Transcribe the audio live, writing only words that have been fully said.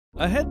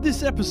Ahead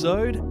this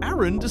episode,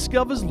 Aaron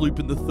discovers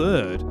Lupin the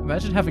Third.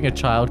 Imagine having a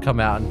child come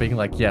out and being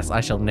like, yes,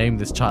 I shall name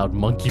this child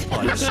Monkey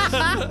Punch.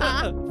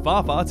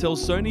 Fafa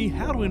tells Sony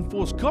how to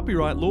enforce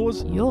copyright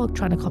laws. You're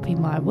trying to copy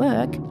my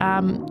work.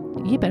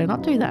 You better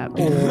not do that.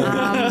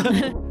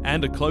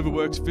 And a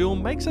Cloverworks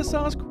film makes us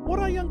ask what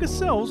our younger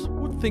selves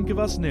would think of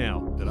us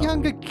now.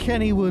 Younger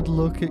Kenny would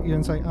look at you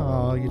and say,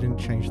 oh, you didn't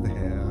change the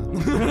hair.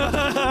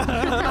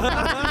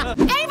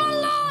 Ava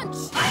launch!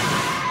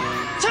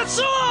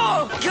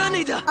 Tetsuo!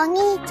 Ganida!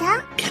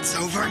 Onita? It's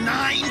over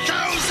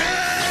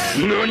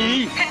 9,000!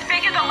 Nani?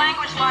 Configure the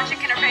language logic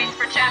interface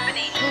for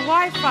Japanese.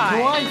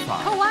 Kawaii-Fi.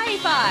 Kawaii-Fi.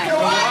 Kawaii-Fi.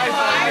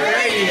 Kawaii-Fi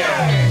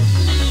Radio!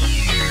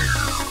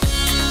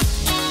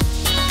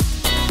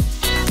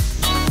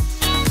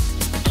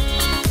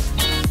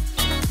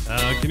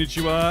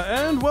 Konnichiwa,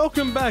 and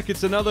welcome back.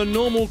 It's another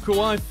normal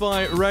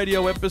Kawaii-Fi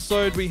Radio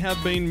episode. We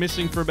have been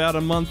missing for about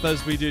a month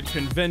as we did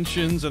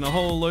conventions and a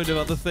whole load of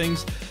other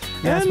things.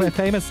 Yes, And we're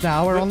famous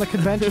now. We're on the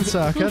convention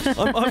circuit.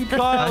 I'm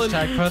Kyle, and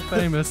Hashtag Perth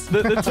famous.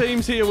 the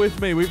team's here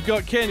with me. We've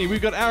got Kenny,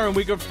 we've got Aaron,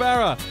 we've got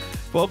Farah.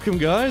 Welcome,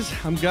 guys.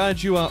 I'm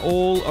glad you are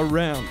all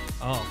around.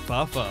 Oh,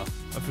 Fafa.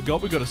 I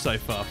forgot we've got to say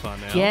Fafa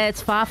now. Yeah,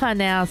 it's Fafa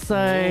now, so...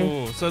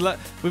 Oh, so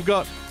we've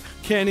got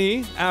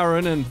Kenny,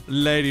 Aaron, and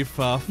Lady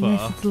Fafa.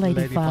 Yes, it's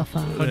Lady Fafa.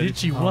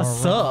 Konnichi,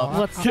 what's up?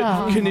 What's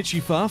up?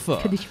 Konnichi Fafa.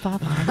 Konnichi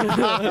Fafa.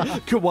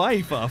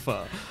 Kawaii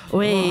Fafa.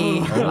 Wee,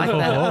 I like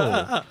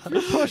that.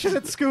 You're pushing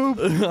it,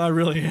 Scoob. I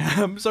really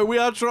am. So we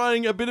are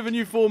trying a bit of a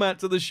new format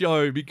to the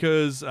show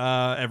because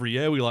every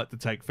year we like to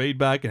take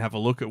feedback and have a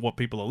look at what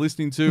people are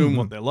listening to and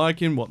what they're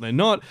liking, what they're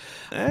not.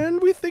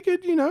 And we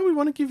figured, we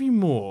want to give you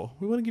more.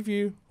 We want to give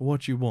you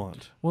what you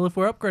want. Well, if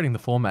we're upgrading the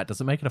format,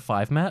 does it make it a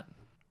 5-mat?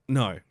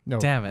 No.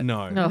 Damn it.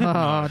 No.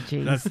 Oh,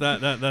 jeez.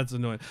 That's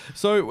annoying.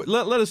 So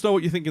let us know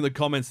what you think in the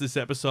comments this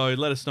episode.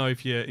 Let us know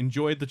if you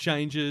enjoyed the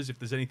changes, if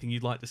there's anything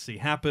you'd like to see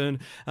happen,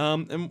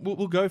 and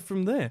we'll go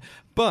from there.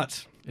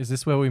 But Is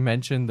this where we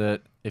mention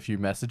that if you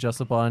message us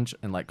a bunch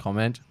and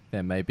comment,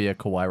 there may be a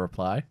kawaii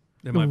reply?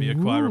 there might be a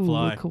Kawaii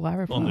reply Kawaii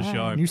reply. on the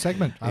show. New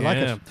segment. I like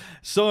it.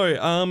 So,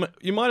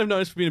 you might have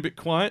noticed we've been a bit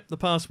quiet the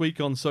past week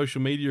on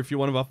social media. If you're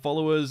one of our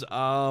followers,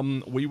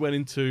 we went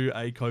into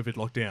a COVID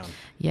lockdown.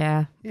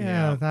 Yeah.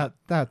 Yeah,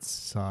 that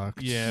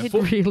sucked. Yeah. It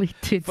really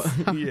did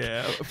suck.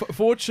 Yeah.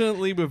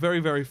 Fortunately, we're very,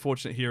 very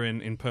fortunate here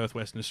in Perth,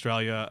 Western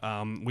Australia.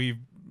 We've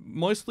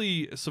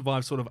mostly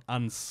survived sort of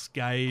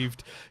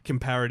unscathed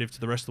comparative to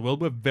the rest of the world.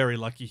 We're very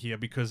lucky here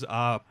because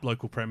our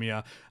local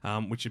premier,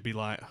 which would be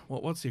like,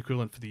 what's the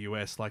equivalent for the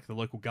US? Like the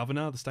local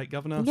governor, the state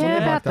governor? Yeah,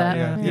 about like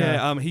that, that.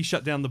 yeah. He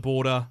shut down the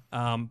border,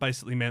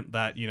 basically meant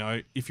that,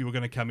 if you were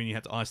going to come in, you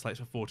had to isolate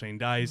for 14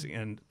 days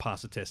and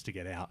pass a test to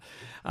get out.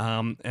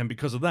 And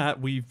because of that,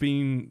 we've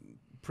been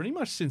pretty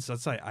much since, I'd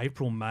say,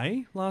 April,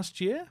 May last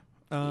year.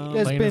 There's Plain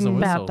as a been whistle.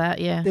 About that,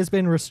 yeah. There's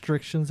been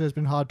restrictions. There's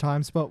been hard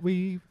times, but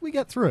we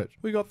get through it.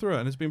 We got through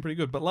it, and it's been pretty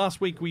good. But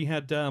last week we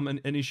had an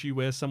issue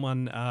where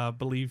someone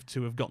believed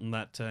to have gotten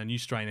that new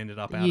strain ended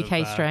up out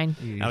UK of strain.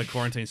 out of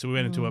quarantine. So we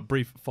went into a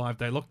brief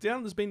 5-day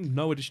lockdown. There's been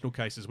no additional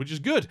cases, which is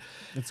good.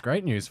 It's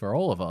great news for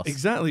all of us.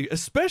 Exactly,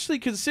 especially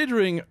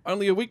considering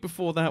only a week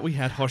before that we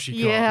had Hoshicon.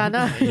 Yeah, I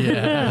know.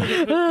 Yeah.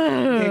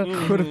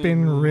 It could have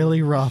been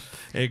really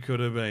rough. It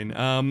could have been.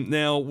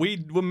 Now,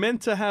 we were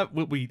meant to have...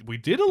 We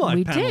did a live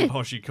We panel did.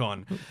 of Hoshicon.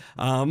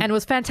 And it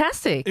was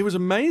fantastic. It was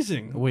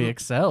amazing. We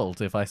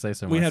excelled, if I say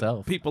so We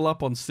myself. had people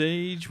up on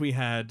stage. We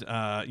had,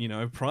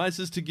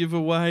 prizes to give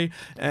away,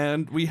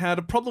 and we had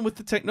a problem with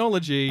the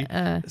technology,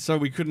 so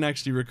we couldn't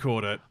actually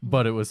record it.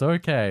 But it was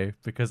okay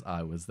because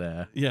I was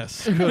there. Yes,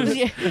 Save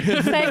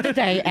the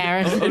day,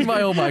 Aaron. In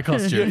my All Might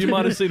costume. you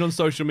might have seen on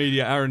social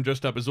media Aaron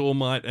dressed up as All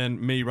Might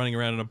and me running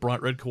around in a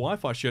bright red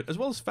Kawaii-Fi shirt, as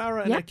well as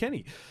Farah and Yep.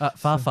 Kenny.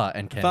 Fafa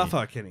and Kenny.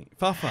 Fafa, Kenny.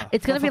 Fafa.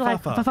 It's going to be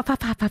like... Fafa.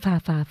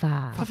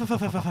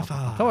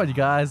 Come on, you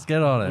guys,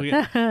 get on it.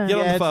 Get on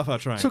the Fafa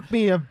train. Took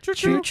me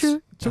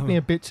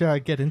a bit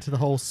to get into the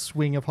whole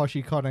swing of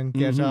Hoshicon and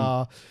get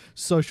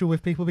social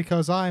with people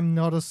because I'm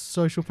not a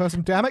social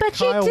person. Damn it, But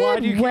Kyle, you why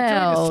do did you keep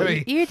well. doing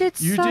this to me? You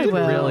did You so did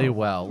well. really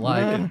well.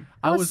 Like,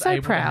 I was was so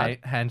able proud.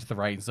 to hand the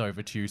reins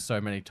over to you so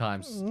many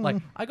times. Like,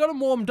 I got them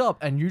warmed up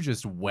and you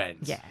just went.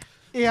 Yeah.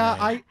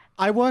 Yeah,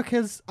 I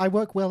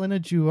work well in a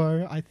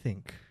duo, I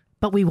think.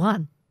 But we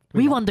won.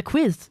 We won the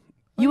quiz.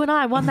 You and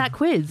I won that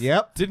quiz.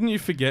 Yep. Didn't you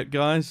forget,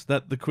 guys,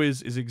 that the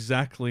quiz is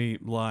exactly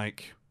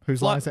like...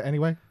 Whose line is it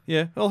anyway?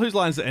 Yeah, well, whose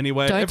line's it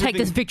anyway? Don't take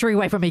this victory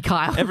away from me,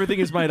 Kyle. Everything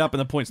is made up and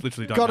the points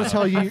literally don't Gotta matter.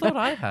 tell I you, thought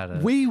I had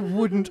it. we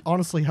wouldn't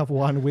honestly have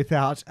won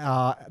without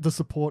the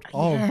support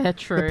of Yeah,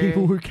 true, the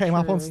people who came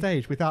up on true.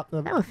 stage, without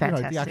the That was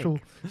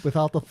fantastic.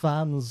 without the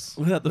fans.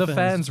 Without The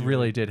fans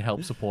really did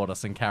help support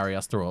us and carry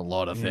us through a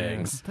lot of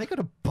things. They got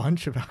a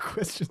bunch of our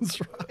questions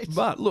right.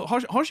 But look,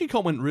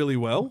 Hoshicon went really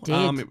well,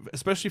 Did.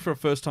 especially for a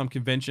first-time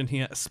convention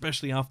here,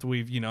 especially after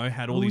we've,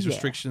 had all these yeah.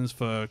 restrictions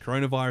for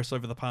coronavirus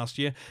over the past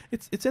year.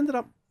 It's ended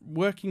up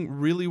working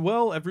really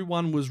well.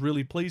 Everyone was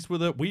really pleased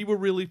with it. We were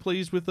really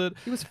pleased with it.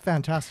 It was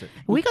fantastic.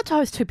 We got to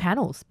host 2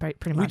 panels,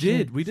 pretty much.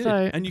 We did.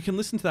 So, And you can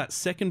listen to that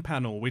second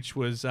panel, which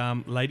was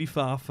Lady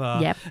Fafa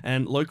Yep.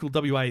 and local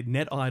WA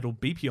net idol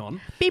Beepion.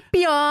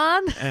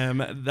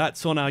 Beepion!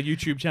 That's on our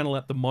YouTube channel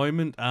at the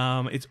moment.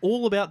 It's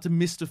all about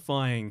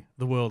demystifying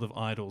the world of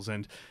idols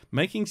and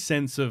making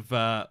sense of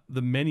the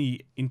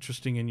many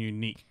interesting and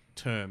unique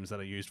terms that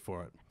are used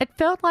for it. It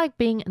felt like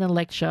being in a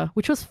lecture,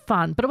 which was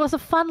fun, but it was a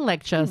fun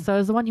lecture, so it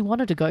was the one you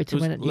wanted to go to It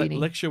was when at uni.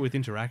 lecture with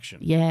interaction.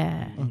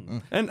 Yeah.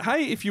 And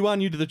hey, if you are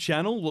new to the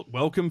channel, look,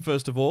 welcome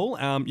first of all.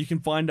 You can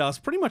find us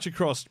pretty much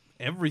across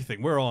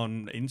everything. We're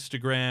on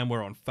Instagram,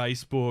 we're on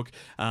Facebook.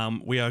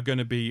 We are going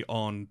to be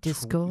on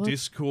Discord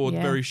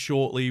Yeah. very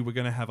shortly. We're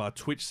going to have our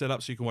Twitch set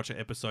up so you can watch our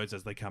episodes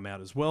as they come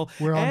out as well.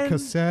 We're on And-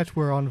 cassette,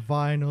 we're on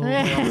vinyl,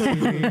 we're on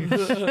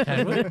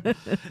CD.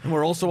 and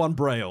we're also on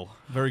Braille.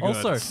 Very good.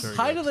 Also, Very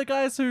hi good. to the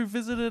guys who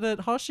visited at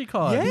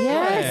Hoshicon.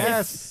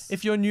 Yes.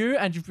 If you're new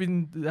and you've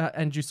been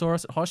and you saw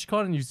us at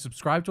Hoshicon and you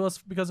subscribed to us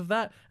because of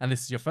that, and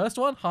this is your first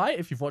one, hi.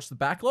 If you've watched the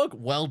backlog,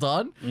 well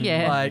done.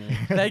 Yeah. Like,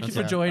 thank you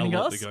for joining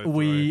a lot to us. go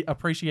We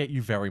appreciate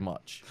you very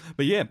much.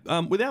 But yeah,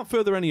 without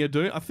further any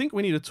ado, I think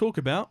we need to talk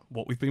about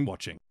what we've been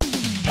watching.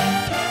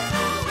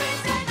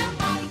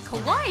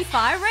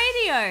 Kawaii-Fi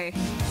Radio.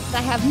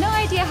 I have no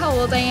idea how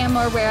old I am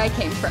or where I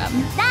came from.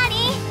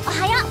 Daddy,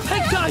 ohio.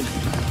 Hang time!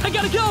 I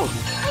gotta go!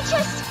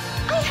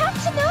 I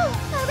have to know.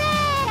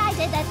 Hooray, I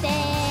did the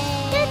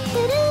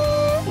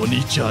thing.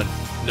 Oni-chan,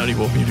 nani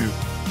wo miru?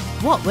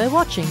 What we're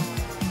watching.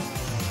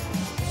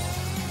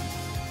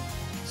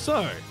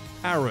 So,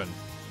 Aaron,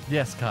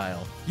 Yes,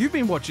 Kyle. you've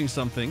been watching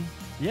something.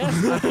 Yes,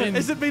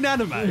 Has it been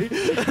anime?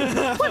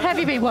 What have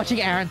you been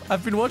watching, Aaron?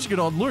 I've been watching it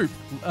on loop.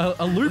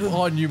 A loop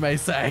on, you may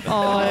say.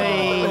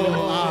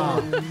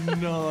 Oh,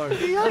 No.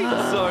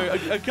 So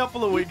a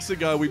couple of weeks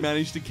ago, we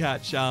managed to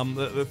catch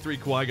the 3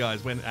 Kawaii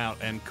guys went out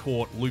and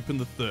caught Lupin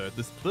the Third,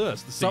 the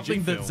CG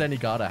Something that film.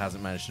 Zenigata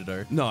hasn't managed to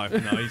do. No,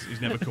 he's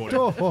never caught it.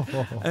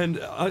 And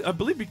I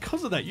believe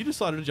because of that, you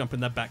decided to jump in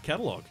that back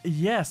catalogue.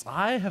 Yes,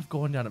 I have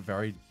gone down a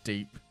very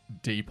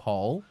deep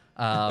hole.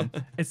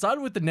 It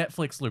started with the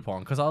Netflix Lupin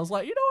because I was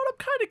like, you know what, I'm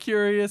kind of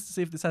curious to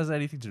see if this has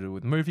anything to do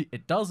with the movie.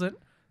 It doesn't.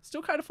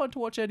 Still kind of fun to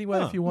watch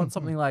anyway if you want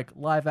something like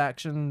live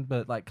action,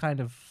 but like kind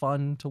of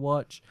fun to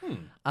watch.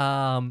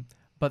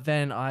 But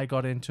then I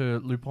got into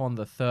Lupin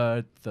the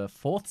Third, the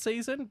 4th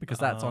season, because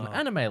that's on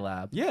Anime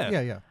Lab.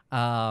 Yeah.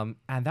 And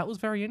that was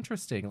very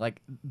interesting.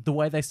 Like the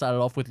way they started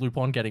off with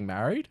Lupin getting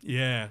married.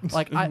 Yeah.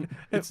 Like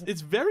it's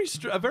a very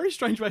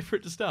strange way for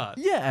it to start.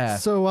 Yeah.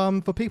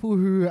 So, for people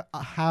who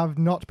have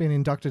not been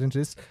inducted into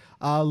this,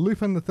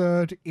 Lupin the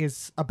Third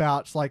is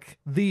about like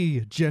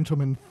the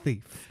gentleman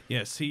thief.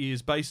 Yes, he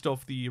is based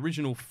off the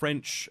original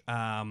French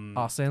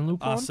Arsène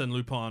Lupin. Arsène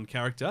Lupin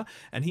character,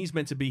 and he's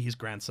meant to be his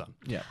grandson.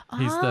 Yeah.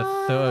 He's the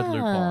 3rd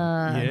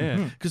Lupin.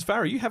 Yeah. Because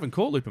Farah, you haven't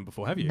caught Lupin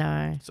before, have you?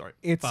 No. Sorry.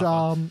 It's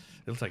Fafa.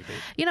 It'll take a bit.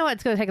 you know what?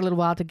 It's going to take a little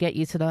while to get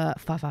used to the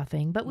Fafa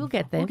thing, but we'll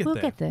get there. We'll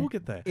get there. We'll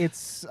get there.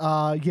 It's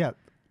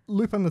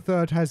Lupin the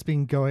Third has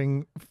been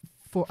going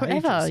for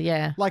Forever, ages.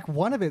 yeah. Like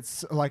one of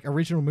its like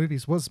original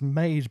movies was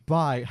made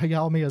by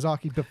Hayao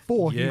Miyazaki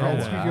before he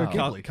rolled Studio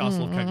Ghibli.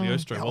 Castle of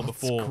Cagliostro, well Oh,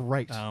 that's before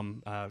great.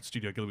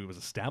 Studio Ghibli was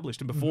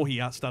established, and before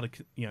he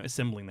started,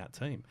 assembling that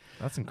team.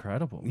 That's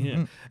incredible.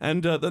 Yeah,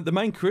 and the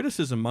main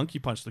criticism Monkey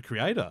Punch, the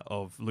creator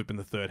of Lupin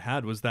the Third,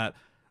 had was that,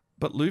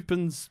 but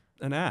Lupin's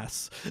an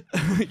ass.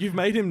 You've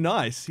made him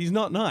nice. He's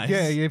not nice.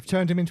 Yeah, you've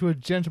turned him into a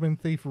gentleman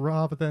thief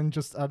rather than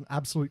just an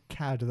absolute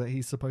cad that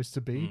he's supposed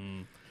to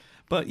be.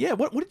 But yeah,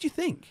 what did you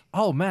think?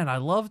 Oh man, I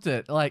loved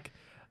it. Like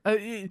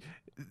the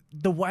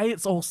way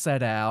it's all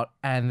set out,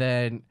 and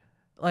then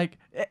like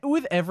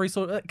with every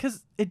sort of,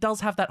 because it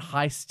does have that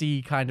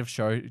heisty kind of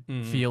show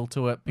feel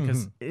to it,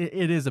 because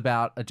it is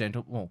about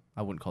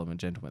I wouldn't call him a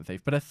gentleman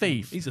thief, but a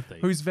thief. He's a thief.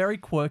 Who's very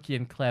quirky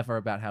and clever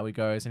about how he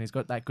goes, and he's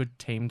got that good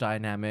team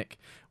dynamic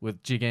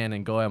with Jigen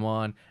and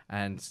Goemon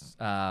and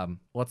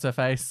what's her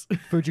face?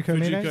 Fujiko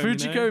Mine?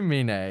 Fujiko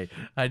Mine.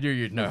 I knew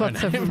you'd know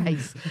What's her her name.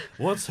 face?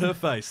 What's her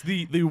face?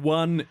 The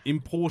one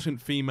important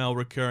female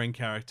recurring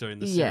character in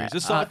the series, Yeah.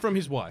 aside from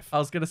his wife. I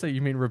was going to say,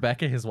 you mean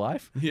Rebecca, his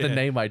wife? Yeah. The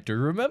name I do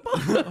remember?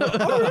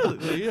 Oh,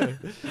 really? Yeah.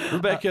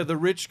 Rebecca, the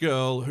rich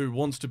girl who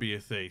wants to be a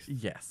thief.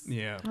 Yes.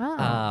 Yeah.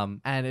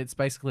 And it's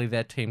basically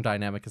their team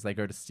dynamic as they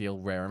go to steal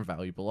rare and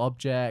valuable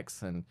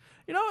objects. And,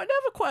 it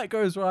never quite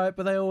goes right,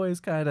 but they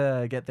always kind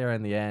of get there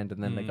in the end.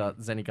 And then they got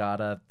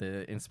Zenigata,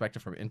 the inspector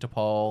from Interpol.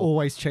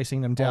 Always chasing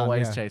them down.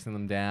 Always yeah. chasing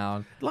them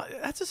down.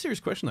 That's a serious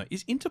question, though.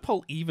 Is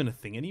Interpol even a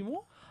thing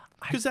anymore?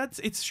 Because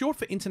it's short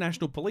for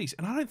International Police,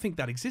 and I don't think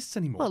that exists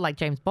anymore. Well, like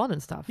James Bond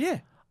and stuff. Yeah.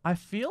 I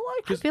feel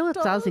like I feel it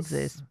does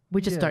exist.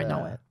 We just don't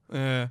know it.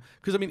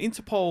 Because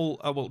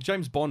Interpol.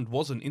 James Bond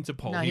wasn't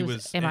Interpol. No, he he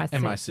was was MI6.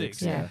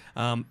 MI6.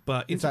 Yeah.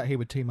 But It's that he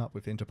would team up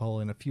with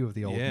Interpol in a few of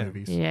the old Yeah.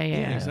 movies. Yeah.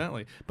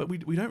 exactly. But we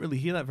don't really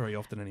hear that very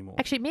often anymore.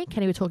 Actually, me and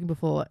Kenny were talking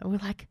before, and we're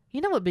like,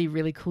 you know what would be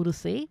really cool to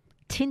see?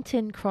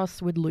 Tintin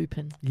crossed with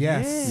Lupin.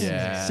 Yes.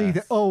 Yes. See,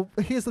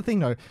 here's the thing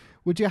though.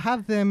 Would you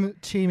have them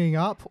teaming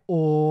up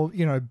or,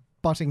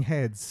 butting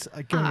heads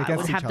going I against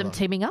would each have other? them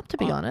teaming up, to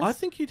be honest. I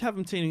think you'd have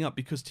them teaming up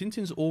because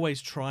Tintin's always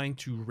trying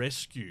to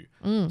rescue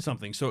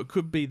something. So it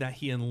could be that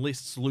he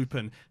enlists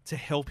Lupin to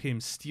help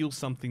him steal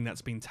something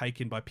that's been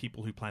taken by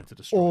people who plan to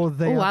destroy Or it.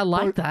 they Ooh, are I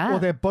like that. Or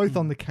they're both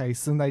on the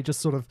case and they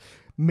just sort of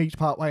meet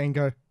partway and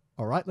go,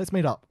 all right, let's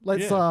meet up.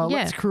 Let's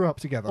Yeah. crew up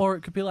together. Or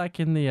it could be like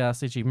in the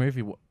CG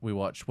movie we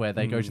watched where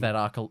they go to that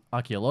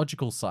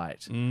archaeological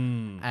site.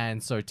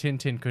 And so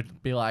Tintin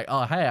could be like,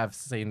 oh, hey, I've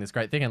seen this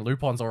great thing. And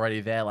Lupin's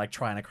already there, like,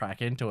 trying to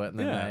crack into it. And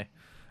then Yeah. they...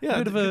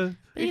 Bit of a...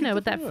 But,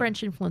 with that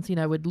French influence,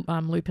 with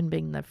Lupin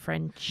being the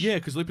French. Yeah,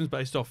 because Lupin's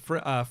based off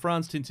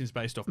France, Tintin's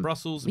based off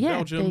Brussels and Yeah,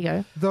 Belgium. there you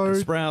go. Though And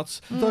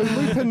Sprouts.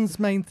 Lupin's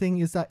main thing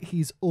is that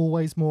he's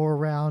always more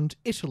around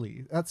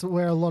Italy. That's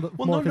where a lot of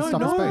more of his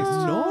stuff is based.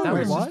 no. That Wait,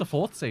 was what? just the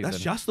 4th season. That's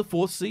just the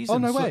 4th season. Oh,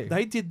 no So way.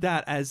 they did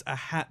that as a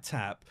hat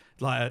tap,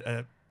 like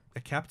a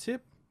cap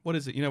tip. What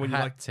is it? When you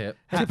hat like tip.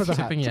 Tip of the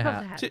hat. Tipping your Tip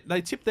of the hat. hat.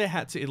 They tip their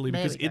hat to Italy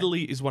There because we go.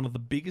 Italy is one of the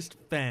biggest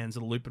fans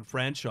of the Lupin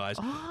franchise.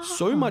 Ah.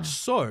 So much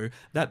so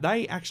that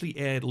they actually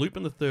aired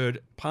Lupin III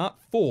Part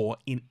 4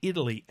 in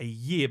Italy a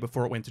year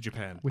before it went to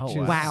Japan. Which is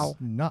Wow.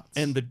 nuts.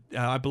 And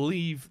I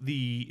believe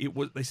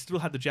they still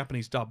had the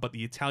Japanese dub, but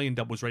the Italian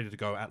dub was ready to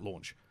go at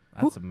launch.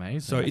 That's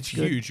amazing. So it's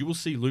huge. You will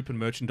see Lupin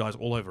merchandise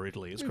all over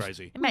Italy. It's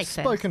crazy. It makes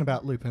sense. spoken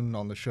about Lupin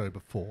on the show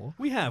before.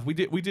 We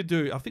did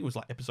do. I think it was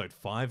like episode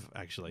 5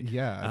 actually.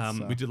 Yeah, it's,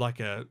 we did like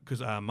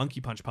because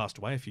Monkey Punch passed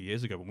away a few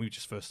years ago when we were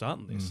just first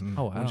starting this.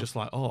 Oh, We wow. were just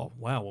like, oh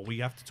wow, well we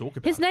have to talk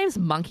about. His it. name's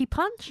Monkey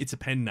Punch? It's a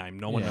pen name.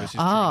 No one Yeah. knows his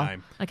true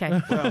name.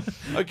 Okay. Well,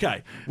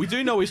 okay, we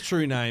do know his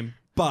true name,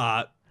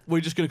 but we're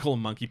just going to call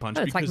him Monkey Punch.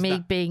 Oh, it's like because me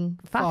that- being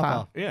Fafa.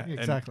 Fafa. Yeah,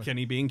 Exactly. And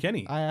Kenny being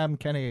Kenny. I am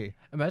Kenny.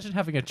 Imagine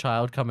having a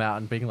child come out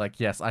and being like,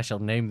 yes, I shall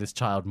name this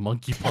child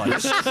Monkey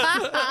Punch.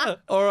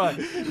 All right.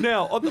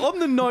 Now, on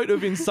the note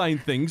of insane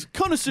things,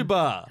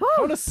 Konosuba.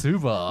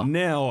 Konosuba.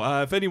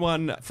 Now, if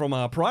anyone from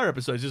our prior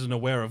episodes isn't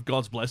aware of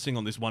God's blessing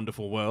on this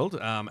wonderful world,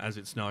 as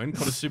it's known,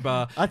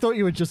 Konosuba. I thought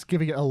you were just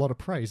giving it a lot of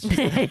praise.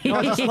 I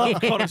just love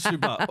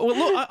Konosuba. Well,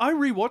 look, I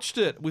rewatched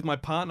it with my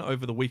partner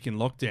over the week in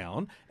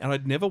lockdown, and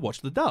I'd never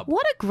watched the dub.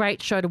 What a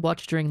great show to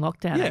watch during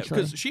lockdown, Yeah,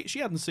 actually. because she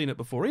hadn't seen it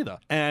before either.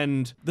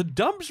 And the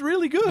dub's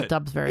really good. The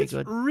dub's very It's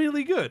good.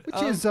 really good.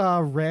 Which is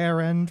a rare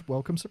and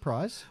welcome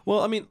surprise.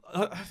 Well, I mean,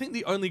 I think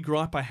the only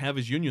gripe I have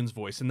is Yunyan's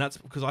voice, and that's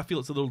because I feel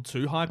it's a little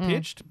too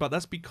high-pitched, but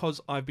that's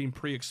because I've been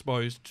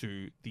pre-exposed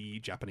to the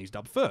Japanese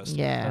dub first.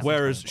 Yeah. That's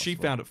Whereas she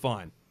found it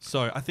fine.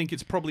 So I think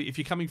it's probably, if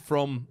you're coming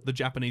from the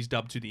Japanese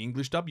dub to the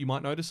English dub, you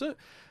might notice it.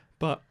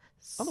 But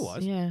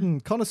otherwise... Yeah.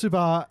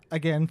 Konosuba,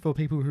 again, for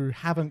people who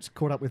haven't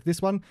caught up with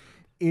this one,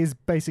 is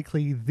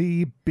basically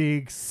the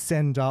big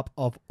send-up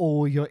of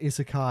all your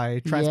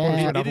isekai transported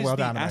Yeah. to It another is world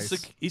the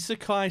animes.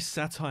 isekai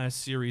satire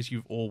series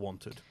you've all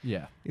wanted.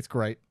 Yeah. It's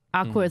great.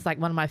 Aqua is like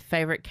one of my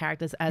favorite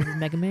characters as is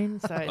Megumin,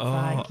 so it's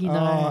like,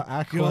 Oh,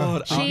 Aqua.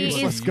 God, She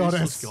useless is-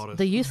 goddess.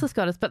 the useless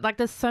goddess, but like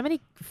there's so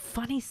many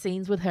funny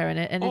scenes with her in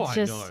it, and Oh, it's I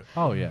just know.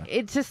 Oh, yeah.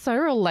 it's just so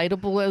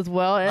relatable as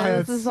well.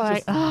 And it's just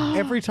like,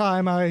 every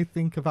time I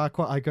think of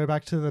Aqua, I go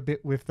back to the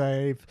bit with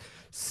they've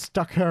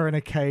stuck her in a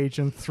cage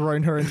and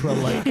thrown her into a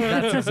lake.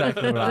 That's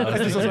exactly what I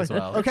was It's just thinking like, as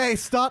well. okay,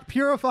 start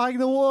purifying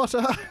the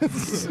water.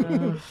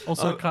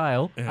 Also,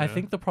 Kyle, yeah. I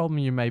think the problem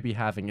you may be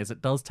having is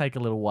it does take a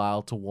little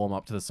while to warm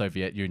up to the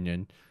Soviet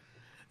Union.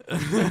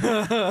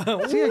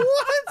 See,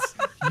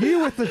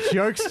 you with the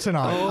jokes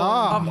tonight.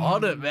 I'm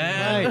on it,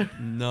 man.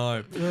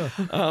 No.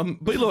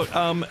 But look,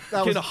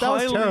 That was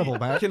terrible,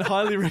 man. can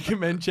highly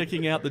recommend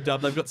checking out the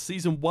dub. They've got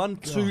season 1,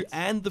 2,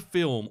 and the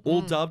film all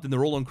dubbed, and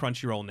they're all on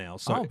Crunchyroll now.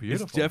 So Oh, it's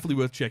beautiful. definitely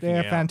worth checking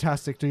They're out.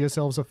 fantastic. Do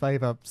yourselves a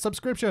favor.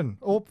 Subscription.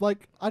 Or,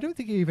 like, I don't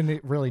think you even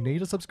really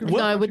need a subscription.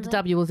 no, with the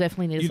W, you'll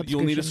definitely need a subscription.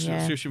 You'll need a yeah.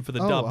 subscription for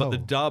the Oh, dub, but oh. the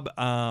dub,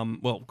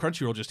 well,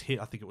 Crunchyroll just hit,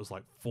 I think it was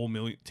like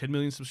 10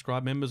 million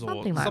subscribed members or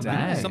Something like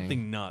that.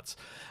 something nuts.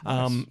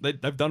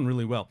 They've done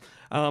really well.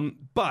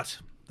 But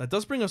that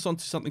does bring us on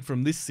to something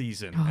from this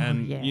season.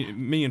 and yeah.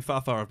 me and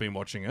Fafa have been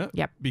watching it.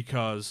 Yep.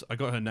 Because I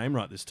got her name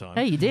right this time.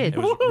 Hey, you did. It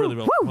was really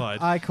well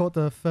applied. I caught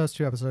the first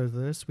 2 episodes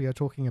of this. We are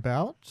talking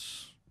about...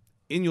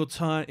 In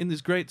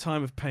this great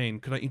time of pain,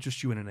 could I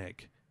interest you in an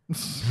egg?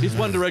 Is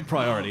Wonder Egg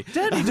priority?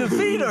 Danny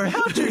DeVito,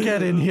 how'd you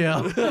get in here?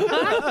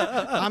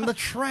 I'm the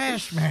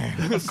trash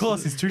man. Of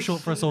course, he's too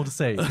short for us all to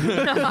see.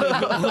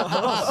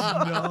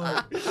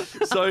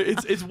 So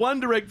it's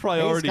Wonder Egg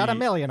priority. He's got a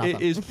million of It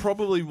them. is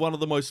probably one of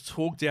the most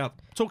talked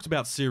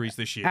about series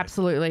this year.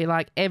 Absolutely.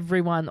 Like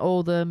everyone,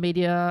 all the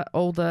media,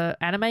 all the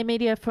anime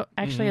media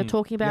actually are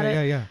talking about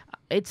it. Yeah.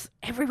 It's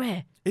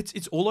everywhere.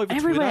 It's all over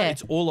Everywhere. Twitter.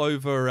 It's all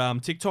over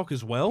TikTok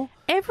as well.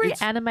 Every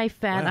It's- anime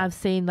fan wow. I've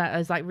seen that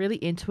is like really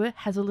into it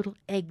has a little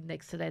egg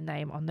next to their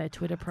name on their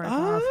Twitter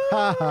profiles.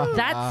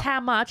 That's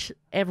how much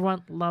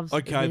everyone loves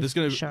Okay, this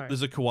show.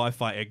 there's a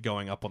Kawaii-Fi egg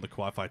going up on the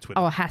Kawaii-Fi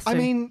Twitter. Oh, it has to. I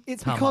mean,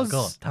 it's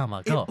because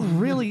Tamago. it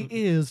really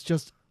is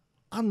just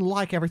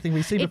unlike everything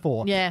we've seen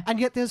before. yeah. And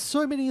yet there's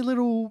so many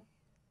little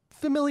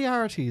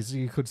familiarities,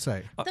 you could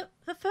say.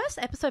 The first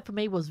episode for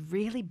me was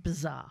really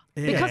bizarre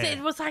because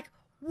it was like,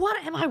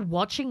 what am I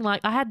watching? Like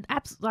I had I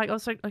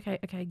was like, okay.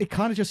 It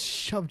kind of just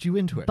shoved you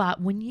into it.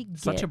 But when you get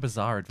Such a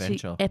bizarre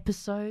adventure. to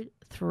episode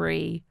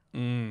 3,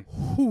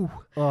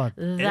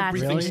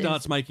 Everything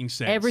starts making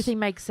sense. Everything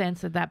makes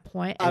sense at that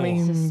point. I and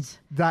it's mean, just-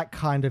 that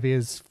kind of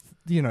is,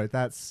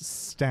 that's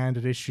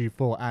standard issue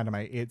for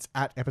anime. It's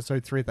at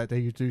episode 3 that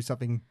they do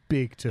something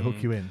big to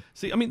hook you in.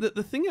 See, I mean,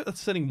 the thing that's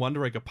setting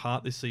Wonder Egg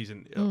apart this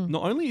season,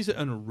 not only is it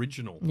an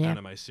original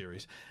anime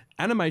series,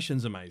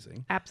 animation's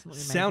amazing.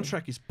 Absolutely amazing.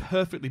 Soundtrack is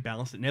perfectly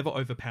balanced. It never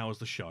overpowers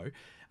the show.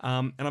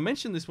 And I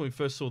mentioned this when we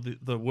first saw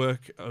the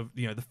work of,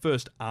 the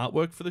first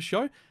artwork for the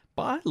show.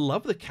 But I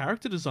love the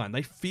character design.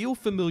 They feel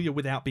familiar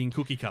without being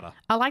cookie cutter.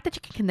 I like that you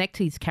can connect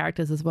to these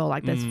characters as well.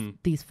 Like there's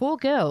these 4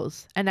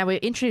 girls, and now we're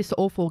introduced to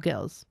all 4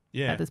 girls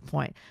at this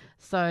point.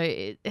 So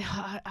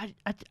I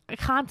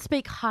can't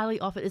speak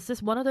highly of it. It's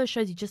just one of those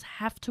shows you just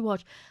have to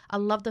watch. I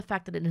love the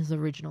fact that it is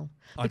original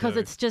because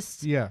it's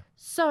just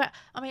so.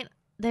 I mean,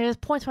 there's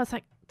points where it's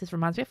like, this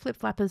reminds me of Flip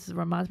Flappers. This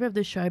reminds me of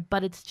this show,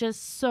 but it's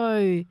just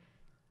so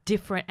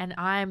different, and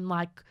I'm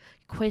like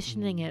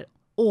questioning it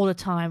all the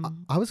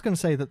time. I was going to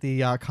say that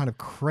the kind of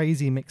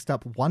crazy mixed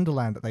up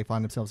wonderland that they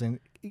find themselves in,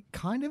 it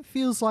kind of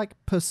feels like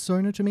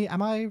Persona to me.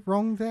 Am I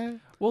wrong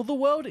there? Well, the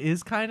world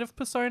is kind of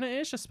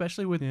Persona-ish,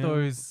 especially with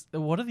those...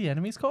 What are the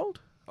enemies called?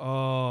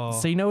 Oh.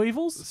 See No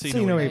Evils? See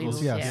No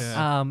Evils, yes.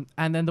 Yeah.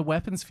 And then the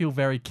weapons feel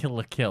very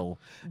Kill Kill.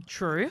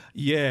 True.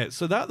 Yeah,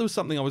 so that was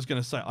something I was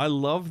going to say. I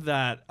love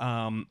that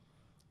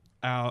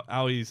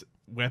Aoi's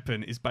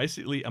weapon is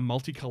basically a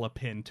multicolor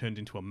pen turned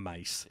into a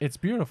mace. It's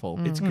beautiful.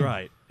 It's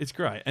great. It's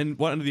great. And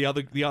one of the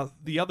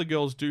other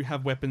girls do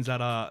have weapons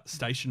that are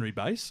stationary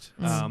based.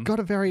 It's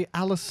got a very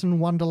Alice in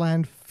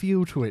Wonderland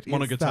feel to it. It's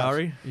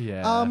Monogatari.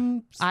 Yeah.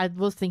 I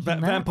was thinking that.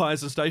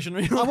 Vampires are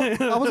stationary.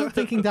 I wasn't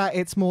thinking that.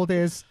 It's more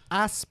there's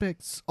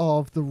aspects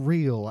of the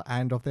real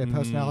and of their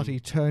personality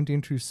turned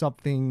into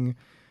something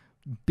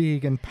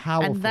big and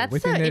powerful. And that's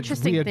within the their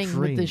interesting weird thing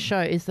dream. with the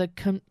show is that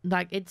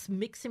it's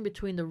mixing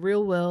between the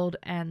real world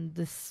and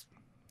this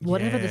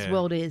whatever this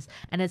world is,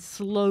 and it's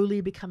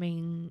slowly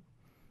becoming.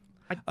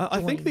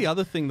 I think the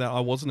other thing that I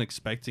wasn't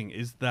expecting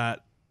is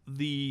that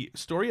the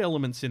story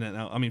elements in it.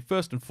 Now, I mean,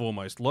 first and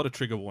foremost, a lot of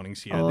trigger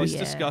warnings here. This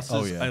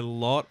discusses a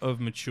lot of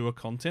mature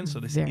content, so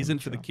this isn't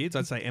for the kids.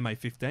 I'd say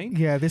MA-15.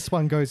 Yeah, this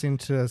one goes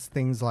into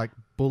things like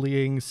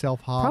bullying,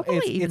 self-harm. Probably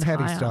It's even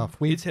heavy higher. stuff.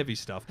 It's heavy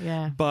stuff.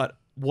 Yeah. But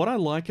what I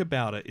like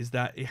about it is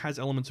that it has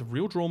elements of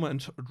real drama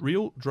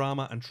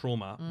and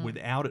trauma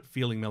without it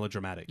feeling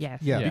melodramatic.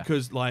 Yes. Yeah.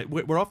 Because like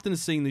we're often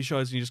seeing these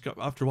shows and you just go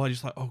after a while, you're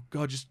just like, oh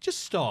god, just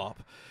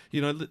stop.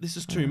 This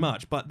is too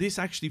much. But this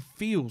actually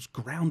feels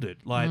grounded.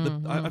 Like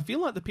I feel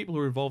like the people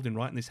who are involved in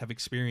writing this have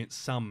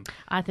experienced some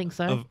I think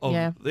so.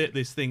 of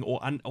this thing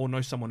or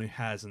know someone who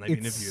has and they've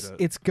interviewed it.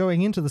 It's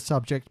going into the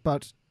subject,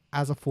 but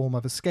as a form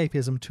of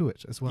escapism to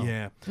it as well.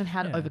 Yeah. And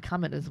how to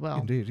overcome it as well.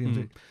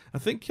 Indeed. I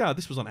think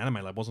this was on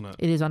Anime Lab, wasn't it?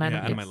 It is on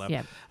Anime Anime Lab.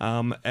 yeah.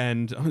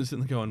 And I was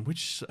sitting there going,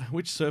 which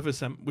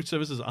services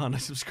aren't I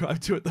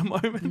subscribed to at the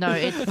moment? No,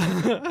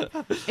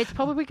 it's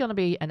probably going to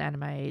be an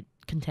anime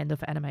contender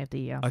for Anime of the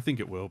Year. I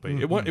think it will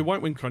be. It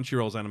won't win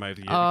Crunchyroll's Anime of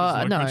the Year.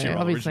 because it's No, not Crunchyroll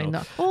obviously original.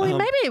 not. Well,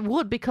 maybe it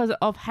would because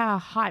of how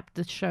hyped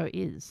the show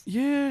is.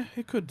 Yeah,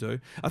 it could do.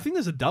 I think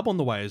there's a dub on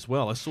the way as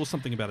well. I saw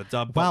something about a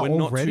dub, but Wow, we're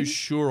not already? too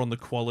sure on the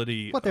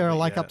quality. What, there of are it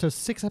like yet. up to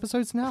 6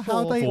 episodes now?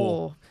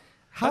 Four.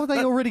 How are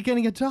they already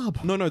getting a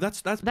dub? No,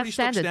 that's pretty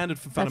stock standard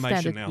for That's Funimation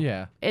standard. now.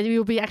 Yeah. And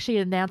you'll be actually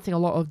announcing a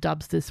lot of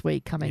dubs this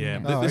week coming Yeah,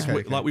 in. this okay,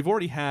 week, okay. like we've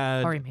already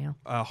had Horimiya.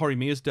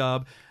 Horimiya's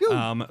dub.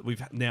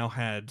 We've now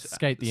had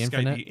Skate the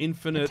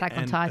Infinite. Attack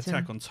on and Titan.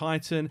 Attack on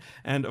Titan,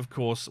 and of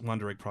course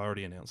Wonder Egg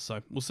Priority announced. So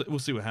we'll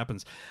see what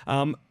happens.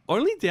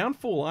 Only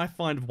downfall I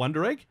find of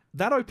Wonder Egg,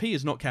 that OP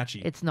is not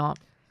catchy. It's not.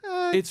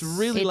 It's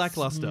really It's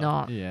lackluster.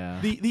 not. Yeah.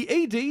 The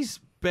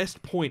ED's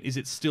best point is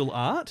it's still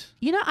art.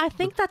 I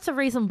think that's a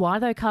reason why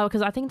though, Carl,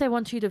 because I think they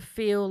want you to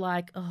feel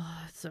like, oh,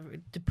 it's so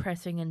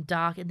depressing and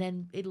dark, and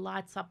then it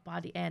lights up by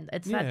the end.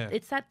 It's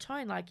that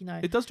tone, like,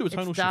 It does do a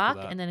tonal it's shift dark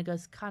for that. and then it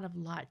goes kind of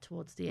light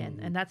towards the end,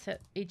 and that's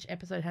it. Each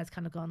episode has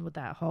kind of gone with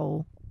that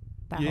whole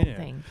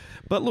thing.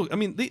 But look, I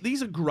mean,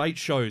 these are great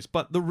shows,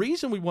 but the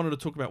reason we wanted to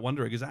talk about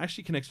Wonder Egg is it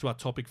actually connects to our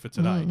topic for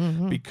today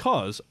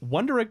because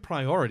Wonder Egg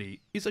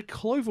Priority is a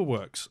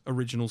Cloverworks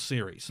original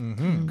series.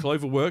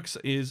 Cloverworks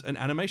is an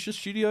animation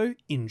studio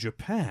in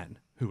Japan.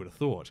 Who would have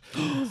thought?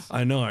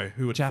 I know,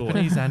 who would have thought?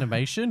 Japanese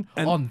animation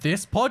on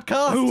this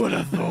podcast? Who would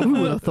have thought? Who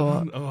would have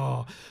thought?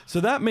 Oh,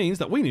 so that means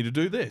that we need to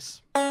do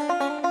this.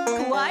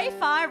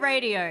 Kawaii-Fi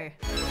Radio.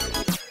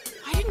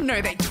 I didn't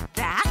know they did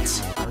that.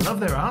 I love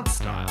their art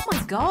style. Oh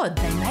my god,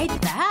 they made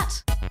that.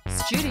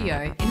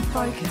 Studio in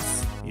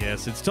Focus.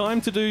 Yes, it's time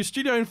to do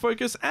Studio in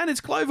Focus, and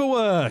it's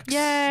Cloverworks.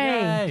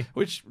 Yay!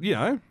 Which,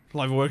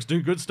 Cloverworks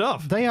do good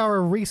stuff. They are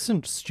a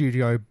recent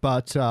studio,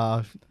 but,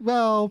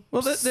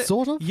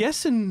 sort of.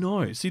 Yes and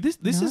no. See, this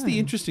is the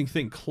interesting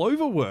thing.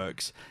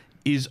 Cloverworks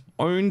is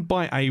owned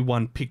by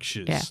A1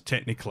 Pictures,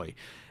 technically.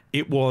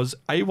 it was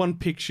A1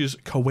 Pictures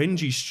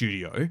Koenji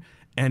Studio.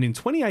 And in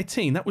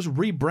 2018, that was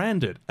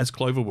rebranded as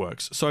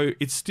Cloverworks. So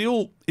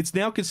it's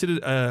now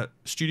considered a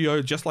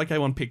studio just like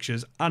A1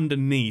 Pictures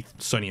underneath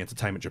Sony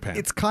Entertainment Japan.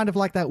 It's kind of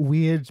like that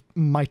weird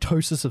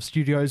mitosis of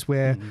studios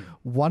where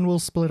one will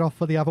split off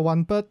for the other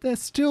one, but they're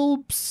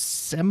still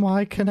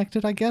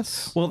semi-connected, I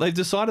guess. Well, they've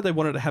decided they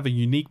wanted to have a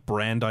unique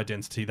brand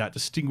identity that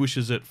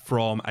distinguishes it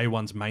from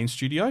A1's main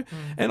studio.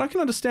 And I can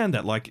understand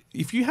that. Like,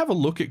 if you have a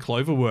look at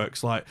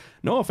Cloverworks, like,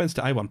 no offense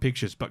to A1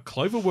 Pictures, but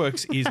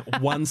Cloverworks is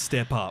one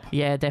step up.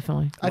 Yeah,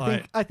 definitely.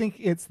 I think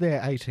it's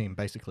their A team,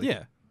 basically.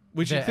 Yeah.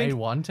 Which Their you think,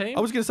 A1 team?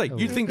 I was going to say,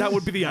 you'd think that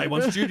would be the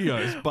A1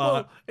 studios,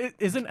 but...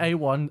 Isn't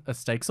A1 a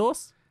steak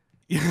sauce?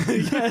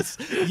 yes,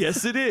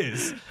 it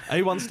is.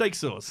 A1 steak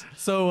sauce.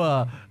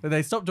 So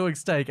they stopped doing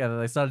steak and then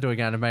they started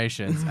doing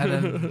animations. And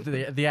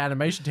then the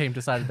animation team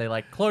decided they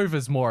like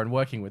Clover's more and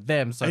working with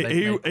them. So they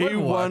made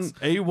Cloverworks.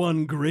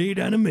 A1 grade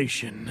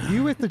animation.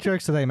 You with the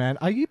jokes today, man.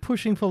 Are you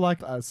pushing for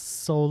like a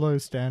solo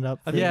stand-up?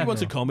 I think he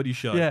wants a comedy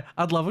show. Yeah,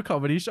 I'd love a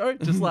comedy show.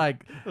 Just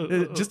like,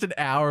 just an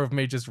hour of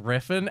me just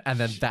riffing and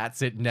then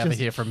that's it. Never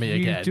hear from me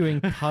again. Doing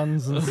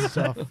puns and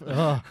stuff.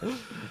 Ugh.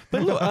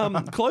 But look,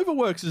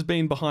 Cloverworks has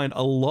been behind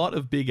a lot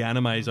of big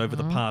animes over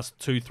the past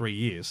 2-3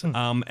 years.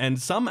 And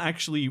some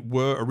actually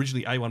were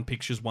originally A1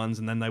 Pictures ones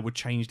and then they were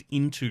changed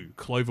into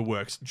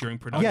Cloverworks during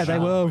production. Yeah, they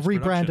were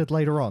rebranded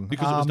later on.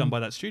 Because it was done by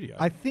that studio.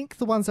 I think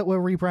the ones that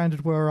were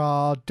rebranded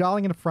were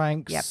Darling in the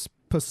Franxx,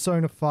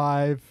 Persona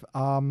 5,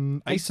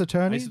 Ace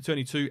Attorney. Ace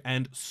Attorney 2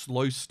 and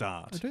Slow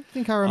Start. I don't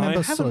think I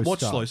remember Slow Start. I haven't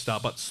watched Slow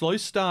Start, but Slow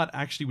Start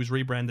actually was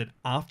rebranded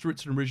after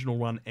its original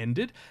run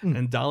ended,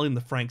 and Darling in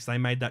the Franxx, they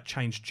made that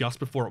change just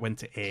before it went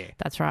to air.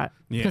 That's right.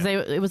 Because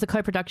it was a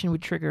co-production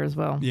with Trigger as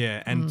well.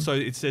 Yeah, and so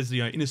it says,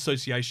 in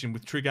association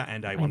with Trigger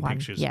and A1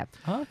 Pictures. Yeah.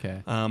 Oh,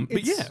 okay.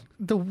 But yeah.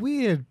 The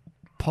weird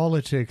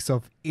politics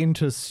of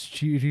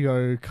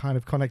inter-studio kind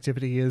of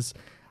connectivity is,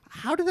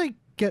 how do they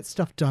get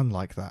stuff done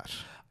like that?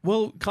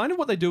 Well, kind of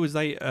what they do is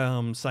they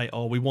say,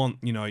 oh, we want,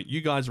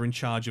 you guys are in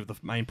charge of the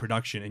main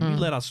production and you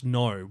let us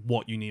know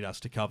what you need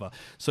us to cover.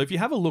 So if you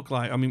have a look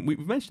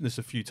we've mentioned this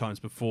a few times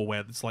before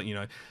where it's like,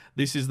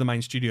 this is the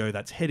main studio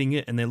that's heading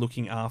it and they're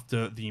looking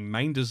after the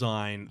main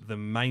design, the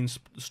main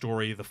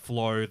story, the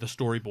flow, the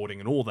storyboarding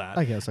and all that.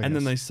 I guess. And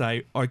then they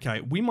say, okay,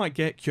 we might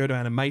get Kyoto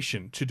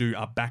Animation to do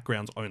our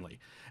backgrounds only.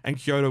 And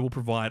Kyoto will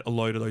provide a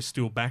load of those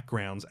still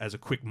backgrounds as a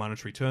quick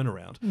monetary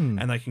turnaround.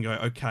 And they can go,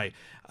 okay,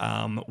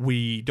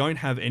 we don't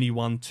have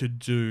anyone to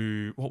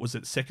do, what was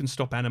it, second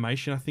stop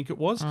animation, I think it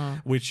was,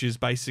 which is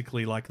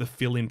basically like the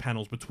fill-in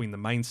panels between the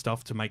main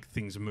stuff to make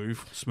things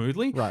move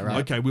smoothly. Right.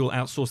 Okay, we'll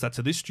outsource that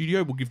to this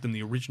studio. We'll give them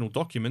the original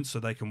documents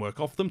so they can work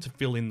off them to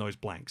fill in those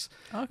blanks.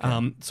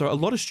 Okay. So a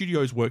lot of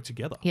studios work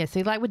together. Yeah, so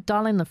like with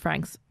Darling in the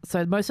Franxx,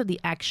 so most of the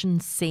action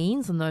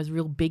scenes and those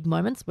real big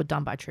moments were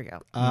done by Trigger.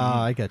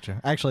 I get you.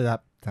 Actually,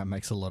 that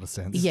makes a lot of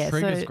sense. Yeah,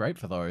 Trigger's great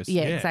for those.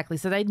 Yeah, exactly.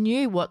 So they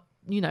knew what,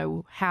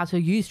 how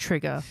to use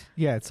Trigger.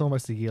 Yeah, it's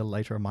almost a year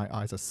later and my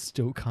eyes are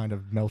still kind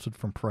of melted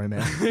from Pro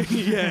Man.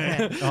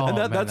 Yeah. Oh, and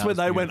man, that's that when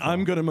they was went,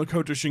 I'm going to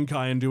Makoto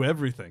Shinkai and do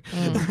everything.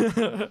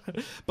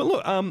 But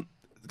look,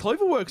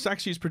 Cloverworks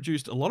actually has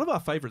produced a lot of our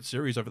favorite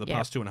series over the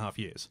past 2.5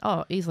 years.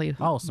 Oh, easily.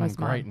 Oh, some Most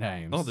great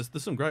mine. names. Oh,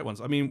 there's some great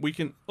ones. I mean, we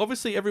can,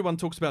 obviously everyone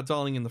talks about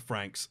Darling in the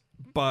Franxx,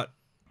 but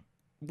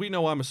we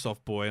know I'm a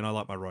soft boy and I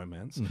like my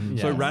romance. So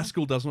Yes.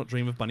 Rascal Does Not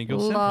Dream of Bunny Girl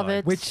Love Senpai.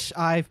 it. Which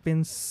I've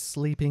been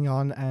sleeping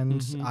on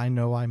and I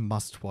know I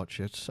must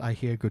watch it. I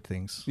hear good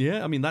things.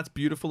 Yeah, I mean, that's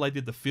beautiful. They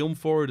did the film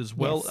for it as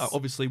well. Yes.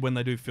 Obviously, when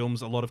they do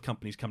films, a lot of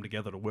companies come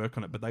together to work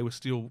on it, but they were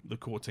still the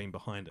core team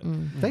behind it.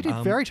 They did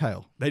Fairy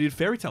Tale. They did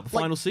Fairy Tale, the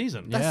final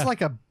season. That's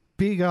like a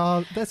big,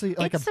 that's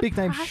like It a big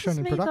name surprises shown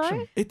in me, production.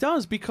 though. It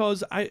does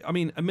because I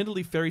mean,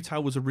 admittedly, Fairy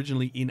Tale was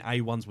originally in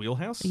A1's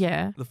wheelhouse.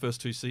 Yeah. The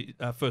first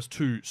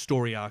two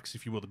story arcs,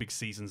 if you will, the big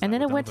seasons. And that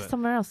then were it done went of to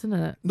somewhere else,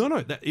 didn't it?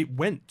 No, it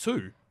went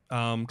to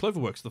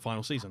Cloverworks, the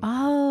final season.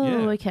 Oh,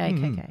 Yeah.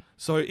 okay.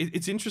 So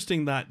it's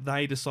interesting that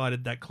they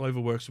decided that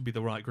Cloverworks would be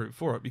the right group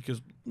for it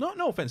because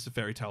no offense to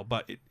Fairy Tale,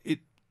 but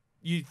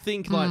you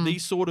think like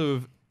these sort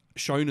of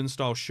shonen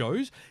style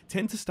shows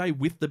tend to stay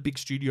with the big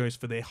studios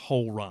for their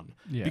whole run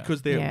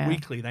because they're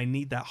weekly. They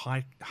need that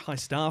high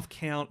staff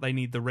count. They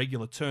need the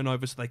regular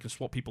turnover so they can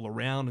swap people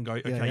around and go,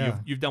 okay,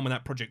 you've done with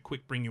that project.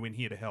 Quick, bring you in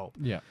here to help.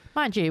 Yeah.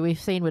 Mind you, we've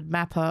seen with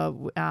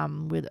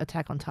Mappa, with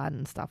Attack on Titan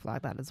and stuff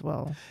like that as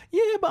well.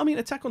 Yeah, but I mean,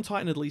 Attack on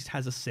Titan at least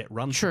has a set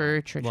run.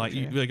 True. Like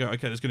they go,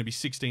 okay, there's going to be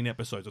 16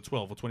 episodes or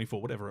 12 or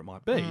 24, whatever it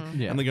might be,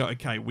 and they go,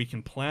 okay, we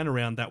can plan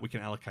around that. We can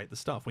allocate the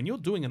stuff. When you're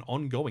doing an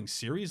ongoing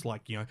series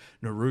like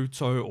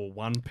Naruto or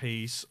One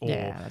Piece or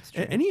that's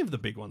true. any of the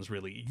big ones,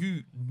 really,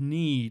 you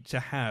need to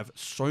have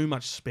so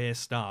much spare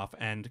staff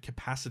and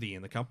capacity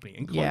in the company.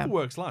 And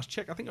Cloverworks, last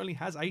check, I think only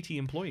has 80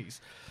 employees.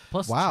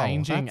 Plus Wow,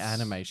 changing that's-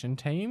 animation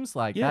teams,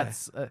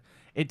 that's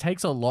it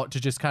takes a lot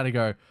to just kind of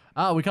go,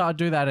 oh, we can't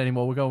do that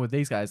anymore. We're going with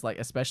these guys. Like,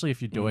 especially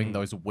if you're doing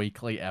those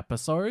weekly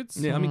episodes.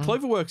 Yeah, I mean,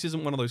 Cloverworks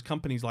isn't one of those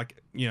companies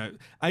like,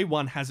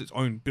 A1 has its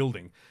own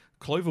building.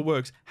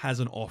 Cloverworks has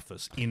an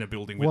office in a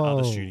building with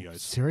other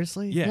studios.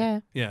 Seriously? Yeah.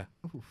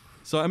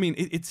 So, I mean,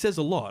 it says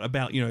a lot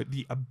about,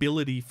 the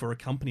ability for a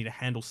company to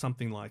handle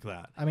something like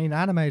that. I mean,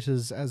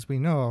 animators, as we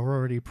know, are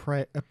already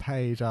paid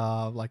pretty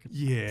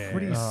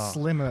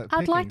slim at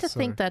I'd like to pickings,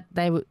 think that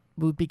they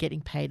would be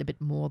getting paid a bit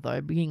more,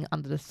 though, being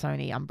under the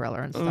Sony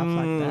umbrella and stuff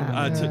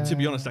like that. To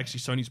be honest, actually,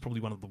 Sony's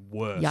probably one of the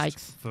worst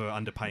Yikes. for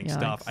underpaying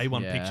staff.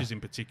 A1 Pictures in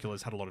particular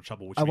has had a lot of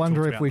trouble. Which I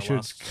wonder talked if we about in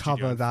the should last cover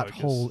Studio that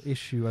Focus. whole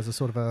issue as a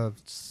sort of a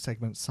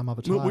segment some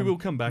other time. We will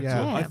come back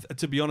Yeah. to it.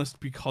 To be honest,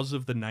 because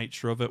of the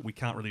nature of it, we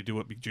can't really do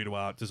it due to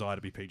our desire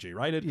to be PG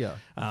rated. Yeah.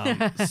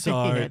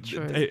 So Yeah,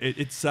 true.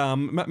 it's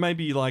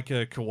maybe like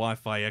a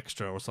Kawaii-Fi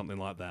extra or something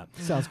like that.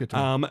 Sounds good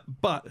to me.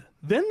 But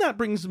then that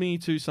brings me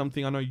to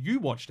something I know you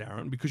watched,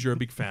 Aaron, because you're a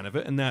big fan of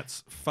it, and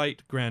that's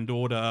Fate Grand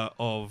Order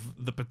of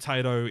the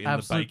Potato in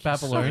Absolute the Baking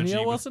Babylonia, Strategy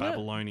with wasn't it?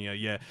 Babylonia,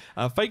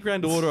 yeah. Fate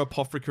Grand Order,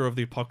 Apothecary of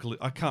the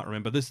Apocalypse. I can't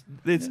remember. There's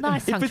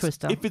Nice tongue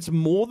twister. if it's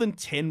more than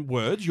 10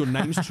 words, your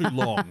name's too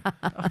long.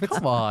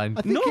 Come on.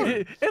 No.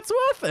 It's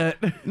worth it.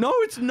 No,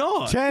 it's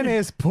not. 10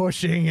 is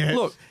pushing it.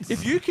 Look,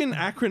 if you can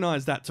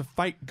acronyze that to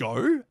Fate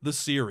Go, the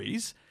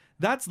series,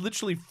 that's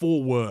literally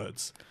 4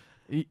 words.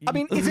 I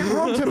mean, is it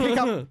wrong to pick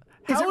up?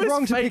 Is How it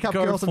wrong to Fate pick up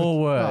go girls?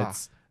 4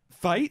 words?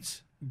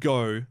 Fate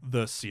Go,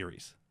 the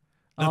series.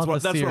 Oh,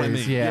 That's what I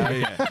series, mean.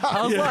 yeah.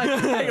 I was like,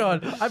 hang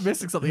on, I'm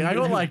missing something. I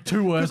got like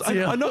 2 words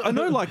here. I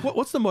know. Like,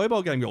 what's the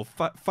mobile game called?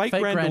 Fate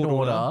Grand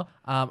Order.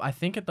 I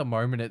think at the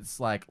moment it's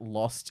like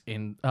Lost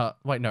in.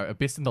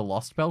 Abyss in the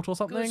Lost Belt or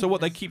something. So what?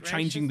 They keep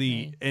changing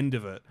the end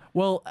of it.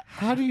 Well,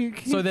 How do you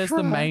keep so there's the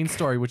track? main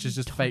story, which is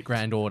just Fate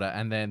Grand Order,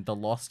 and then the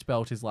Lost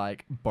Belt is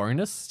like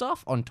bonus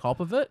stuff on top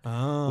of it,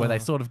 where they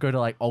sort of go to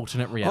like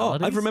alternate Oh,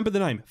 realities. I remember the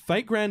name.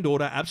 Fate Grand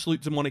Order,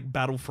 Absolute Demonic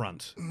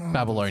Battlefront.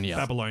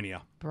 Babylonia.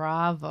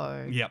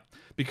 Bravo. Yep.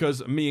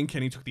 Because me and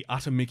Kenny took the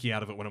utter Mickey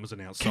out of it when it was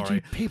announced. Could Sorry.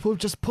 you people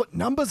just put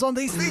numbers on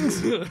these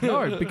things?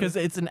 No, because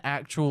it's an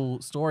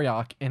actual story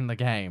arc in the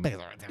game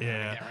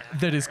Yeah.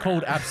 that is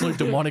called Absolute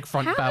Demonic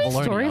Front How many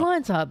Babylonia.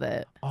 storylines are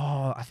there?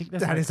 Oh, I think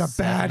there's That like is a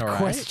 7 bad or 8.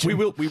 question.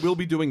 We will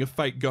be doing a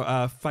Fate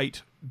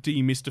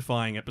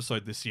demystifying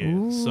episode this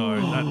year.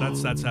 So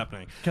that's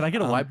happening. Can I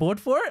get a whiteboard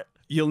for it?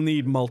 You'll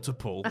need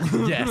multiple.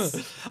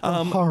 Yes.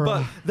 Horror.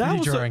 But that New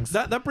also, drawings.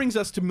 that brings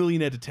us to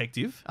Millionaire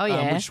Detective, Oh,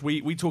 yeah. which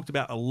we talked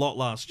about a lot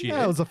last year.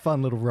 Yeah, it was a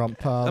fun little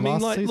romp. I mean,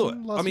 last like, season, look,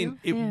 last I mean,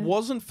 year. it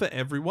wasn't for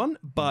everyone,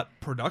 but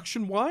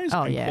production-wise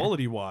Oh, and yeah.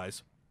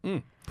 quality-wise,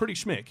 pretty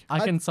schmick.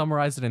 I can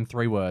summarize it in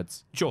 3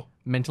 words. Sure.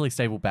 Mentally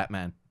stable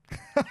Batman.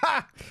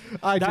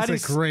 I That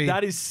disagree.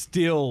 is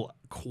still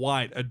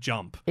quite a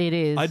jump. It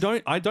is. I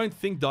don't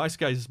think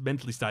Daisuke is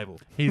mentally stable.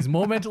 He's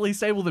more mentally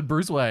stable than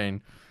Bruce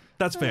Wayne.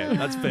 That's fair.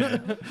 That's fair.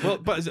 Well,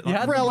 but is it You like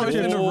had them both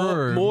in a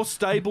room. more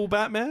stable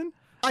Batman?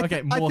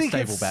 Okay, more think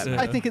stable it's- Batman.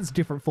 I think it's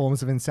different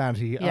forms of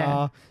insanity.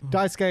 Yeah.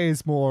 Daisuke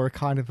is more a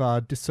kind of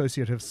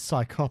dissociative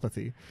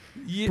psychopathy.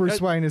 Yeah, Bruce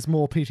Wayne is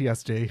more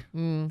PTSD.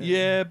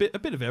 yeah, a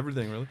bit of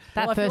everything, really.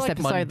 That Well, I feel first like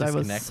money episode, though,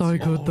 was disconnects. so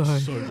good, though.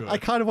 So good. I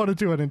kind of want to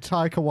do an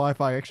entire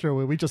Kawaii-Fi extra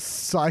where we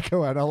just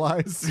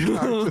psychoanalyze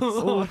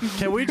characters.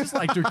 Can we just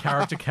like do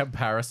character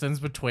comparisons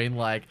between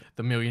like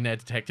the Millionaire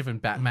Detective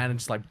and Batman and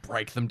just like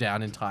break them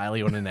down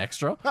entirely on an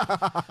extra?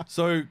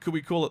 So could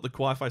we call it the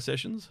Wi-Fi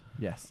sessions?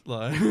 Yes.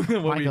 Like where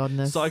My we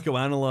goodness.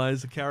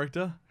 psychoanalyze a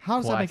character? How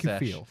does that make you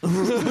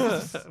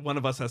Kawaii feel? One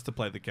of us has to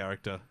play the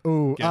character.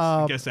 Ooh,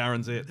 Guess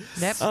Aaron's it.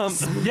 Yep.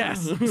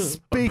 Yes.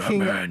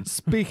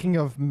 Speaking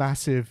of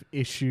massive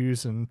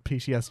issues and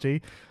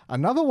PTSD,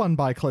 another one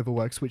by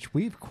Cloverworks, which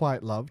we've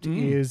quite loved,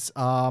 is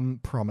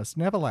Promised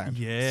Neverland.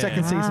 Yeah.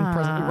 Second season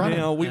presently running.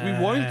 Now we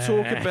won't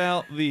talk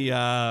about the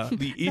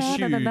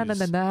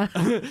issues. Na.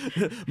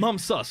 Mum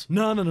sus.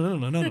 No.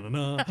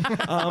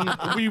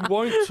 We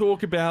won't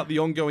talk about the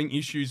ongoing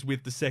issues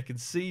with the second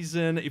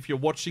season. If you're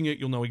watching it,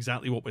 you'll know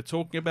exactly what we're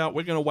talking about.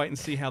 We're going to wait and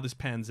see how this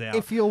pans out.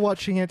 If you're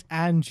watching it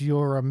and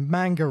you're a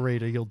manga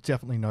reader, you'll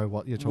definitely know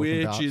what you're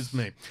talking about. Which is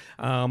me.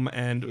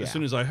 And as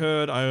soon as I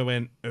heard, I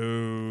went,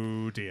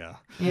 oh dear.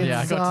 Yeah,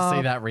 I It's, got to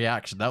see that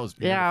reaction. That was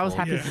beautiful. Yeah, I was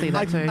happy to see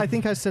that too. I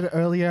think I said it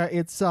earlier.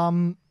 It's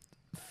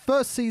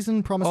first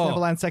season Promised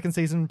Neverland, second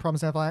season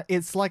Promised Neverland.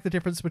 It's like the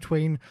difference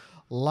between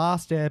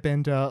Last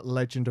Airbender,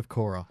 Legend of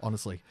Korra.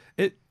 Honestly,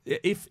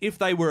 If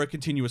they were a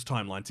continuous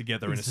timeline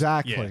together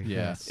exactly. in a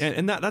Yes.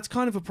 And that's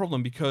kind of a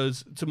problem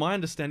because, to my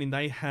understanding,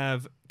 they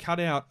have cut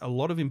out a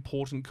lot of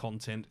important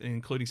content,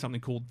 including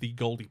something called the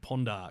Goldie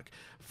Pond arc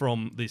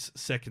from this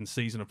second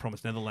season of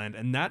Promised Neverland,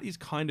 and that is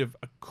kind of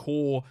a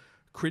core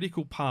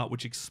critical part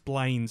which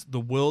explains the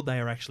world they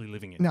are actually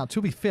living in. Now, to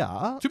be fair,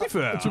 I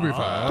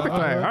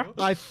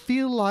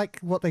feel like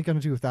what they're going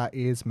to do with that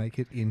is make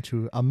it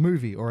into a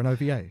movie or an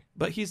OVA.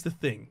 But here's the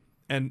thing,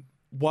 and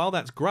while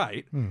that's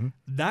great,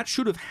 that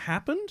should have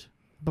happened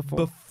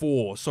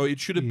before. So it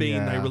should have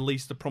been they Yeah.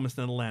 released the Promised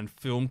Neverland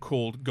film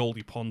called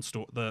Goldie Pond,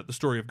 the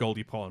story of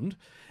Goldie Pond,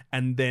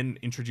 and then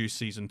introduced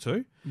season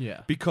 2.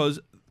 Yeah. Because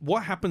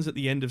what happens at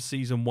the end of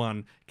season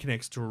 1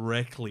 connects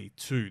directly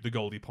to the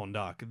Goldie Pond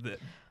arc.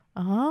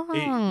 Oh.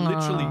 It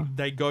literally,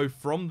 they go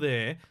from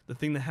there. The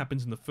thing that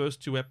happens in the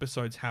first 2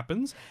 episodes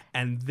happens,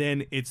 and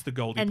then it's the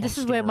Goldie. And this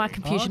is where my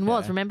confusion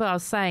was. Remember, I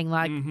was saying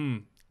like,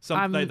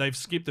 they've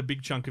skipped a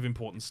big chunk of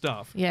important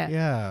stuff.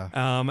 Yeah.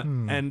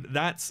 And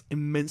that's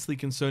immensely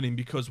concerning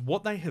because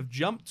what they have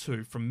jumped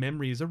to from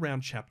memory is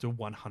around chapter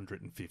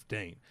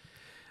 115.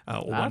 Or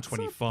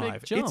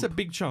 125. It's a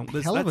big chunk.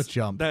 Hell of a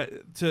jump.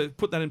 To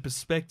put that in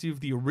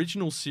perspective, the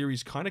original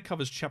series kind of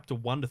covers chapter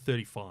 1 to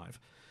 35.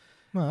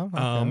 Well,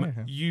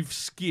 okay. You've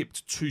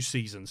skipped 2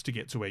 seasons to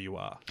get to where you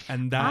are,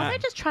 and that. Are they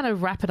just trying to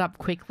wrap it up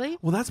quickly?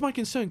 Well, that's my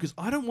concern because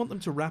I don't want them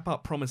to wrap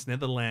up Promised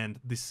Neverland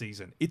this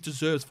season. It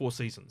deserves 4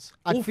 seasons,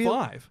 or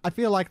 5. I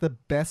feel like the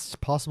best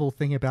possible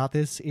thing about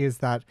this is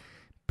that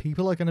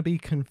people are going to be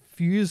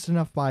confused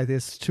enough by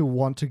this to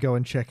want to go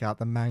and check out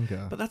the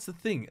manga. But that's the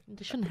thing.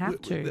 They shouldn't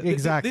have to.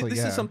 Exactly.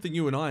 This is something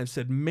you and I have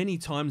said many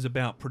times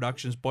about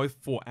productions, both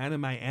for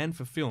anime and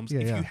for films.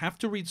 If you have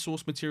to read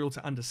source material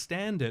to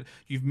understand it,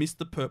 you've missed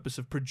the purpose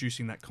of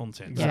producing that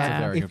content. That's a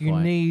very good If you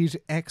point.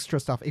 need extra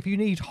stuff, if you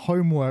need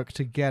homework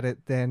to get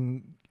it,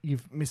 then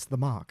you've missed the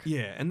mark.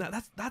 Yeah, and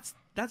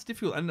that's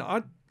difficult. And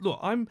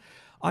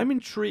I'm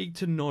intrigued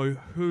to know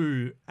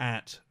who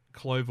at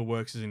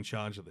Cloverworks is in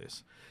charge of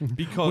this.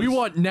 Because we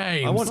want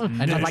names. I want and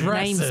names. Like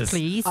addresses. names,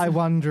 please. I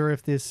wonder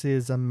if this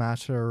is a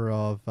matter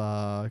of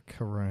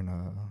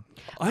Corona.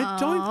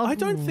 I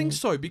don't think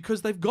so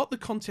because they've got the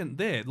content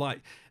there.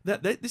 Like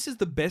that this is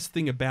the best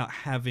thing about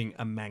having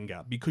a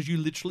manga because you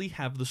literally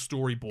have the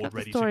storyboard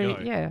ready to go.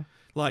 Yeah.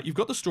 Like you've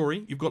got the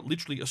story, you've got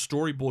literally a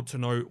storyboard to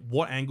know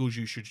what angles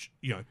you should,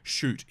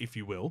 shoot, if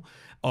you will,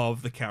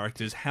 of the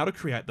characters, how to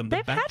create them, the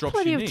They've had backdrops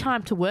plenty you of need.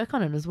 time to work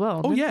on it as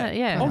well. Oh didn't yeah, they?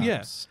 Yeah. oh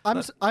yes.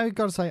 I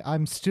got to say,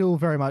 I'm still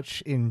very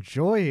much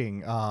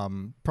enjoying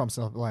Promised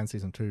Neverland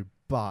Season 2,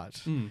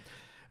 but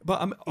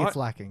it's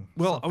lacking.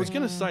 Well, I was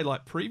going to say,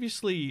 like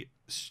previously,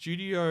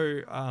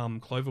 Studio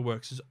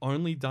Cloverworks has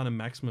only done a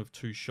maximum of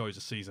 2 shows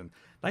a season.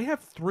 They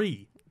have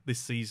 3 this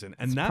season,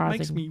 and that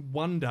makes me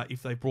wonder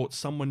if they brought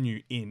someone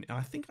new in. And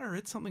I think I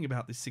read something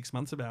about this 6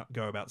 months ago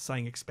about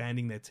saying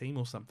expanding their team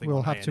or something.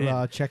 We'll have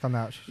to check on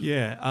that.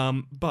 Yeah,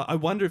 but I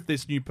wonder if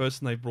this new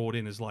person they brought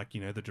in is like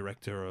the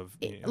director of.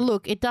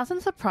 Look, it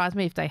doesn't surprise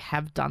me if they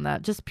have done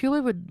that, just purely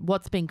with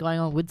what's been going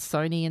on with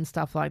Sony and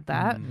stuff like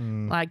that.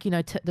 Like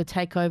the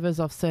takeovers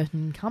of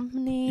certain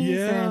companies.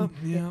 Yeah.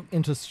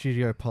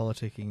 Inter-studio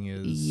politicking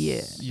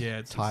is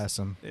it's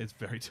tiresome. It's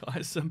very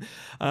tiresome.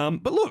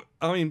 But look,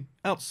 I mean,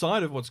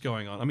 outside of what's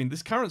going on, I mean,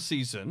 this current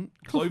season,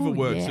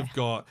 Cloverworks have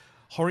got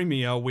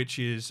Horimiya, which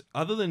is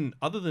other than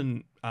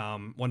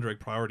Wonder Egg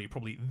Priority,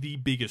 probably the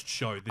biggest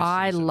show this season.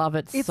 I love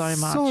it It's so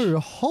much. so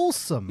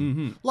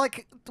wholesome.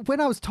 Like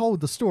when I was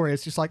told the story,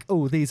 it's just like,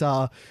 oh, these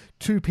are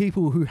 2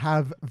 people who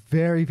have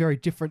very, very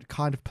different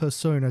kind of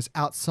personas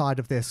outside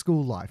of their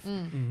school life.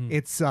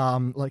 It's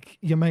like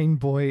your main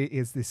boy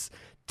is this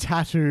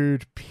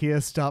tattooed,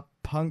 pierced up,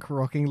 punk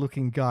rocking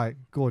looking guy,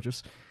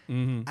 gorgeous,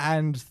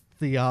 and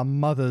the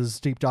mother's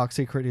deep dark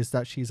secret is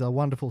that she's a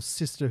wonderful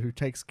sister who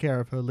takes care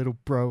of her little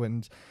bro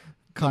and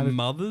kind of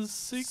mother's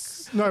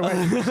six. No,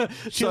 wait.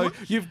 So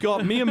you've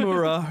got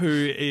Miyamura,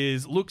 who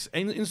looks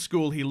in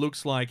school. He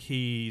looks like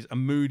he's a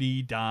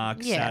moody,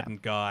 dark,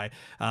 saddened guy.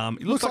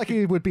 He looks like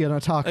he would be an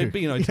otaku. He'd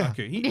be an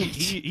otaku. Yeah.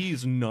 He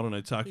is not an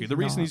otaku. The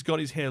reason he's got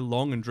his hair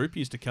long and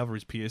droopy is to cover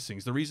his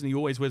piercings. The reason he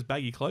always wears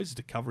baggy clothes is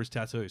to cover his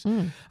tattoos.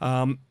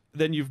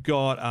 Then you've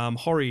got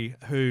Hori,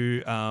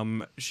 who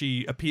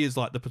she appears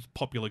like the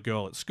popular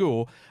girl at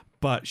school,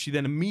 but she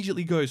then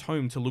immediately goes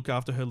home to look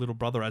after her little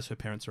brother as her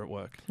parents are at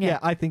work. Yeah,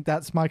 I think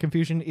that's my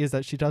confusion, is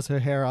that she does her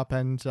hair up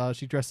and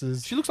she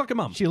dresses... She looks like a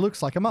mum. She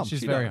looks like a mum.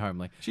 She's very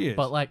homely. She is.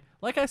 But like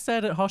I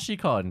said at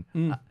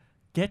Hoshicon,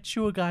 get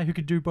you a guy who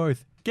could do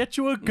both. Get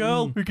you a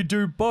girl who could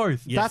do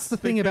both. Yes. That's the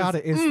thing about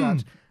it, is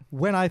that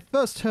when I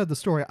first heard the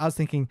story, I was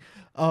thinking,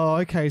 oh,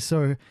 okay,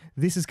 so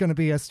this is going to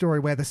be a story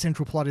where the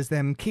central plot is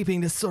them keeping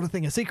this sort of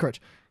thing a secret.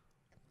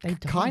 They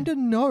don't. Kind of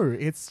no.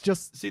 It's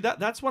just... See,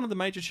 that's one of the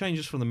major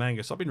changes from the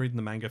manga. So I've been reading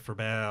the manga for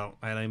about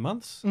 18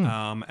 months.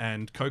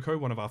 And Coco,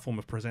 one of our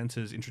former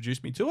presenters,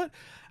 introduced me to it.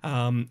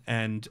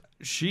 And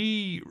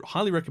she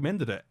highly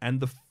recommended it.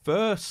 And the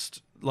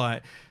first...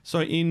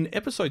 so in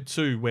episode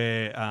 2,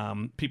 where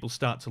people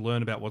start to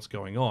learn about what's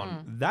going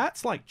on,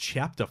 that's like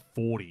chapter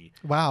 40.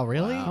 Wow,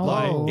 really?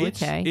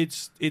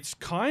 It's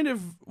kind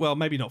of, well,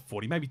 maybe not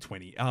 40, maybe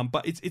 20,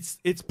 but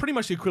it's pretty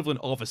much the equivalent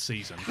of a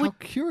season. How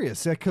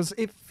curious, because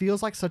it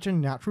feels like such a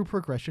natural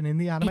progression in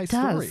the anime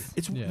story.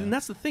 And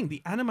that's the thing,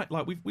 the anime,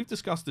 like we've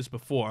discussed this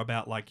before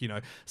about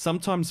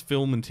sometimes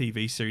film and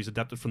TV series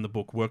adapted from the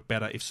book work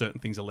better if certain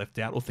things are left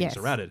out or things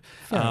are added.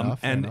 Fair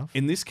enough.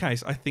 In this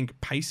case, I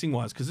think pacing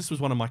wise, because this was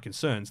one of my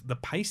concerns, the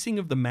pacing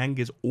of the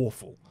manga is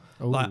awful.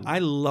 I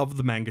love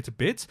the manga to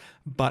bits,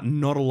 but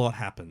not a lot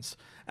happens,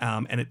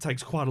 and it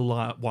takes quite a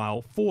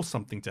while for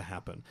something to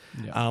happen.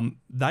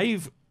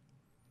 They've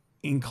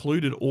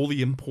included all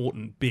the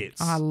important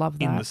bits I love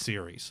that. in the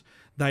series.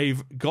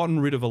 they've gotten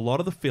rid of a lot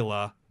of the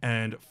filler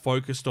and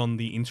focused on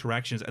the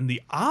interactions, and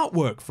the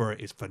artwork for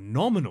it is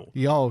phenomenal.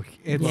 Yo,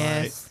 it's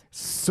Yes.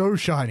 so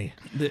shiny.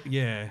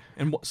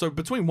 And so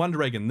between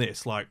Wonder Egg and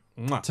this, like,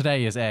 mwah.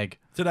 Today is egg.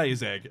 Today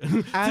is egg.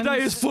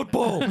 Today is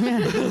football.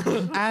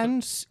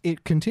 And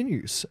it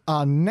continues.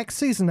 Next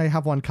season, they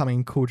have one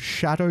coming called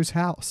Shadow's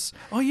House.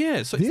 Oh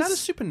yeah, so is that a This-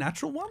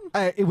 supernatural one?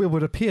 It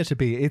would appear to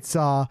be. It's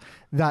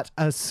that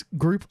a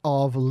group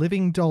of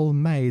living doll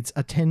maids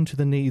attend to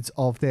the needs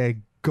of their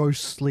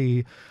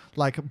ghostly,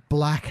 like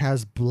black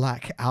as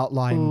black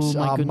outlined Oh,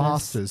 my goodness.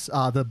 masters.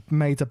 The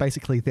maids are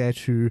basically there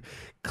to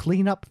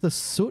clean up the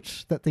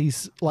soot that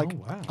these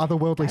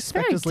otherworldly That's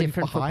very specters leave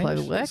different for behind.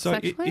 Cloverworks, So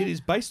it actually. is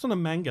based on a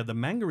manga. The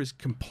manga is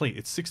complete.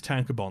 It's 6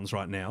 tankobons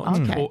right now.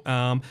 Okay.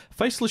 It's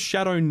faceless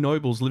shadow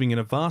nobles living in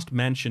a vast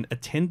mansion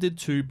attended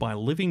to by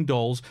living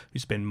dolls who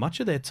spend much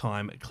of their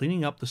time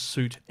cleaning up the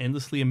soot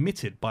endlessly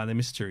emitted by their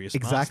mysterious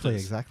Exactly,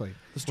 masters. exactly. The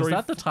Was story.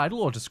 that the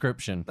title or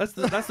description? That's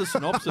the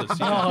synopsis.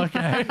 Yeah. Oh,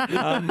 okay.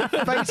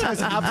 Fate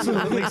has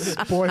absolutely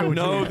spoiled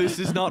No, you. this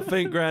is not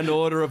Fate Grand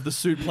Order of the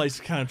Suit Place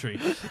Country.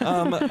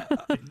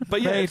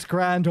 But yeah, Fate,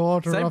 Grand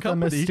Order Same of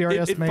company. the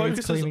mysterious It maids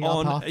focuses cleaning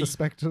on up after a-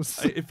 specters.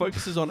 it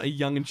focuses on a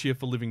young and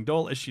cheerful living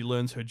doll as she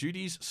learns her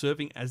duties,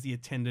 serving as the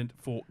attendant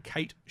for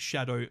Kate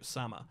Shadow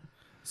Summer.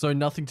 So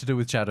nothing to do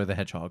with Shadow the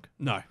Hedgehog.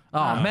 No.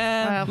 Oh, No.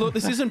 man. Look,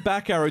 this isn't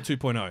Back Arrow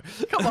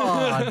 2.0. Come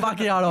on,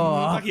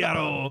 Bacchiato.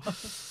 Macchiato.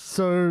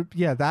 So,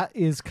 yeah, that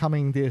is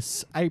coming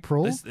this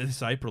April.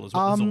 This April as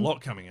well. There's a lot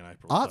coming in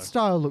April. Art so.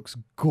 style looks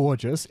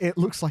gorgeous. It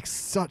looks like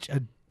such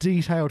a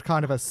detailed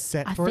kind of a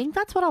set I for think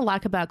that's what I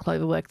like about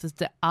Cloverworks is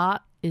the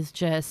art is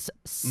just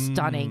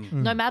stunning.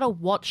 No matter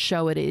what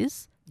show it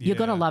is, you're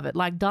going to Yeah. love it.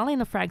 Like Darling in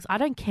the Franxx, I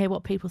don't care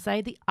what people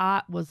say. The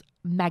art was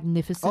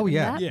magnificent. Oh, in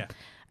yeah. that. Yeah,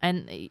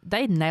 And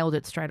they nailed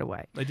it straight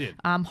away. they did.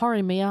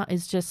 Horimiya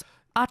is just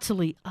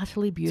utterly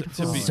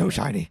beautiful. To be- So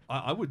shiny.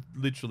 I would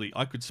literally,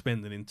 I could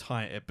spend an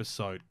entire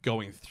episode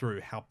going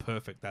through how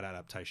perfect that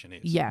adaptation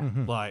is. Yeah.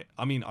 Like,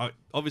 I mean,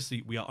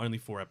 obviously we are only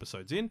 4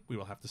 episodes in. We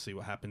will have to see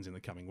what happens in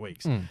the coming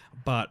weeks.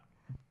 But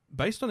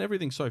based on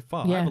everything so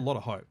far, I Yeah. have a lot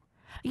of hope.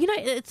 You know,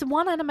 it's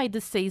one anime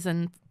this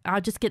season. I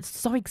just get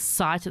so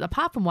excited.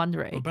 Apart from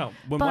Wonder Egg, About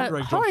when but Wonder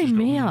Egg drops, just go,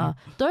 Horimiya,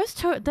 those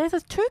two. There's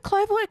 2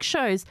 Cloverworks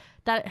shows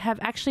that have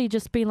actually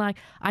just been like,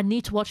 I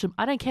need to watch them.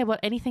 I don't care about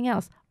anything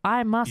else.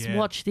 I must Yeah.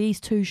 watch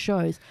these 2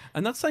 shows.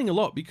 And that's saying a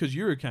lot because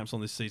Eurocamp's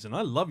on this season.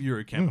 I love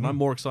Eurocamp, and I'm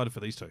more excited for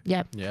these 2.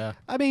 Yeah. Yeah.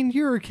 I mean,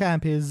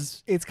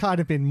 Eurocamp it's kind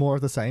of been more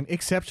of the same,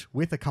 except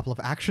with a couple of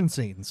action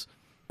scenes.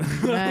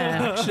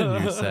 Yeah.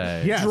 Action, you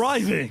say? Yes.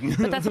 Driving.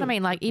 But that's what I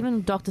mean. Like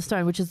even Dr.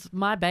 Stone, which is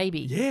my baby.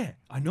 Yeah,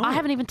 I know. I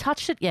haven't even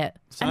touched it yet.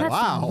 And that's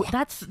Wow.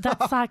 that's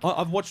like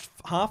I've watched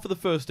half of the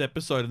first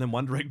episode, and then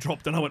Wonder Egg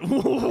dropped, and I went,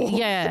 whoa.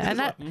 yeah, and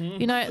that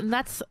you know, and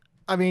that's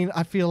I mean,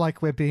 I feel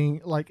like we're being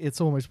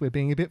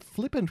a bit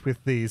flippant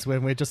with these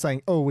when we're just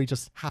saying, oh, we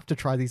just have to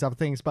try these other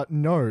things. But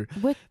no,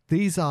 We're-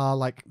 these are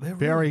like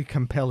very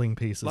compelling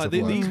pieces Like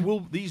of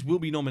work. these will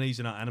be nominees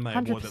in our anime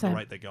award at the 100%.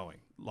 rate they're going.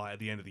 Like at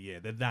the end of the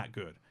year, they're that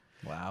good.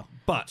 Wow.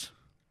 But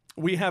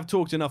we have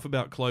talked enough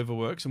about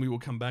Cloverworks, and we will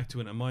come back to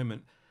it in a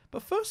moment.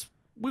 But first,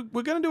 we're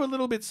going to do a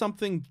little bit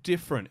something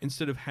different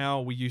instead of how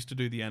we used to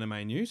do the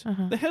anime news.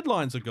 The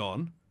headlines are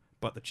gone,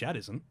 but the chat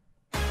isn't.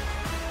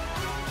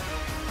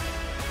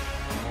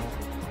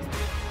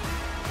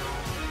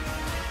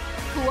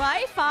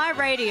 Kawaii-Fi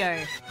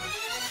Radio.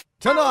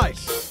 Tonight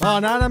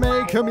on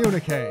Anime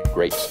Communique.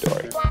 Great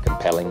story,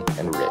 compelling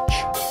and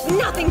rich.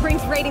 Nothing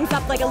brings ratings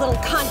up like a little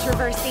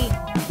controversy.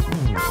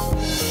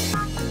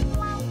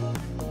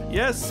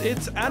 Yes,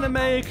 it's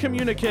Anime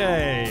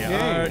Communique,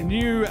 our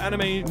new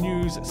anime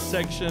news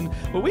section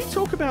where we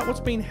talk about what's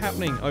been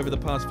happening over the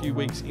past few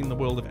weeks in the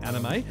world of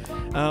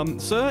anime.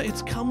 Sir,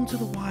 it's come to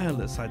the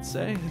wireless, I'd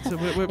say.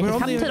 We're It's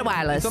come to the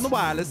wireless. It's on the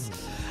wireless.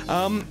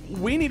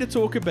 We need to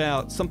talk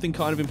about something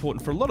kind of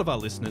important for a lot of our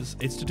listeners.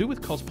 It's to do with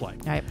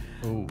cosplay. right.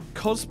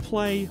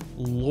 Cosplay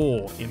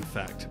law, in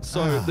fact.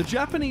 So the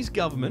Japanese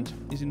government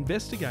is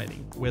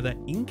investigating whether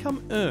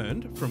income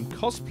earned from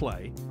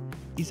cosplay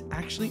is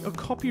actually a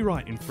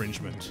copyright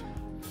infringement.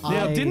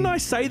 Now, didn't I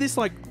say this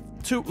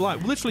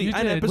literally You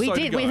an did. episode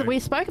We did. ago? We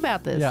spoke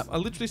about this. Yeah. I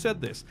literally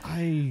said this.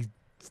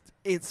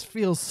 It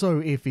feels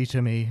so iffy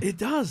to me. It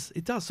does.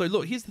 It does. So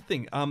look, here's the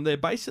thing. They're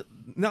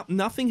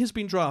nothing has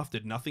been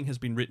drafted. Nothing has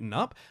been written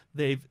up.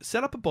 They've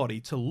set up a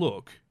body to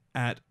look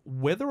at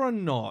whether or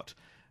not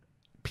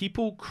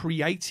people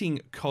creating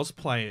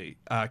cosplay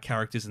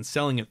characters and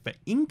selling it for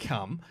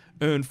income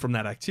earned from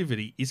that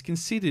activity is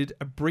considered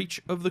a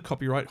breach of the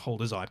copyright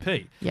holder's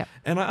IP. Yep.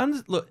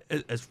 And look,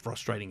 as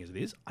frustrating as it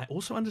is, I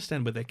also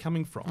understand where they're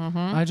coming from.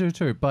 I do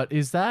too. But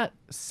is that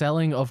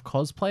selling of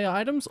cosplay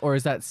items or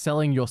is that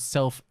selling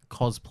yourself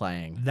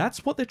cosplaying?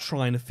 That's what they're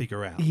trying to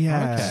figure out.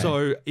 Yeah. Okay.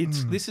 So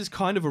this is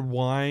kind of a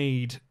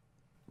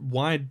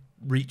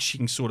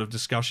wide-reaching sort of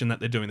discussion that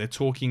they're doing. They're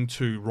talking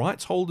to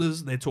rights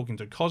holders, they're talking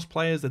to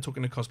cosplayers, they're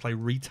talking to cosplay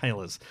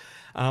retailers.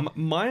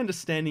 My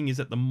understanding is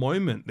at the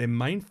moment their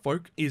main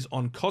focus is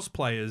on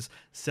cosplayers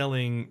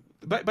selling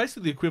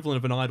basically the equivalent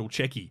of an idol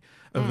checky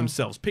of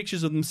themselves,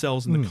 pictures of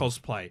themselves in the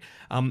cosplay.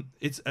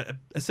 It's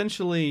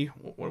essentially,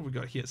 what have we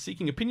got here?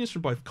 Seeking opinions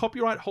from both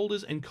copyright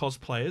holders and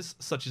cosplayers,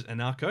 such as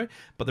Anarcho,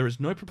 but there is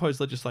no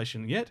proposed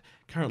legislation yet.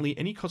 Currently,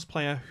 any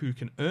cosplayer who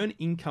can earn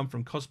income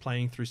from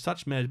cosplaying through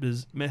such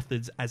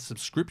methods as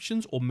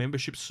subscriptions or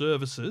membership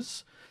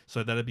services,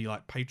 so that'd be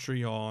like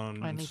Patreon,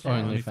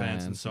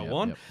 OnlyFans, and so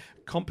on.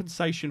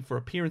 Compensation for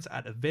appearance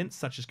at events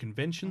such as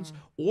conventions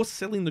or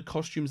selling the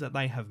costumes that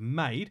they have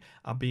made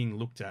are being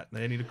looked at.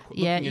 They need to look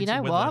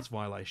into whether that's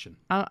violation.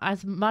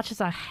 As much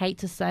as I hate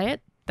to say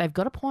it, they've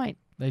got a point.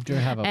 They do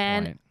have a point.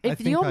 And if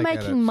you're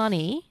making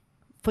money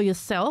for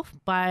yourself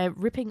by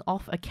ripping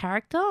off a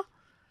character,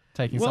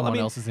 taking someone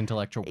else's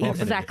intellectual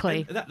property.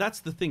 Exactly.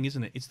 That's the thing,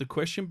 isn't it? It's the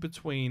question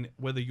between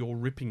whether you're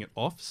ripping it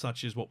off,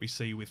 such as what we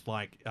see with do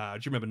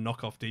you remember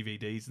knockoff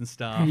DVDs and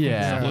stuff?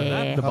 Yeah, stuff like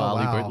that? The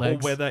Bali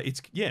bootlegs.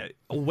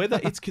 Or whether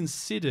it's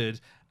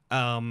considered,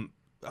 homage,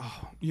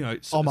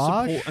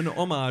 an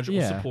homage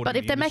or supporting. But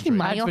if they're making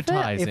money off it,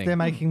 if they're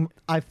making,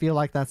 I feel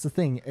like that's the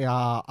thing.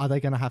 Are they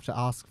going to have to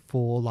ask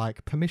for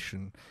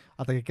permission?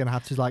 Are they going to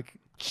have to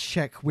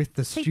check with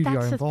the studio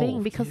that's involved? the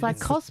thing, because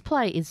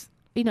cosplay is,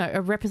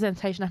 a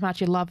representation of how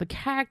much you love a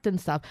character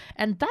and stuff.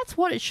 And that's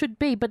what it should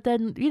be. But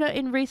then,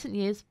 in recent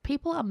years,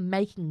 people are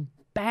making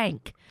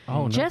bank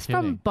just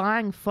from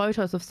buying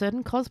photos of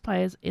certain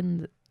cosplayers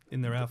in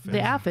their outfits.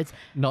 Their outfits.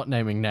 Not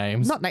naming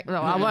names.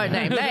 I won't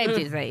name names,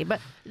 you see. But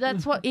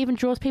that's what even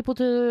draws people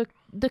to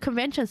the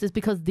conventions, is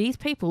because these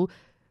people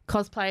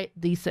cosplay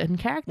these certain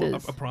characters.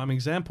 Well, a prime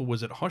example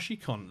was at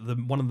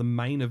Hoshicon. One of the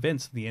main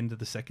events at the end of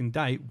the second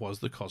day was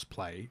the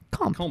cosplay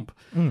comp.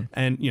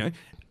 And,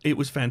 it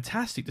was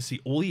fantastic to see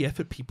all the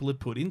effort people had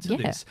put into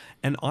this.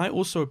 And I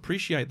also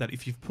appreciate that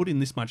if you've put in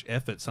this much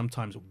effort,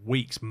 sometimes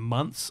weeks,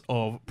 months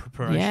of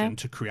preparation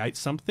to create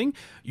something,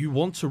 you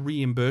want to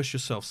reimburse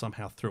yourself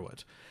somehow through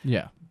it.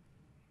 Yeah.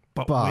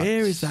 But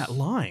where is that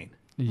line?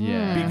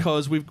 Yeah.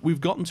 Because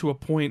we've gotten to a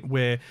point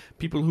where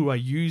people who are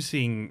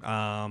using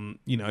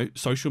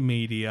social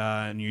media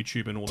and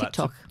YouTube and all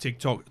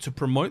TikTok to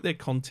promote their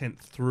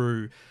content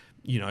through,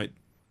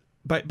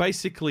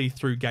 basically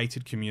through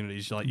gated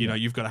communities,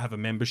 you've got to have a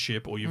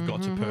membership or you've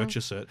got to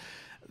purchase it.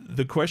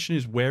 The question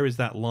is, where is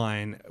that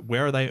line?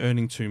 Where are they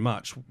earning too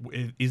much?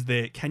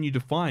 Can you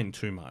define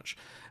too much?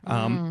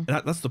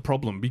 That's the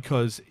problem,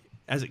 because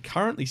as it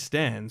currently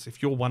stands,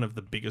 if you're one of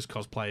the biggest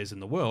cosplayers in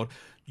the world,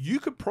 you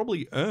could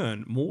probably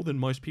earn more than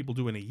most people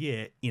do in a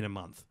year in a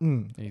month.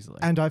 Easily.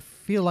 And I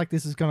feel like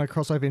this is going to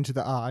cross over into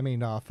the,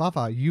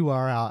 Fafa, you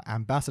are our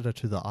ambassador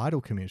to the idol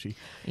community.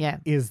 Yeah.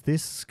 Is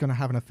this going to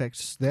have an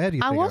effect there, do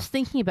you think? I was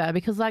thinking about it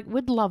because,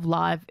 with Love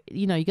Live,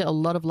 you get a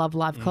lot of Love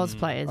Live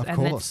cosplayers,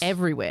 and that's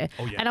everywhere.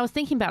 Oh, yeah. And I was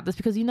thinking about this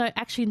because,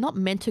 actually not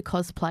meant to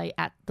cosplay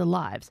at the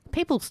lives.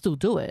 People still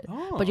do it,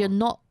 but you're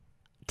not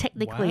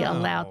technically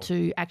allowed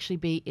to actually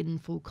be in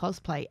full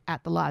cosplay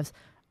at the lives.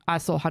 I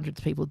saw hundreds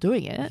of people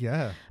doing it.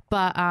 Yeah.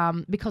 But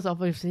because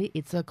obviously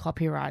it's a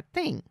copyright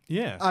thing.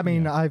 Yeah.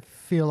 I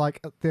feel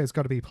like there's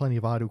got to be plenty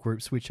of idol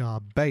groups which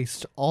are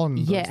based on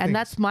those and things.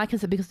 that's my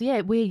concern, because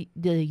they're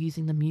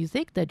using the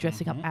music, they're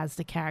dressing up as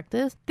the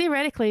characters.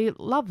 Theoretically,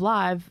 Love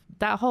Live,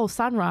 that whole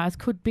sunrise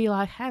could be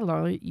like,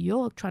 hello,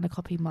 you're trying to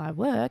copy my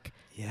work.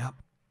 Yep.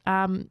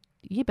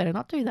 You better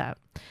not do that.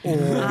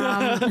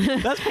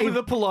 That's probably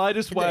the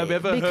politest way I've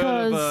ever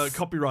heard of a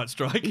copyright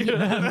strike.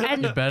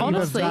 And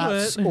honestly,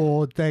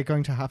 or they're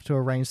going to have to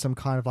arrange some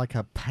kind of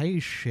a pay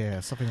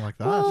share, something like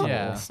that.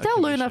 Well, Stella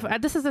Luna,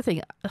 this is the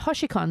thing.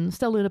 Hoshicon,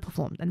 Stella Luna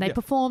performed, and they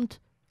performed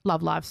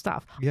Love Live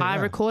stuff. I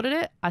recorded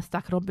it. I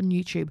stuck it up on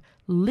YouTube.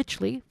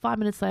 Literally 5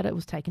 minutes later, it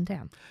was taken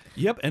down.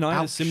 Yep, and I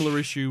had a similar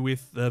issue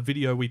with the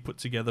video we put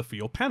together for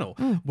your panel,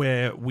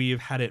 where we have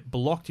had it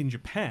blocked in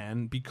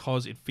Japan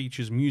because it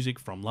features music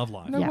from Love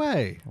Live. No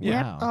way.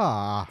 Yeah.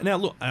 Wow. Now,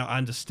 look, I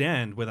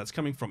understand where that's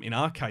coming from. In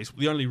our case,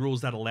 the only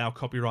rules that allow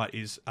copyright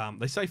is,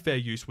 they say fair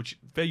use, which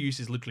fair use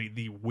is literally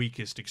the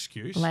weakest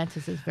excuse.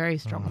 Atlantis is very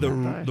strong on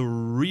that,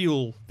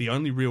 the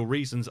only real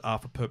reasons are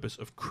for purpose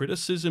of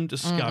criticism,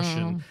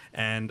 discussion,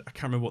 and I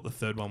can't remember what the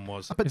third one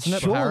was. But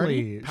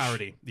surely...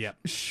 Parody, yeah.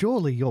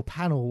 Surely your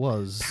panel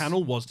was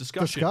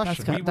discussion.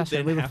 We would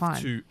then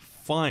have to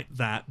fight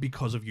that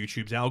because of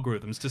YouTube's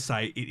algorithms to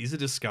say it is a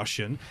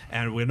discussion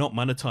and we're not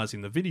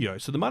monetizing the video.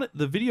 So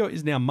the video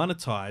is now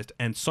monetized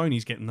and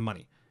Sony's getting the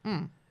money.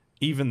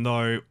 Even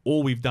though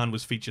all we've done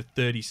was feature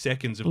 30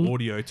 seconds of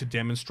audio to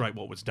demonstrate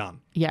what was done.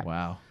 Yeah.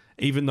 Wow.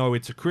 Even though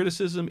it's a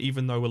criticism,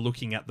 even though we're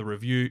looking at the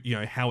review,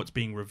 how it's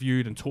being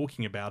reviewed and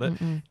talking about it,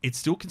 it's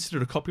still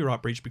considered a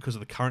copyright breach because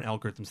of the current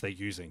algorithms they're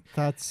using.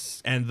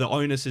 And the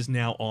onus is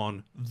now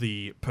on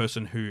the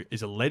person who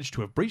is alleged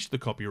to have breached the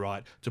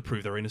copyright to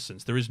prove their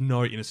innocence. There is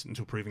no innocent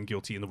until proven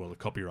guilty in the world of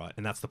copyright,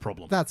 and that's the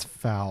problem. That's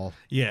foul.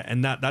 Yeah,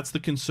 and that's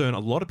the concern a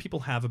lot of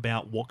people have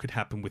about what could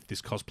happen with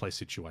this cosplay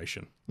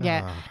situation.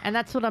 Yeah, and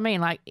that's what I mean.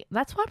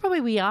 That's why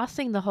probably we are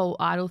seeing the whole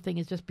idol thing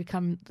is just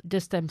become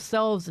just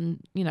themselves, and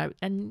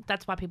and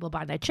that's why people are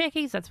buying their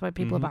checkies. That's why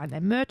people are buying their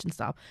merch and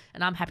stuff.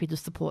 And I'm happy to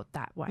support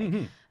that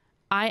way.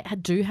 I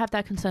do have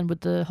that concern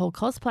with the whole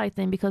cosplay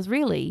thing, because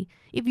really,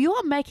 if you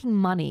are making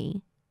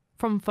money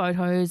from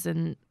photos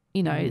and,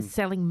 you know,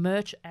 selling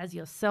merch as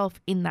yourself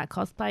in that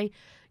cosplay,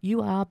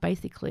 you are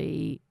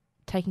basically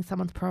taking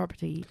someone's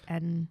property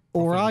and...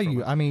 Or are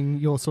you? I mean,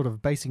 you're sort of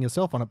basing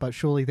yourself on it, but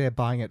surely they're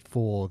buying it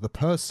for the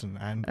person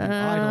and the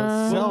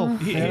idol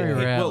itself. Very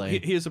rarely. Well,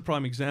 here's a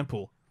prime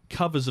example.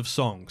 Covers of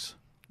songs.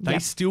 They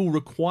still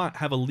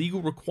have a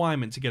legal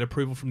requirement to get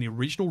approval from the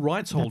original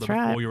rights holder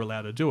before you're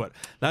allowed to do it.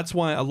 That's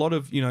why a lot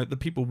of, you know, the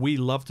people we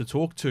love to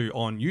talk to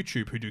on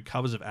YouTube who do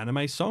covers of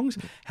anime songs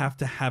have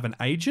to have an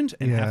agent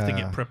and have to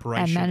get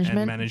preparation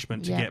and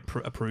management to get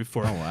approved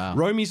for it. Oh, wow.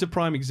 Romy's a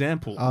prime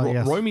example.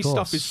 Yes, Romy's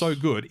stuff is so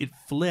good, it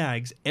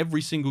flags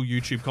every single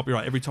YouTube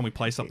copyright every time we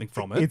play something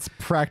from it. It's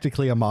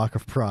practically a mark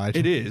of pride.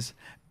 It is.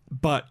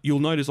 But you'll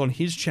notice on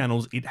his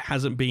channels, it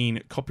hasn't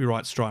been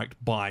copyright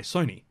striked by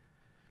Sony.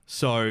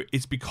 So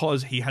it's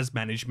because he has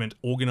management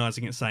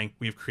organizing it, saying,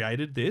 we have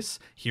created this,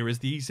 here is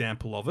the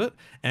example of it.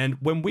 And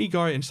when we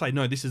go and say,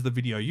 no, this is the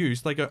video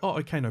used, they go, oh,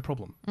 okay, no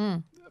problem.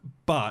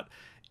 But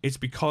it's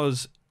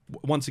because,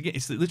 once again,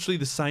 it's literally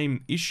the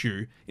same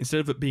issue.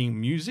 Instead of it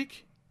being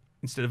music,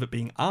 instead of it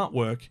being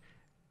artwork,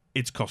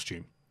 it's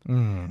costume.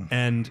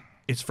 And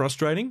it's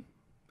frustrating.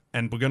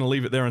 And we're going to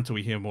leave it there until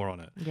we hear more on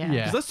it.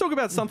 Yeah. Let's talk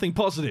about something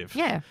positive.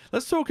 Yeah.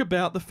 Let's talk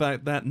about the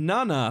fact that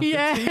Nana, the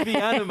TV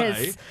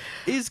anime,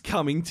 is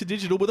coming to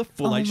digital with a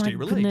full HD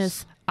release.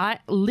 Goodness. I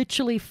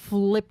literally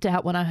flipped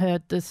out when I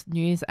heard this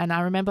news, and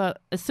I remember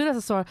as soon as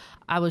I saw it,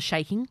 I was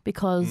shaking,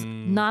 because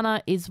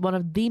Nana is one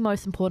of the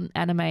most important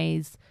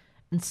animes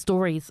and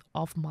stories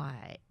of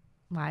my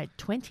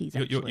 20s,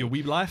 actually. Your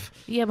weeb life?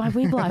 Yeah, my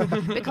weeb life.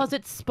 Because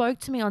it spoke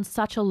to me on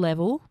such a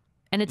level.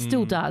 And it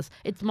still does.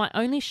 It's my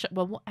only show.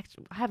 Well,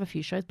 actually, I have a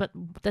few shows, but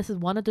this is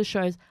one of the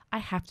shows I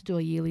have to do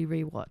a yearly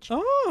rewatch.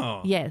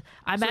 Oh. Yeah.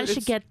 I managed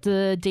to get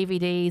the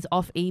DVDs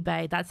off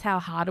eBay. That's how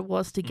hard it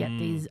was to get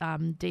these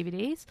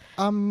DVDs.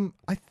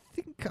 I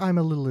think I'm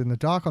a little in the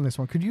dark on this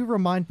one. Could you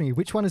remind me,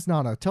 which one is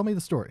Nana? Tell me the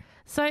story.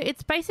 So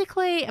it's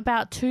basically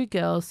about two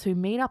girls who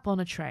meet up on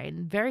a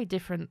train. Very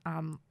different.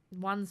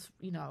 One's,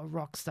 you know, a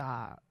rock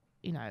star,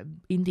 you know,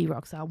 indie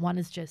rock star. One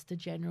is just a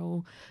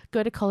general,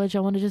 go to college. I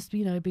want to just,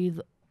 you know, be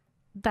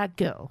that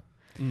girl.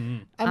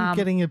 I'm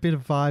getting a bit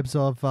of vibes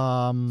of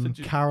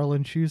Carol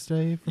and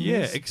Tuesday. From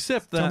this.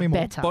 Except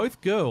that both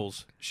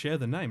girls share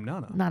the name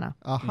Nana. Nana.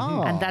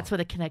 And that's where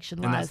the connection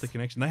lies. And that's the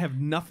connection. They have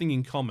nothing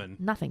in common.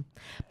 Nothing.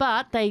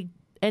 But they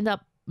end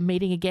up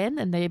meeting again,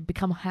 and they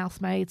become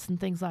housemates and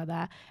things like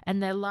that.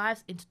 And their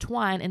lives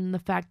intertwine in the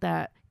fact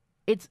that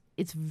it's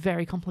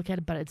very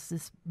complicated, but it's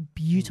this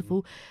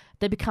beautiful.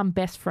 They become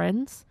best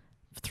friends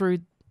through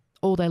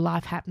all their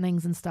life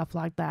happenings and stuff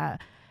like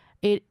that.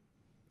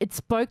 It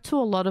spoke to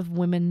a lot of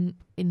women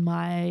in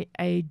my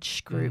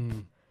age group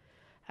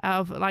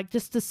of like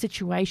just the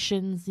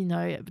situations, you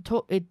know,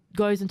 it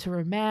goes into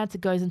romance,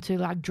 it goes into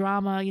like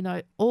drama, you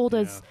know, all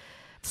those.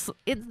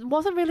 It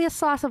wasn't really a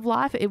slice of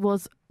life. It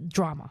was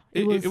drama.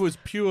 It was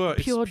pure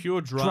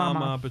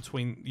drama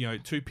between, you know,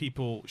 two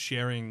people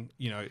sharing,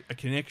 you know, a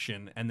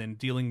connection and then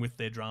dealing with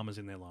their dramas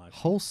in their lives.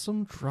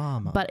 Wholesome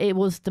drama. But it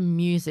was the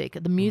music.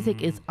 The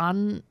music is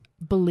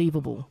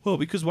unbelievable. Well,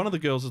 because one of the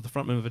girls is the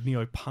frontman of a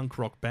neo-punk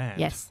rock band.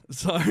 Yes.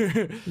 So,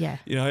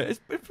 you know, it's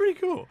pretty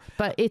cool.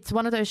 But it's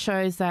one of those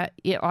shows that,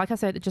 like I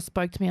said, it just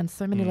spoke to me on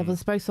so many levels.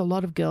 It spoke to a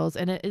lot of girls.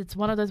 And it's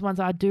one of those ones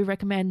I do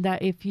recommend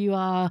that if you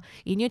are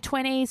in your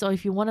 20s or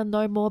if you want to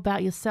know more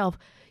about yourself,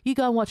 you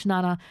go and watch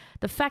Nana.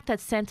 The fact that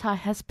Sentai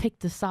has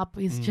picked this up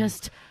is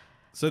just...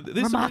 So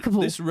remarkable.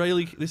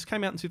 This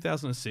came out in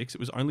 2006. It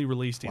was only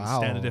released in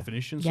standard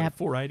definition, so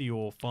 480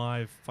 or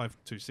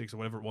 526 or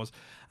whatever it was,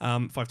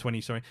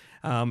 520. Sorry.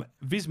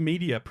 Viz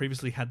Media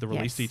previously had the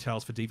release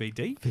details for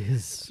DVD.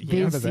 Viz,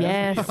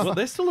 yes. Well,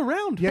 they're still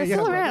around. They're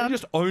still around. They're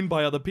just owned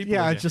by other people.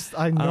 Yeah,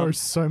 I know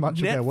so much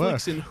of their work.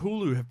 Netflix and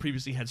Hulu have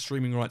previously had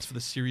streaming rights for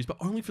the series, but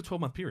only for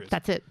 12-month periods.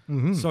 That's it.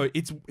 So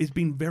it's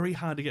been very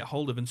hard to get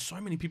hold of, and so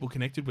many people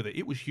connected with it.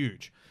 It was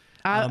huge.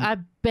 I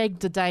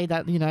begged the day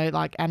that, you know,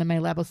 like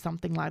Anime Lab or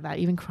something like that,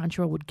 even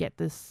Crunchyroll would get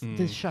this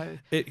show.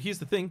 Here's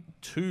the thing,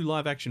 2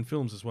 live-action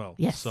films as well.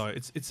 Yes. So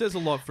it says a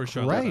lot for a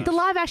show like that. The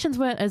live actions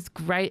weren't as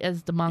great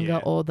as the manga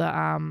or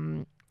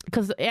the...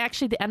 Because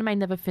actually the anime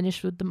never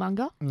finished with the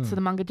manga, so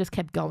the manga just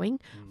kept going,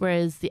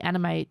 whereas the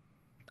anime...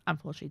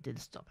 Unfortunately, did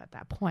stop at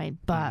that point,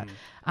 but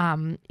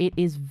it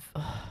is.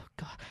 Oh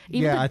God!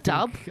 Even the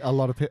dub. Think a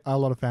lot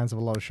of fans of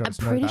a lot of shows.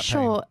 I'm pretty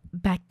sure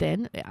back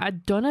then. I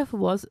don't know if it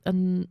was a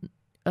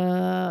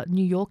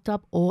New York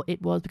dub or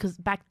it was because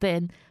back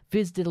then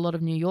Viz did a lot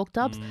of New York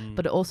dubs,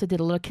 but it also did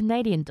a lot of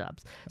Canadian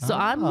dubs. So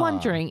I'm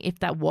wondering if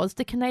that was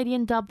the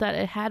Canadian dub that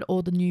it had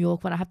or the New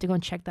York one. I have to go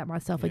and check that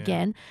myself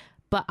again.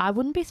 But I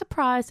wouldn't be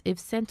surprised if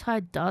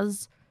Sentai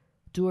does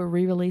do a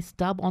re-release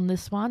dub on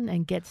this one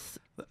and gets...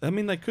 I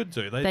mean, they could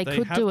do. They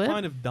could have do it.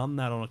 kind of done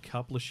that on a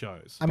couple of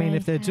shows. I mean,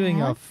 if they're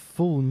doing a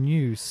full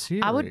new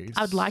series...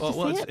 I'd like to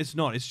see it. It's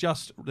not. It's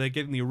just they're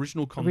getting the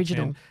original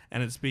content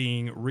and it's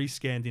being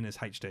rescanned in as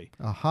HD.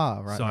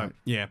 Aha, right. So, right.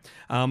 yeah.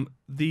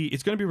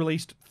 It's going to be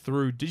released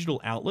through digital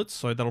outlets,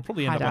 so that'll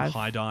probably end up on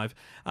High Dive.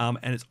 And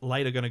it's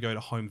later going to go to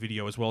home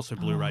video as well, so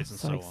Blu-rays and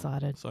so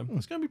excited. on. So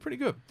it's going to be pretty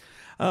good.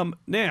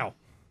 Now,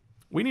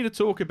 we need to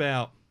talk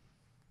about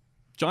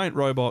giant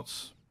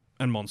robots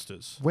and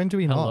monsters. When do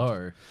we not?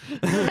 Hello.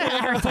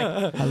 Aaron's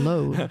like,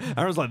 hello.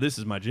 Aaron's like, this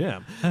is my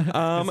jam. Did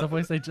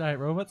Subway say giant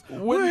robots?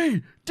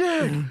 We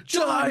dig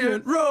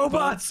giant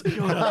robots.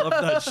 God, I love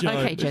that show.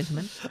 Okay,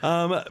 gentlemen.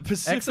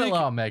 Pacific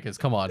XLR makers,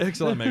 come on.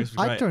 XLR makers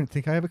was great. I don't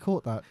think I ever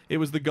caught that. It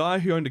was the guy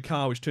who owned a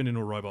car which turned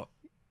into a robot.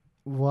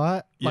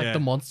 What? Like Yeah. the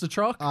monster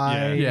truck?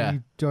 I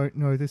don't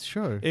know this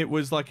show. It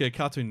was like a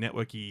Cartoon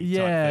Network-y type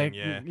Yeah, thing,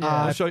 yeah.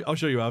 yeah. I'll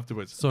show you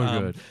afterwards. So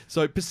good.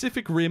 So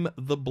Pacific Rim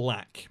The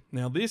Black.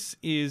 Now, this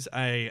is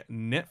a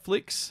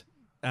Netflix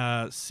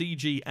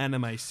CG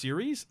anime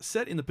series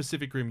set in the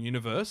Pacific Rim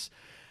universe.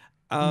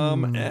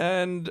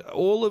 And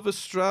all of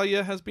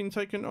Australia has been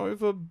taken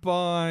over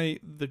by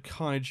the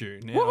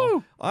kaiju. Now,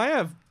 Woohoo! I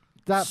have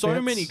That so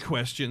bits. many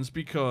questions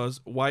because,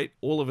 wait,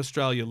 all of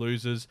Australia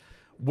loses.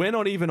 We're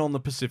not even on the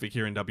Pacific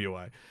here in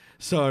WA.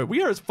 So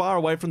we are as far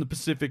away from the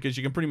Pacific as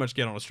you can pretty much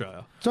get on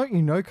Australia. Don't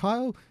you know,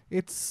 Kyle?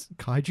 It's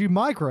kaiju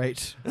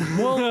migrate.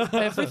 Well,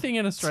 everything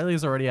in Australia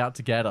is already out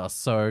to get us,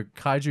 so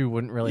kaiju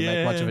wouldn't really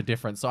make much of a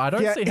difference. So I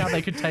don't see how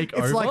they could take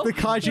over. It's like the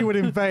kaiju would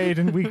invade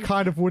and we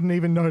kind of wouldn't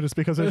even notice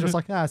because it's just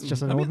like, it's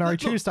just an ordinary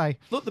Tuesday.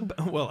 Look,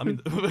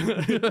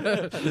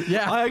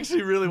 Yeah. I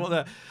actually really want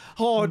that.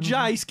 Oh,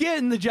 Jace, get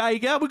in the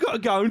Jaeger. We've got to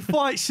go and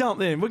fight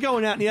something. We're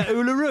going out near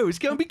Uluru. It's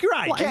going to be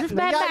great. What, is this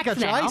Mad Max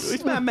now?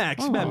 It's Mad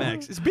Max. Mad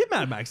Max. It's a bit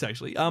Mad Max,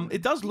 actually.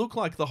 It does look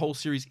like the whole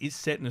series is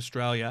set in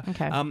Australia.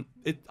 Okay.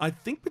 I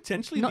think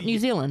potentially Not New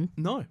Zealand?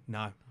 No.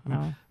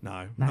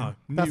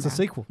 That's a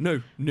sequel. No.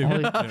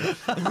 Yeah,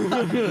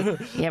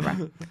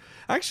 right.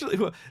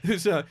 Actually,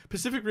 there's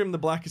Pacific Rim the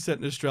Black is set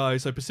in Australia,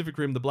 so Pacific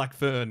Rim the Black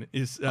Fern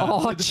is the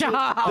Charles.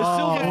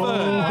 Silver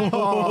Fern.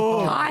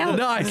 Kyle.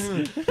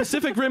 Nice.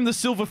 Pacific Rim the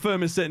Silver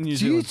Fern is set in New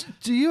Zealand.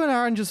 Do you and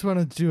Aaron just want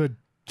to do a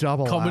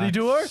double Comedy act?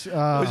 duo?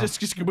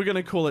 We're going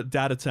to call it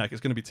Dad Attack.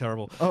 It's going to be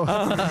terrible.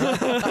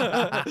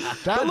 Dad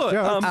look,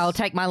 jokes. I'll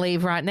take my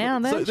leave right now.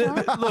 Then,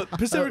 Look,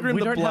 Pacific Rim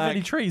We the don't have Black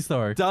any trees,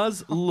 though.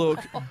 does look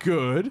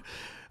good.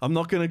 I'm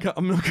not gonna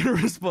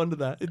respond to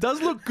that. It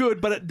does look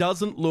good, but it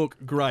doesn't look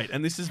great.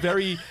 And this is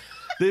very.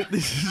 This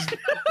is.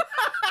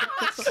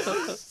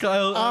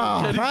 Kyle,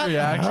 Kenny's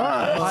reaction.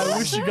 I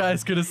wish you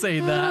guys could have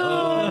seen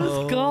that.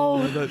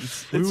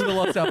 We would have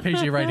lost our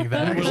PG rating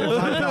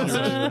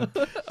there.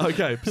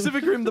 Okay,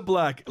 Pacific Rim the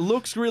Black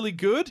looks really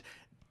good.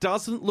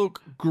 Doesn't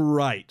look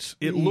great.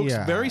 It looks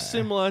very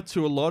similar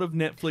to a lot of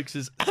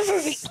Netflix's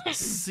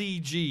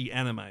CG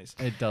animes.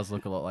 It does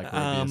look a lot like Ruby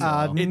as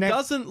well. It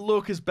doesn't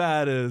look as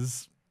bad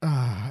as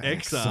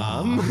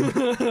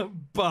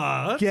X-Arm,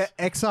 but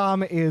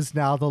X-Arm is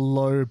now the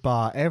low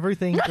bar.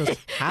 Everything just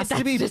has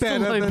to be just a better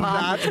low than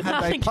bar. that, and they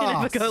Nothing can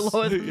ever pass. go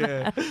lower than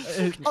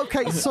that.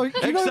 Okay, so you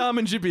know. X-Arm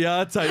and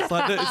Gibiate, it's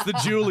like it's the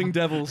dueling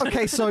devils.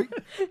 Okay, so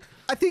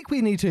I think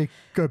we need to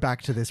go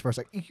back to this for a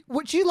sec.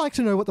 Would you like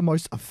to know what the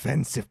most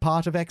offensive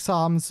part of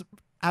X-Arm's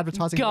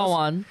advertising was? Go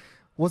on.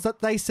 Was that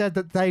they said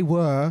that they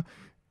were,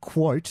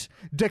 quote,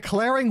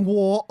 declaring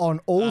war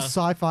on all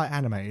sci-fi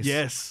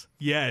animes.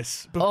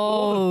 Yes.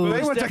 Oh, Before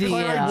They the were first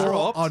declaring episode war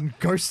dropped, on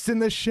Ghosts in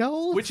the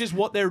Shell. which is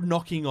what they're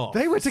knocking off.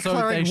 They were So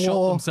declaring they shot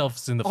war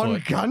themselves in the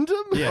on foot.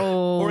 Gundam. Yeah.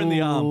 Or in the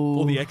arm,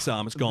 or the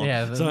X-Arm. It's gone.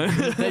 Yeah, So-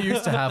 they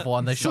used to have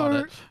one. They shot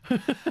it.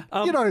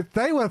 You know,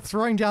 they were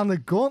throwing down the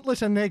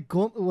gauntlet, and their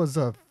gauntlet was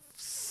a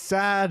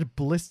sad,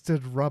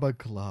 blistered rubber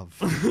glove.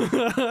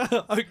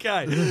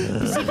 Okay.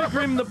 Pacific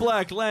Rim the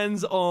Black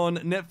lands on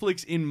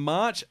Netflix in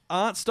March.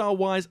 Art style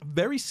wise,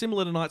 very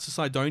similar to Knights of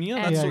Sidonia.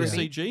 And That's sort of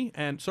Ruby. CG.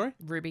 And sorry?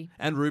 Ruby.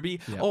 And Ruby.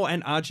 Oh,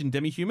 and Argent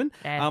Demi-Human.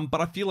 But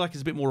I feel like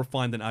it's a bit more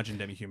refined than Argent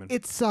Demi-Human.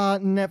 It's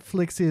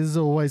Netflix is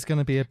always going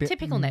to be a bit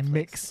Typical Netflix.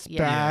 mixed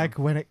Yeah. bag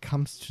when it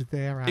comes to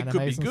their It animes could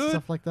be and good.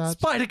 stuff like that.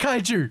 Spider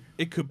Kaiju.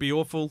 It could be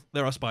awful.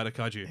 There are spider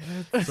kaiju.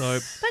 So,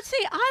 But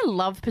see, I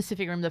love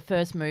Pacific Rim, the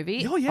first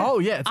movie. oh yeah. Oh,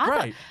 yeah, it's I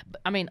thought- great.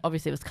 I mean,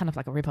 obviously, it was kind of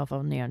like a rip-off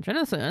of Neon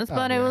Genesis,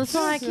 but it was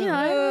like, you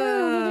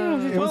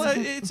know... Well,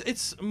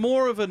 it's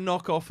more of a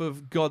knockoff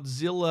of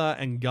Godzilla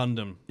and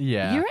Gundam.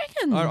 Yeah. You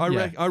reckon?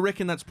 I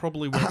reckon that's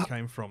probably where it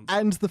came from.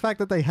 And the fact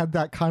that they had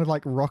that kind of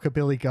like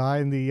rockabilly guy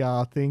in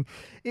the thing,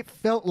 it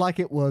felt like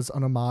it was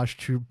an homage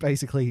to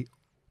basically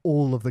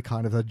all of the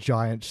kind of the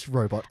giant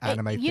robot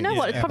anime things. You know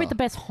what? It's probably ever. the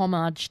best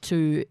homage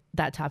to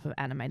that type of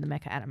anime, the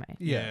mecha anime.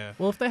 Yeah.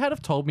 Well, if they had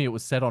have told me it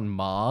was set on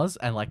Mars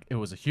and like it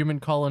was a human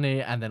colony,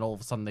 and then all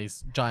of a sudden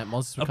these giant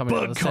monsters were coming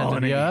out of the center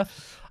of the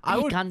Earth, I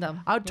would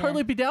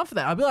totally be down for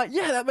that. I'd be like,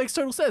 yeah, that makes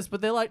total sense.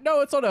 But they're like,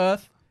 no, it's on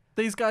Earth.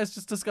 These guys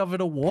just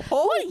discovered a warhole.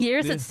 What year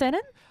is it set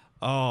in?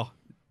 Oh,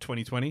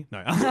 2020?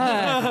 No.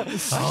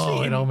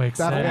 Oh, it all makes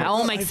sense. It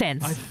all makes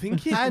sense. I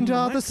think it And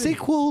might the be.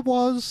 sequel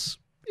was...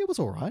 It was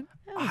all right.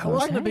 I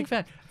wasn't a big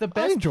fan. The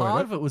best enjoyed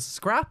part it. of it was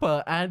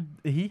Scrapper, and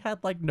he had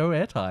like no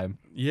airtime.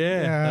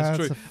 Yeah, Yeah, that's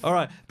it's true. All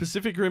right,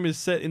 Pacific Rim is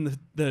set in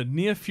the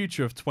near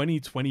future of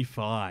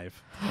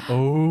 2025.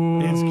 Oh,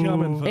 It's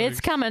coming, folks.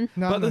 It's coming.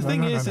 But the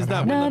thing is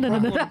that no, when no, the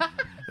no, no.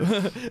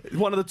 problem-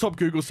 one of the top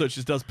Google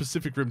searches does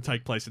Pacific Rim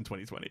take place in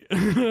 2020.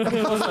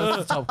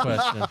 that's the top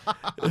question.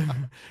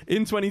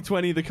 In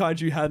 2020, the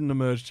kaiju hadn't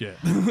emerged yet.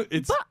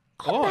 It's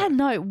On that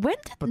note, when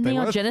did they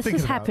Neon were Genesis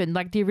thinking about happen?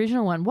 Like the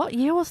original one. What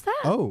year was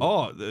that?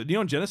 Oh. the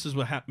Neon Genesis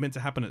were meant to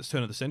happen at the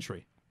turn of the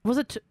century. Was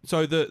it?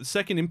 So the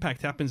second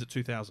impact happens at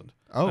 2000.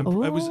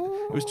 Oh. It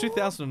was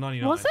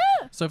 2099. Was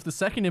it? So if the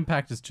second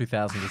impact is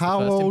 2000, is How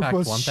the first old impact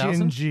was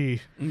 1000?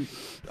 Shinji? No,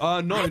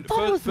 I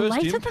thought it was first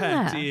later than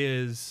impact that.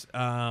 is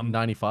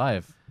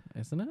 95,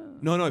 isn't it?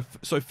 no.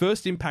 So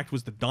first impact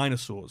was the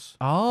dinosaurs.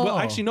 Oh. Well,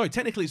 actually, no.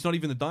 Technically, it's not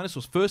even the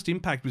dinosaurs. First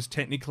impact was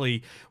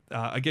technically,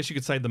 I guess you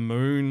could say, the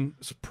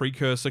moon's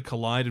precursor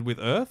collided with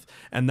Earth,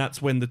 and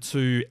that's when the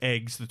two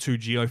eggs, the two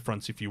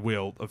geofronts, if you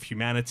will, of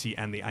humanity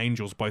and the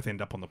angels both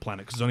end up on the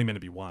planet because there's only meant to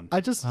be one.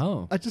 I just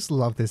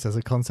love this as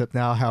a concept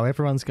now, how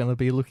everyone's going to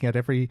be looking at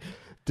every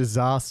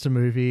disaster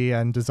movie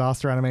and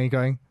disaster anime and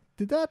going,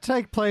 did that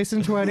take place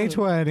in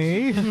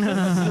 2020?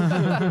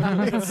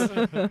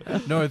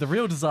 No, the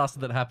real disaster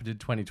that happened in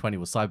 2020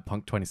 was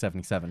Cyberpunk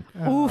 2077.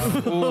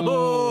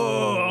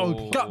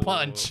 Oh, gut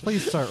punch.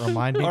 Please don't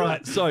remind me. All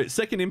right, so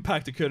second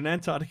impact occurred in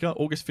Antarctica,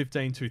 August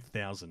 15,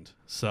 2000.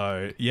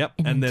 So, yep.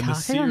 And then the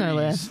Antarctica, no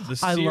less.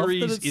 series, I love that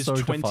is it's so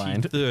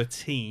defined.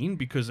 2013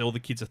 because all the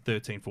kids are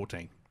 13,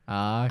 14.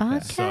 Okay.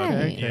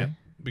 Okay. Yeah,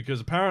 because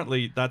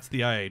apparently that's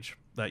the age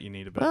that you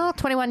need to be. Well,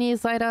 21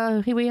 years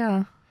later, here we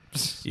are.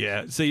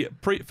 Yeah, see,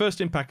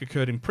 first impact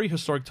occurred in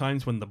prehistoric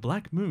times when the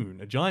Black Moon,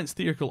 a giant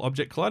spherical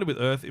object, collided with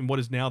Earth in what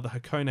is now the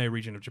Hakone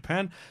region of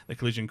Japan. The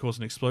collision caused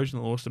an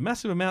explosion that lost a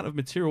massive amount of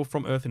material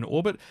from Earth in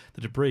orbit.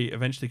 The debris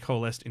eventually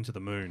coalesced into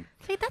the moon.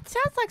 See, that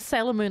sounds like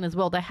Sailor Moon as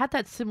well. They had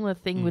that similar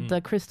thing with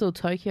the Crystal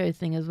Tokyo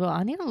thing as well.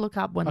 I need to look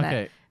up when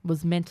that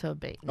was meant to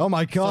be. Oh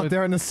my god,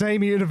 they're in the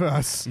same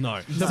universe.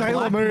 No. Sailor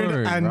Black Moon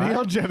Moon, and right?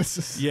 Neon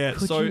Genesis. Yeah,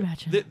 Could so you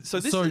imagine? so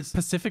this So is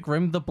Pacific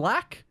Rim, the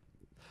Black?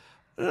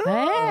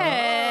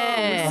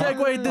 Hey!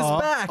 Segued this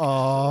back.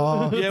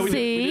 yeah, we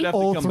did have to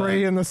All come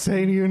three back. in the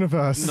same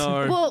universe.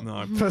 No, Well-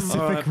 no.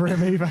 Pacific Rim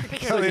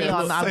Evangelion.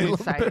 Neon, I would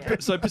say. Yeah.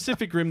 So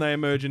Pacific Rim, they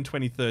emerge in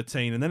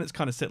 2013, and then it's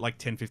kind of set like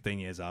 10, 15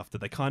 years after.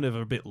 They kind of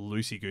are a bit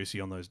loosey-goosey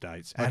on those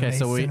dates. Okay,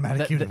 so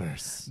cinematic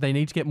universe. they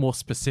need to get more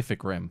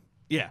specific Rim.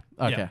 Yeah.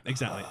 Okay. Yeah,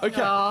 exactly.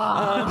 Okay.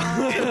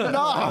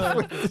 Enough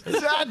with the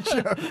dad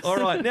jokes. All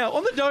right. Now,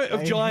 on the note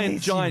of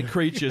giant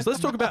creatures, let's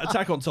talk about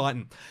Attack on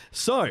Titan.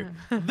 So,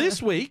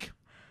 this week,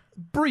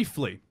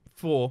 briefly,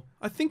 for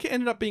I think it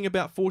ended up being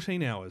about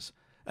 14 hours,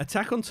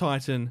 Attack on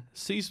Titan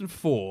Season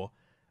 4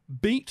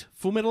 beat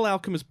Fullmetal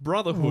Alchemist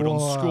Brotherhood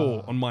on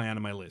score on my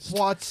anime list.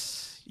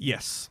 What?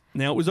 Yes.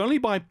 Now, it was only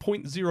by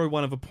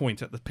 0.01 of a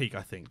point at the peak,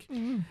 I think.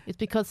 It's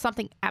because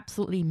something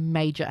absolutely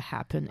major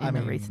happened in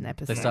a recent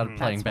episode. They started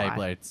playing That's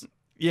why. Beyblades.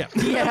 Yeah.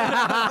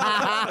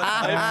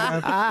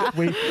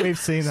 We've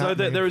seen that. So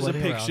meme there is a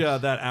floating picture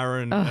around. that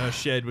Aaron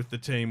shared with the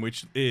team,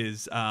 which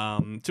is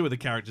two of the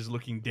characters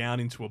looking down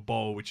into a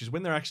bowl, which is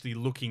when they're actually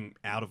looking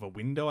out of a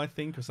window, I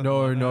think, or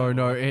something.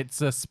 No.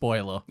 It's a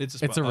spoiler. It's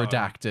a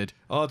redacted.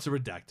 Oh, it's a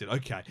redacted.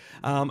 Okay.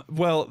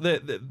 Well,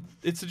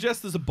 it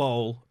suggests there's a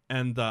bowl,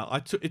 and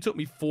it took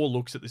me 4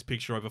 looks at this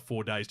picture over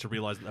 4 days to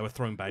realize that they were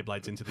throwing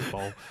Beyblades into this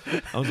bowl.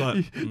 I was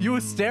like, You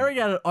were staring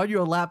at it on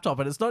your laptop,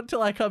 and it's not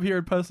until I come here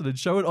in person and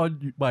show it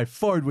on my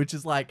phone, which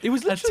is like It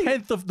was a literally-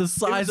 tenth of the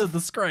size of the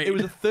screen. It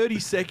was a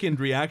 30-second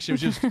reaction.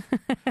 It was just,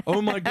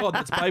 oh my god,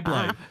 that's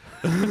Beyblade.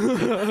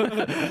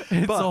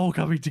 It's all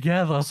coming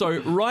together. So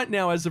right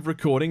now, as of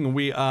recording,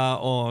 we are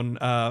on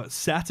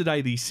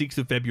Saturday, the 6th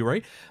of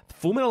February.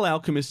 Fullmetal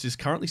Alchemist is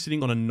currently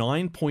sitting on a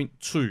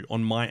 9.2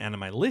 on my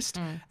anime list.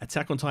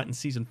 Attack on Titan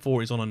Season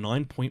 4 is on a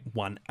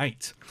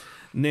 9.18.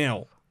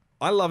 Now,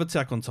 I love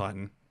Attack on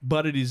Titan,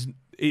 but it's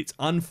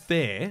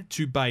unfair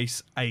to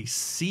base a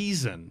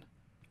season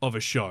of a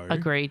show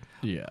Agreed.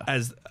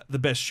 as the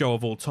best show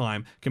of all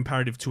time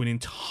comparative to an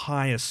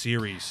entire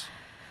series.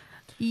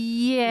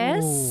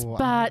 Yes, Ooh,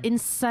 but in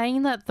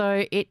saying that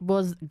though, it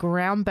was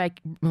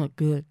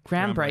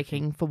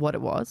groundbreaking for what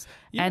it was.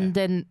 Yeah. And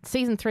then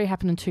season 3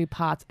 happened in 2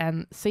 parts,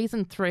 and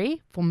season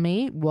 3 for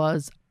me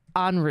was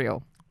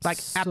unreal, like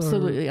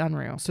absolutely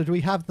unreal. So do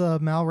we have the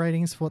Mal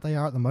ratings for what they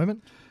are at the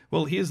moment?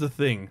 Well, here's the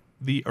thing.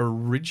 The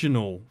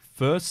original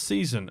first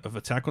season of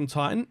Attack on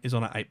Titan is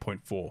on an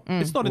 8.4.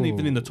 It's not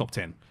even in the top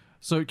 10.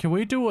 So can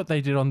we do what they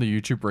did on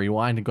the YouTube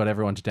Rewind and got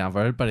everyone to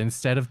downvote? But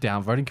instead of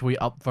downvoting, can we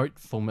upvote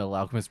Full Metal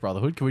Alchemist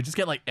Brotherhood? Can we just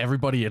get like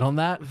everybody in on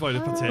that?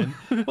 Voted for 10.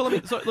 Well, I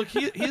mean, so look,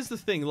 here's the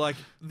thing. Like,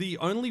 the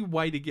only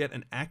way to get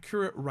an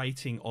accurate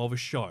rating of a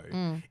show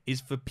is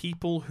for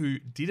people who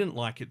didn't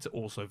like it to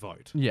also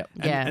vote. Yeah.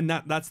 And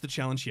that's the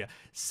challenge here.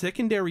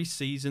 Secondary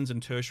seasons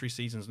and tertiary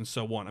seasons and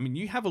so on. I mean,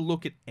 you have a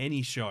look at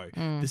any show.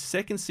 The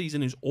second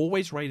season is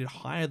always rated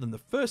higher than the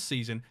first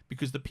season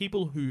because the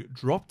people who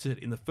dropped it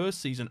in the first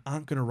season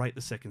aren't going to rate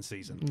the second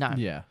season. No.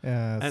 Yeah.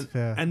 That's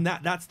fair. And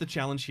that's the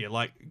challenge here.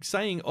 Like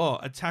saying, oh,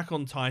 Attack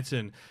on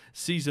Titan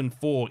season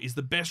 4 is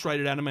the best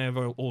rated anime of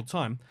all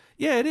time.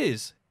 Yeah, it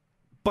is.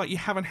 But you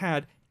haven't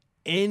had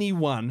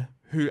anyone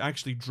who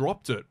actually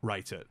dropped it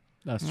rate it.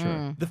 That's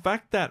true. The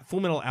fact that Full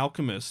Metal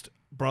Alchemist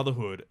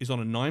Brotherhood is on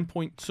a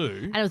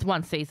 9.2. And it was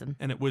one season.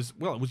 And it was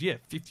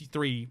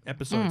 53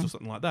 episodes or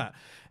something like that.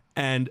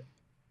 And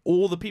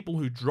all the people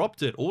who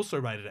dropped it also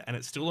rated it, and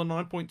it's still a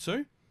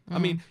 9.2. I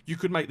mean, you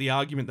could make the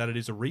argument that it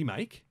is a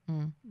remake.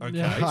 Okay,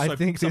 Yeah, so I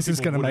think some this is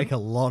people going to wouldn't. make a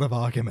lot of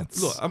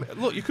arguments. Look, I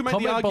mean, you could make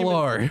the Comment argument.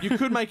 below. You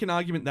could make an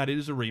argument that it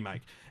is a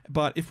remake.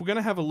 But if we're going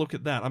to have a look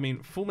at that, I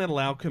mean, Full Metal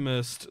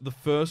Alchemist, the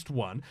first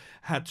one,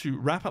 had to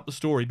wrap up the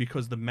story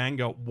because the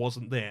manga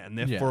wasn't there, and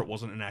therefore it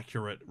wasn't an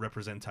accurate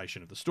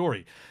representation of the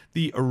story.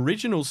 The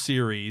original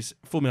series,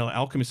 Full Metal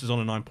Alchemist, is on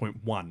a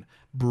 9.1.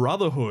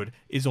 Brotherhood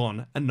is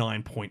on a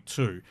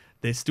 9.2.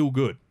 They're still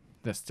good.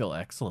 They're still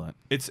excellent.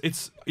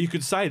 It's you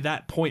could say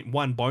that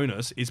 0.1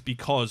 bonus is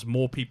because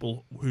more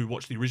people who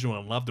watched the original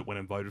and loved it went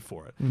and voted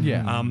for it.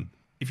 Yeah.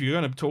 If you're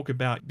going to talk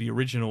about the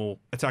original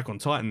Attack on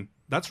Titan,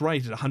 that's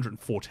rated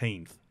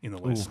 114th in the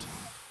list.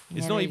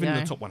 It's not even in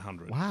the top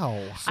 100.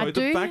 Wow. So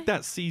the fact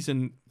that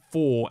season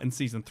 4 and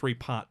season 3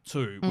 part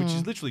 2, which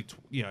is literally,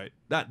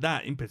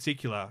 that in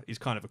particular is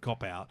kind of a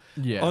cop out.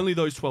 Yeah. Only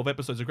those 12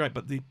 episodes are great,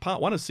 but the part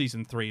 1 of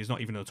season 3 is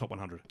not even in the top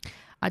 100.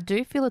 I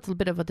do feel it's a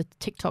bit of the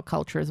TikTok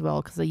culture as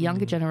well, because the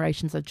younger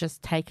generations have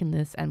just taken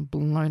this and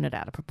blown it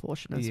out of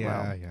proportion as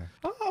well. Yeah.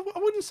 I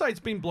wouldn't say it's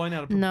been blown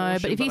out of proportion. No,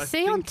 but if you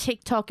see on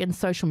TikTok and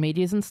social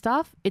medias and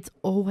stuff, it's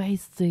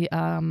always the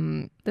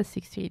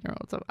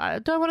 16-year-olds. I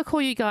don't want to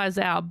call you guys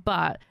out,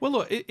 but well,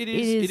 look, it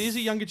is a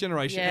younger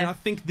generation, and I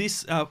think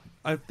this.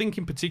 I think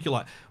in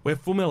particular, where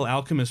Full Metal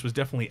Alchemist was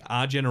definitely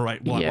our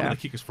generation, one of the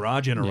kickers for our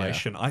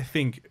generation. I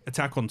think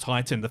Attack on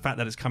Titan, the fact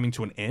that it's coming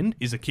to an end,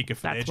 is a kicker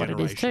for their generation.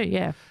 That's what it is too.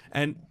 Yeah.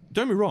 And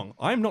don't be wrong,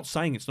 I am not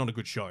saying it's not a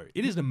good show.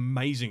 It is an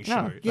amazing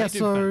show. Yeah, They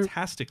do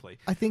fantastically.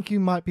 I think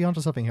you might be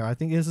onto something here. I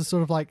think this is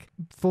sort of like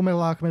Full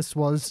Metal Alchemist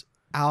was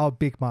our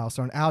big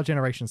milestone, our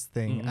generation's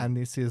thing, and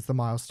this is the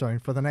milestone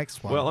for the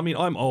next one. Well, I mean,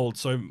 I'm old,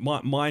 so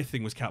my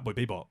thing was Cowboy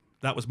Bebop.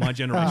 That was my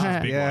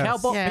generation's big one.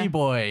 Cowboy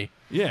B-Boy.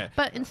 Yeah.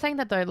 But in saying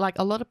that though, like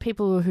a lot of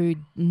people who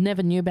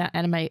never knew about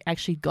anime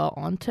actually got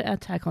onto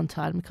Attack on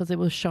Titan because it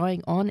was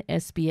showing on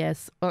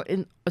SBS, or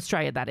in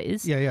Australia that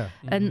is. Yeah.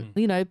 And,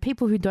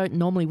 people who don't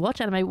normally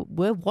watch anime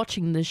were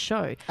watching this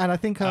show. And I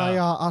think I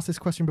asked this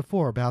question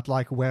before about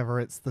like whether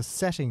it's the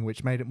setting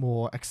which made it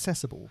more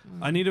accessible.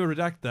 I need to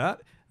redact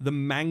that. The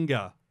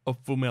manga of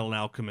Full Metal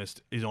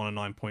Alchemist is on a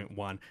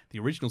 9.1. The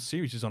original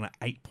series is on an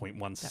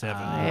 8.17.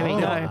 There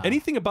we go.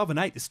 Anything above an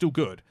 8 is still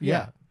good.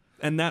 Yeah.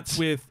 And that's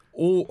with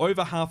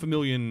over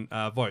 500,000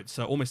 votes,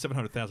 so almost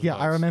 700,000 Yeah,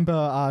 votes. I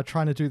remember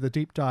trying to do the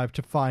deep dive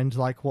to find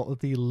like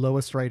what the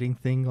lowest rating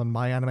thing on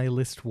my anime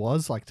list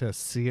was, like to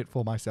see it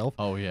for myself.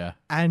 Oh, yeah.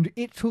 And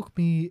it took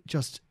me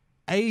just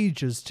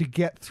ages to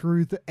get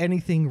through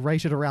anything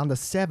rated around the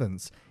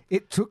 7s.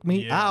 It took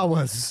me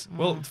hours.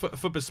 Well,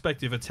 for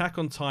perspective, Attack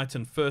on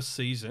Titan first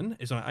season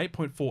is on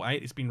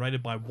 8.48. It's been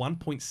rated by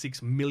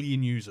 1.6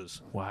 million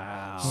users.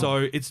 Wow.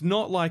 So it's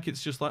not like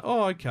it's just like,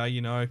 oh, okay,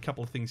 a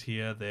couple of things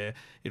here, there,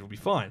 it'll be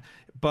fine.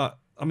 But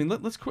I mean,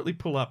 let's quickly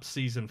pull up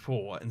season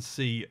 4 and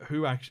see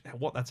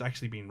what that's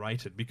actually been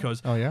rated.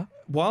 Because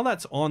while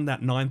that's on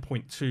that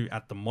 9.2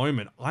 at the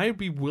moment, I'd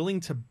be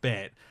willing to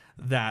bet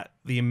that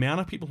the amount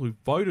of people who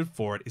voted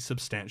for it is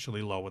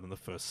substantially lower than the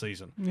first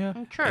season.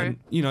 Yeah. True.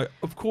 And,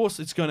 of course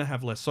it's going to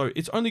have less. So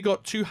it's only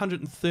got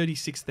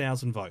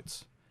 236,000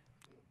 votes.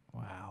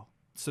 Wow.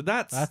 So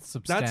that's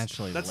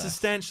substantially that's less.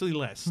 Substantially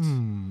less.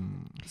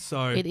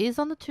 So It is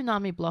on the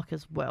Toonami block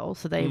as well,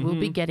 so they will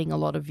be getting a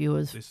lot of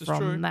viewers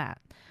from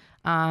that.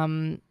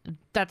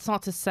 That's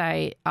not to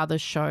say other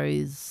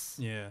shows.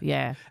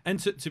 Yeah. And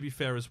to be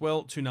fair as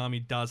well,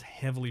 Toonami does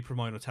heavily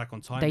promote Attack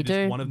on Titan. They do.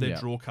 It's one of their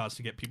draw cards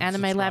to get people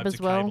Anime to subscribe Lab to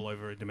as well. cable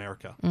over in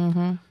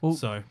America. Well,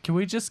 So can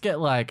we just get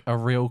like a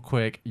real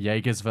quick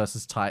Jaegers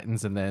versus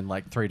Titans and then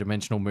like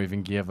three-dimensional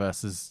moving gear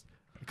versus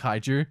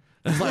Kaiju?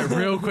 It's like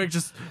real quick,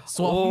 just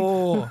swap.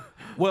 Oh,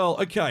 well,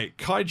 okay.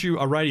 Kaiju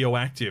are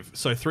radioactive,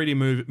 so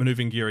 3D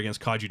maneuvering gear against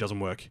Kaiju doesn't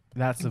work.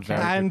 That's a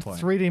very And good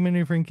point. 3D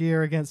maneuvering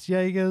gear against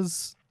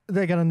Jaegers,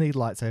 they're going to need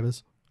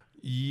lightsabers.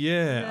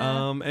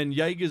 Yeah. And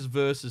Jaegers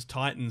versus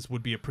Titans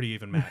would be a pretty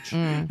even match.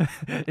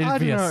 It'd I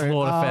be don't a know,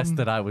 slaughter fest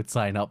that I would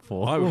sign up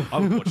for. I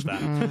would watch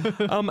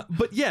that.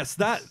 But yes,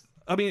 that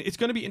I mean, it's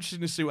going to be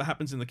interesting to see what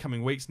happens in the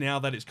coming weeks now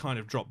that it's kind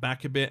of dropped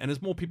back a bit, and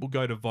as more people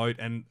go to vote,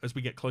 and as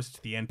we get closer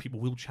to the end, people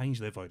will change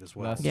their vote as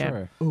well. That's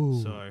true.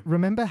 Ooh. So-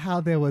 Remember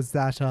how there was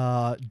that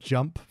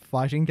jump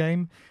fighting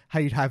game? How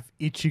you'd have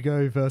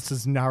Ichigo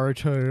versus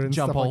Naruto and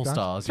Jump stuff All like that?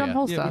 Stars. Jump yeah.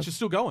 All Yeah, Stars. which is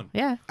still going.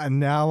 Yeah.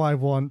 And now I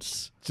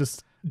want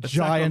just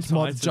giant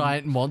on Titan.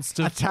 Giant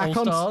monster Attack All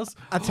on Stars.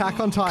 Attack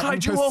on Titan,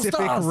 Kaiju All Pacific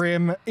Stars.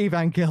 Rim,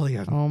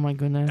 Evangelion. Oh my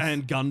goodness.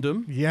 And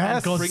Gundam.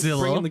 Yes. And Bring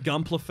Godzilla. in the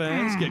Gunpla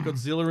fans. Get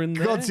Godzilla in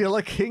there.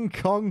 Godzilla, King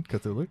Kong,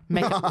 Cthulhu.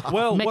 Mecha,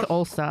 Well, Mecha what-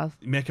 All Stars.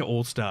 Mecha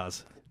All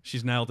Stars.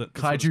 She's nailed it.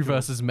 That's what it's Kaiju called.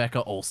 versus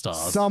Mecha All Stars.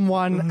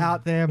 Someone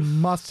out there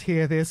must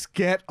hear this.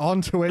 Get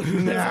onto it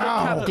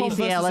now. Capcom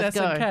DCL, let's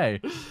versus go.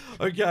 SNK.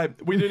 Okay,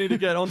 we do need to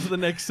get on to the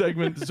next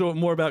segment to talk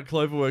more about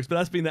Cloverworks, but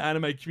that's been the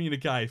anime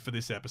communique for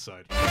this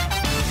episode.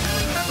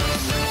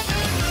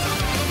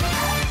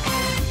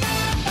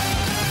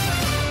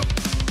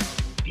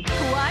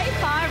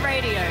 Kawaii-Fi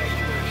Radio.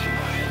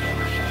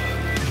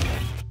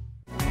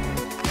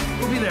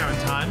 We'll be there on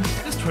time.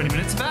 There's 20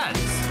 minutes of ads.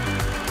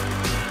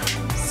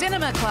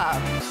 Cinema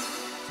Club.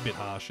 It's a bit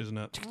harsh, isn't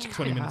it?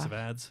 20 minutes of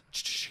ads.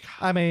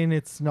 I mean,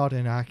 it's not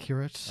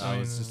inaccurate. I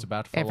was just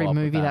about to follow Every up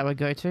with movie that. that would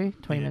go to,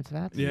 20 minutes of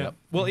that. Yeah. Yep.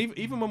 Well,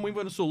 even when we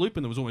went and saw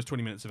Lupin, there was almost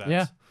 20 minutes of ads.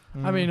 Yeah.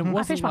 I mean, it I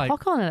wasn't finished my like...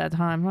 popcorn at that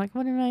time. Like,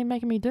 what are they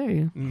making me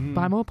do?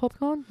 Buy more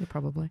popcorn? Yeah,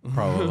 probably.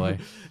 Probably.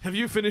 Have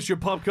you finished your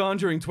popcorn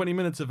during 20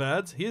 minutes of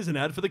ads? Here's an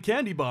ad for the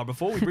candy bar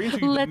before we bring you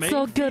the Let's main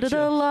all go to feature.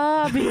 the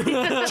lobby.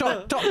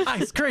 Chopped up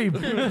ice cream.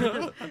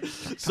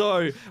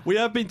 So, we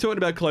have been talking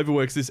about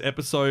Cloverworks this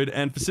episode,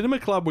 and for Cinema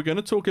Club, we're going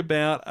to talk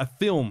about a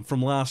film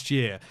from last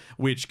year,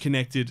 which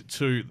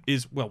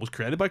was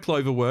created by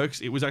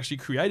Cloverworks. It was actually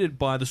created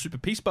by the Super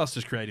Peace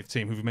Busters creative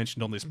team, who we've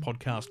mentioned on this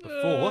podcast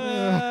before.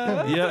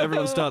 Yeah,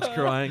 everyone starts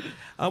crying.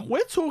 We're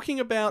talking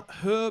about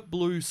Her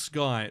Blue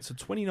Sky. It's a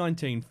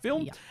 2019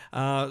 film.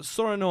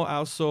 Sora no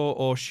Aoso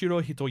or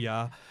Shiro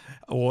Hitoya,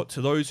 or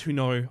To Those Who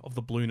Know of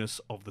the Blueness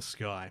of the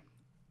Sky.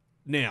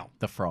 Now,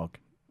 The frog.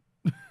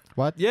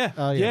 What? yeah.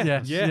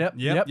 Yep.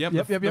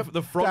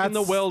 The frog in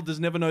the That's- well does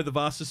never know the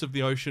vastness of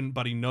the ocean,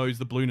 but he knows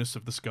the blueness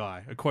of the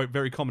sky. A quote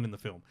very common in the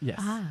film. Yes.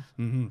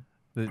 Mm-hmm.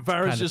 That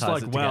Vara's kinda just ties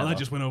like, it wow, together. that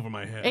just went over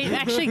my head. It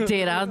actually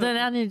did.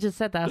 Then you just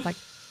said that. I was like,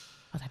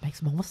 oh, that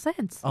makes more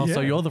sense. Oh,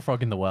 so you're the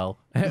frog in the well.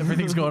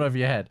 Everything's going over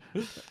your head.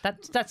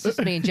 That's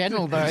just me in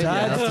general, though.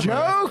 That's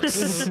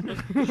jokes.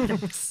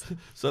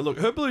 So look,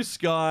 Her Blue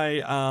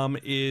Sky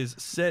is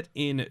set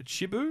in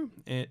Chibu.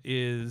 It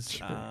is,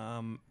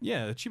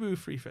 Chibu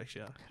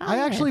Prefecture. I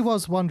actually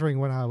was wondering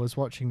when I was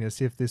watching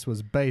this if this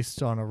was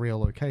based on a real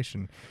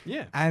location.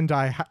 Yeah. And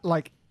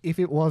if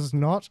it was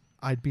not,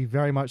 I'd be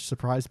very much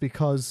surprised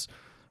because,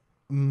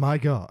 my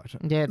God,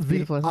 Yeah, it's the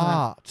beautiful, isn't it?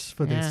 art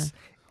for this,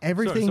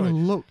 everything Sorry.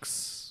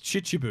 looks.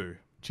 Chichibu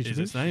is Chichibu?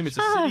 its name. It's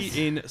a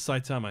city in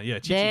Saitama. Yeah,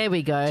 Chichi. There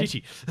we go.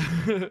 Chichi.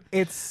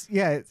 It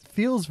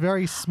feels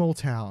very small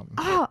town.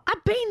 Oh,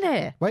 I've been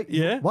there. Wait,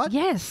 Yeah? what?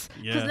 Yes.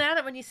 Because Yeah. now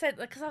that when you said,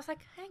 because I was like,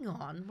 hang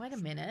on, wait a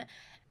minute.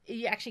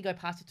 You actually go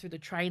past it through the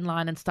train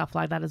line and stuff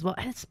like that as well.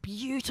 And it's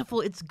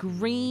beautiful. It's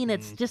green.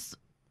 It's just,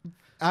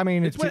 I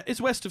mean, It's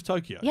west of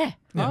Tokyo. yeah.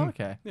 Oh,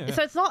 okay. Yeah.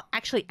 So it's not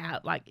actually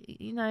out, like,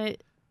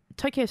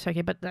 Tokyo's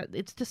Tokyo, but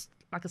it's just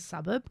like a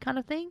suburb kind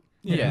of thing.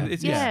 Yeah.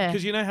 It's Yeah.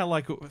 because you know how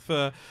like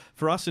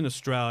for us in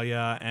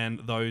Australia and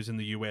those in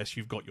the US,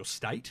 you've got your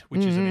state,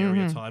 which is an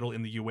area title.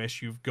 In the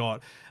US, you've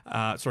got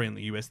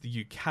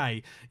the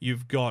UK,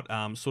 you've got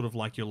sort of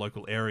like your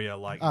local area,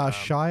 like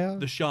Shire?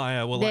 the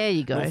Shire. Well, There like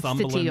you go,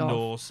 Northumberland city of.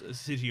 or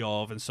city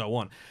of, and so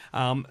on.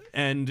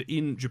 And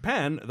in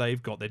Japan,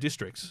 they've got their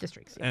districts.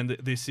 Districts, yeah. And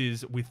this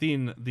is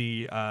within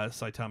the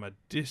Saitama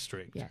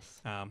district.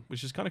 Yes.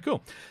 Which is kind of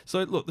cool.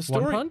 So look, the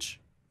story. One Punch?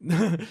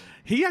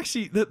 He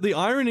actually, the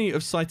irony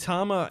of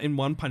Saitama in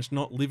One Punch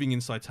not living in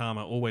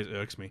Saitama always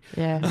irks me.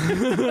 Yeah.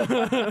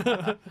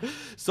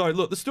 So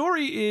look, the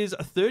story is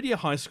a third-year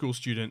high school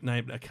student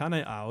named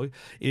Akane Aoi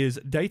is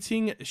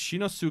dating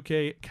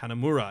Shinosuke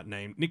Kanamura,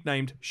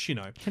 nicknamed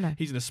Shino. Shino.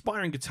 He's an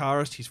aspiring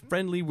guitarist. He's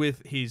friendly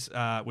with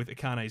with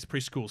Akane's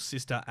preschool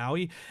sister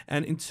Aoi,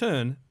 and in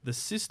turn, the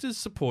sisters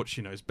support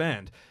Shino's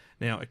band.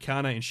 Now,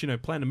 Akane and Shino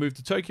plan to move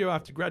to Tokyo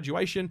after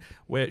graduation,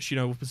 where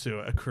Shino will pursue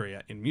a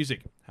career in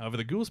music. However,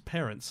 the girls'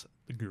 parents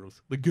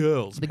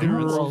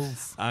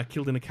are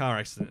killed in a car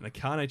accident, and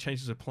Akane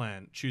changes her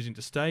plan, choosing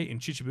to stay in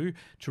Chichibu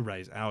to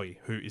raise Aoi,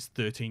 who is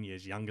 13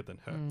 years younger than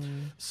her.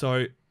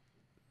 So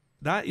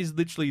that is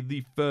literally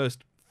the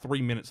first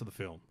 3 minutes of the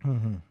film.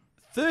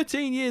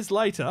 13 years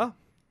later,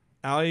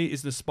 Aoi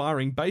is an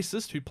aspiring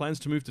bassist who plans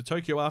to move to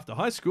Tokyo after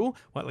high school,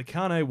 while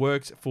Akane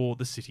works for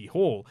the City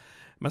Hall.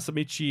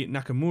 Masamichi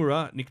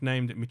Nakamura,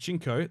 nicknamed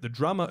Michinko, the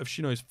drummer of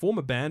Shino's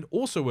former band,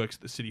 also works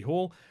at the City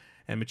Hall,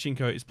 and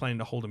Michinko is planning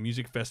to hold a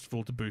music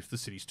festival to boost the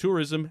city's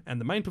tourism, and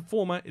the main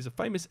performer is a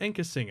famous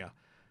enka singer.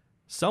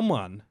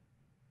 Someone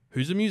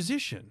who's a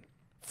musician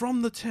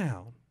from the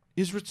town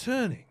is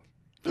returning.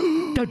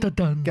 Dun, dun,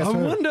 dun. Guess I who?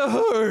 wonder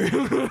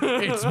who.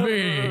 It's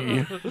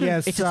me.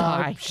 Yes, It's a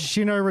tie.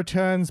 Shino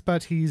returns,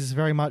 but he's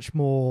very much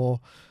more.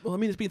 Well, I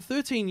mean, it's been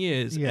 13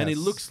 years, and it Yes.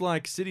 looks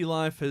like city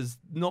life has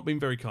not been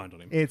very kind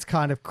on him. It's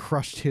kind of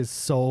crushed his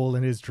soul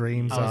and his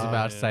dreams. I was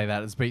about to say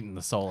that. It's beaten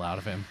the soul out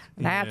of him.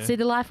 That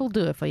City Life will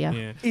do it for you.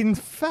 Yeah. In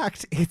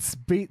fact, it's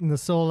beaten the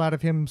soul out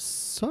of him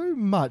so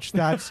much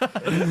that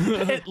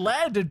it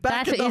landed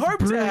back in the hometown.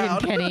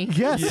 Brilliant, Kenny.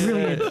 Yes,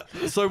 brilliant.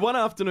 So one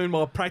afternoon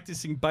while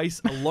practicing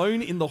bass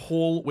alone in the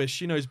hall where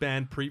Shino's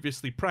band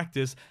previously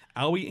practiced,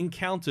 Aoi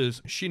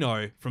encounters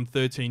Shino from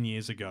 13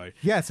 years ago.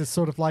 Yes, it's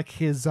sort of like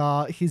his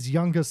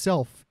younger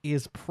self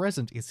is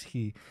present. Is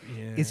he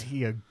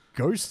a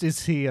ghost?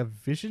 Is he a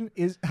vision?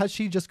 Has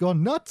she just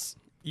gone nuts?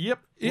 Yep.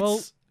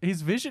 Well,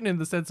 his vision in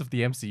the sense of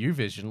the MCU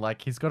vision,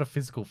 like he's got a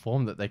physical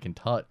form that they can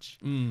touch.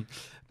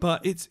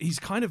 But he's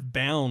kind of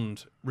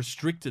bound,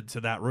 restricted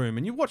to that room.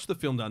 And you watch the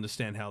film to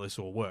understand how this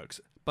all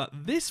works. But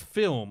this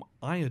film,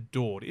 I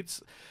adored.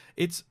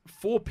 It's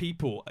four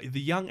people,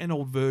 the young and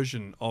old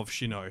version of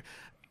Shino.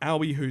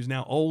 Aoi, who's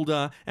now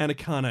older, and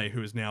Akane,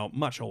 who is now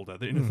much older.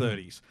 They're in her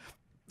 30s.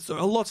 So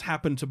a lot's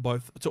happened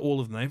to all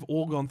of them. They've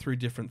all gone through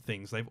different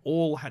things. They've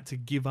all had to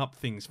give up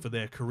things for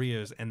their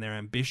careers and their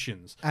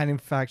ambitions. And in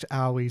fact,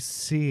 Aoi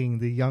seeing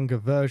the younger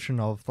version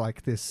of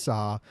like this,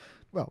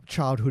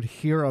 childhood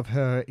hero of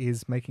her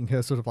is making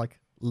her sort of like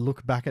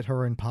look back at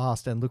her own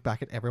past and look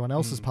back at everyone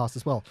else's past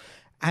as well.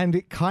 And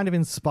it kind of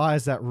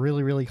inspires that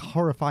really, really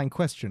horrifying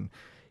question.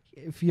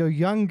 If your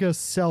younger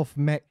self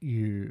met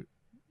you,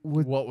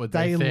 what would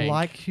they think?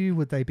 like you?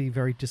 Would they be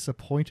very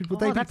disappointed? Would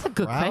they be that's a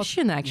good proud?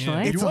 question,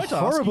 actually. Yeah. It's a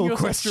horrible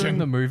question. During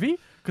the movie,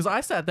 because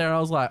I sat there and I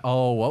was like,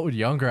 "Oh, what would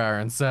younger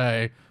Aaron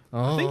say?"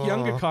 I think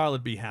younger Kyle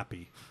would be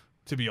happy,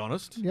 to be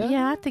honest.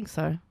 Yeah, I think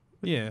so.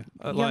 Yeah.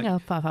 Younger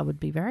Fafa would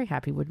be very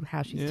happy with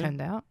how she's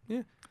turned out.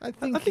 Yeah. I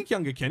think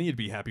younger Kenny would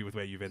be happy with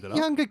where you've ended up.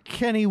 younger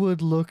Kenny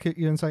would look at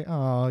you and say,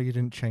 "Oh, you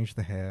didn't change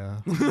the hair."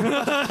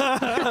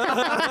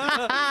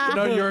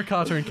 No, you're a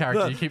cartoon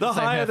character. You keep the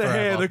same higher hair the hair,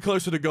 forever. the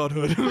closer to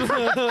godhood.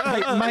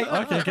 Mate,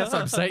 Okay, I guess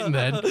I'm Satan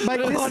then.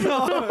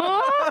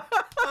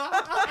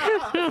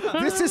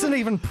 this isn't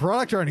even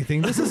product or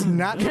anything. This is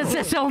natural.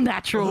 This is all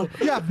natural.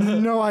 You have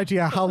no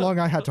idea how long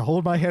I had to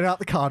hold my head out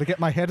the car to get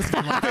my hair to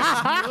spin like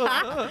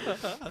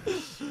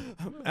this.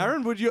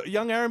 Aaron, would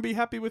young Aaron be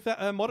happy with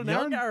that modern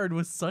Young Aaron? Aaron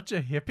was such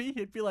a hippie.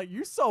 He'd be like,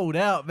 "You sold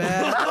out,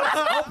 man. What's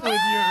up with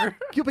you?"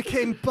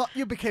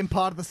 You became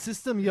part of the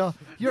system. You're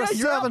a out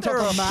servant there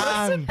of the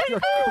man. You're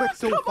a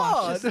crystal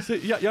fascist. So,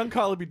 young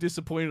Kyle would be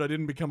disappointed I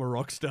didn't become a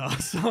rock star.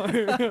 So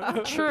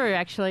True,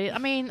 actually. I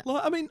mean,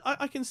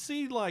 I can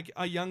see like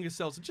our younger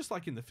selves, just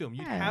like in the film,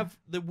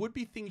 there would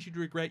be things you'd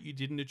regret you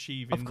didn't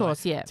achieve in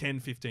 10,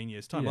 15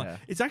 years time. Yeah. Like,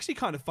 it's actually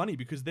kind of funny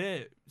because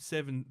they're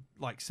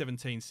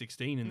 17,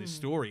 16 in this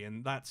story,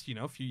 and that's,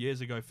 a few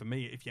years ago for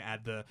me, if you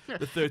add the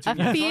 13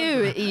 a years.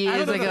 few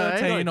years ago.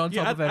 13 on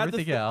top of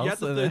everything else. You had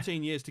the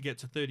 13 years to get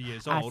to 30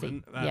 years old,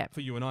 and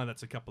for you and I,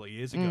 that's a couple of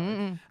years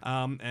ago.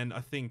 And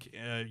I think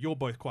you're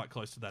both quite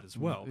close to that as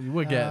well.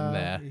 We're getting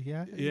there.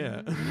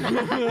 Yeah.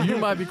 You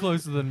might be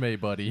closer than me,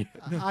 buddy.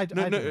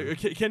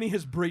 Kenny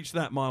has breached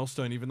that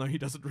milestone, even though he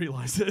doesn't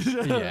realize it.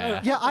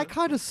 Yeah. I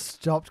kind of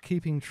stopped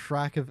keeping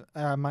track of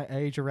my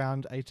age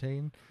around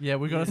 18. Yeah,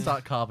 we're going to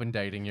start carbon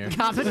dating you.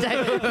 Carbon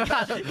dating.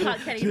 Cut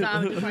Kenny's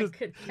arm and just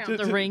like count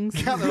the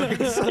rings.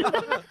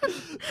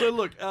 So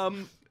look,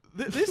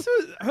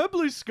 Her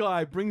Blue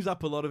Sky brings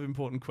up a lot of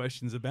important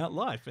questions about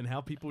life and how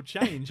people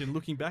change and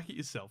looking back at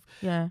yourself.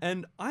 Yeah.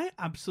 And I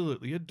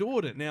absolutely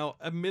adored it. Now,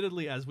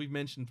 admittedly, as we've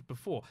mentioned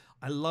before,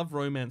 I love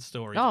romance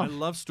stories. I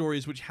love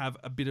stories which have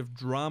a bit of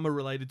drama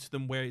related to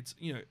them where it's,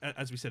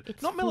 as we said,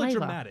 it's not flavor.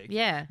 melodramatic.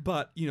 Yeah.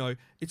 But,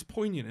 it's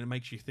poignant and it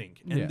makes you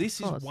think. And this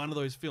is one of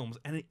those films,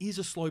 and it is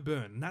a slow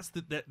burn. And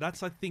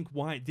that's I think,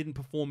 why it didn't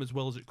perform as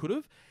well as it could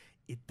have.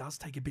 It does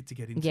take a bit to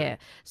get into. Yeah.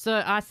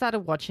 So I started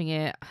watching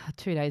it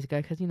 2 days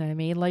ago because,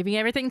 me, leaving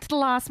everything to the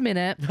last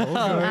minute. You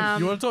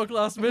want to talk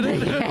last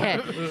minute?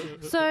 Yeah.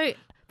 So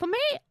for me,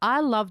 I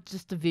loved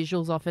just the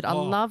visuals of it. I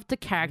loved the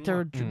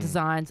character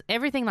designs,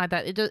 everything like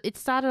that. It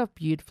started off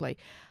beautifully.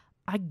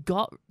 I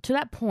got to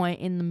that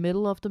point in the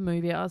middle of the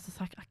movie. I was just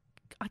like,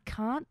 I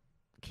can't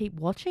keep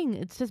watching.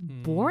 It's just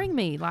boring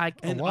me.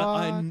 And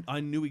I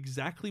knew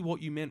exactly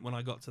what you meant when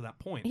I got to that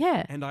point.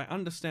 Yeah. And I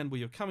understand where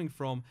you're coming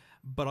from,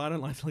 but I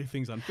don't like to leave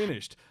things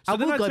unfinished. So I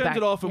then I will go turned back.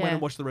 it off and went Yeah.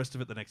 and watched the rest of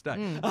it the next day.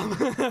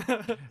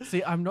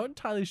 See, I'm not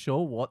entirely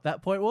sure what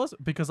that point was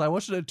because I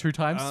watched it at 2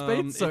 times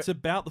speed. So It's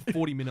about the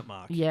 40-minute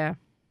mark. Yeah.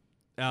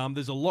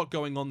 There's a lot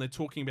going on. They're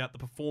talking about the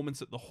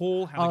performance at the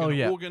hall, how they're going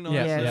to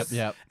organise it.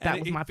 Yep. That And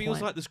was it my feels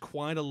point. like there's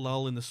quite a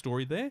lull in the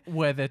story there.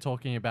 where they're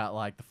talking about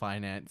like the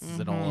finances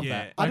and all of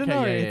Yeah. that. I don't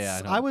know.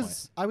 Yeah, I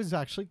was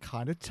actually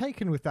kind of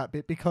taken with that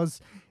bit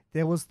because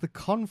there was the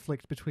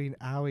conflict between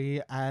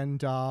Aoi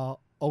and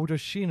older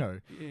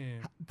Shino.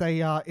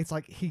 Yeah. It's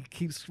like he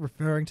keeps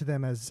referring to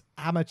them as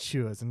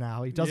amateurs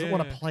now. He doesn't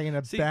want to play in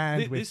a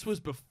band with. This was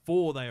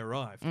before they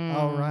arrived.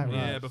 Oh right.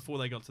 Yeah, before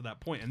they got to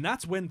that point. And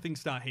that's when things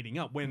start heating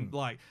up, when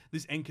like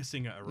this Enka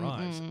singer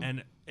arrives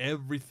and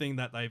everything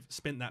that they've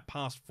spent that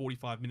past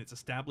 45 minutes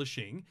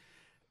establishing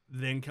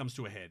then comes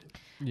to a head.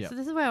 Yeah. So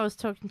this is where I was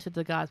talking to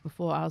the guys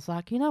before. I was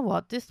like, you know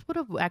what? This would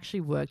have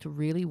actually worked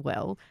really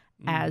well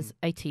as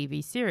a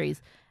TV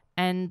series.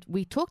 And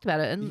we talked about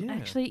it. And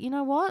actually, you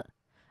know what?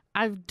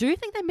 I do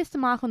think they missed the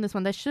mark on this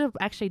one. They should have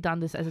actually done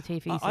this as a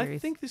TV series. I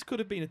think this could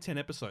have been a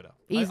 10-episoder.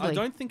 Easily. I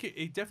don't think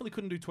it definitely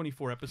couldn't do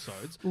 24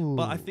 episodes. Ooh.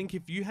 But I think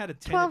if you had a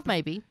 10... 12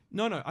 maybe.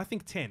 No, I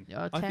think 10.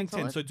 Yeah, I think 10.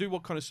 solid. So do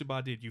what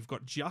Konosuba did. You've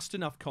got just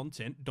enough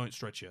content. Don't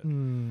stretch it.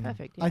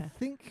 Perfect, yeah. I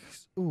think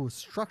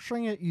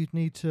structuring it, you'd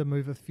need to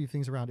move a few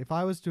things around. If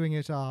I was doing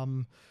it,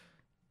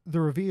 the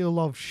reveal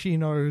of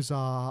Shino's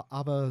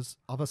other's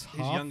His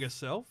half, younger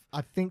self.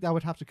 I think that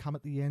would have to come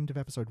at the end of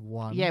episode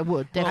 1. Yeah, it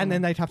would. Definitely. And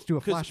then they'd have to do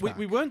a flashback.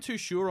 We weren't too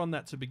sure on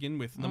that to begin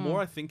with. And the more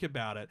I think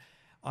about it,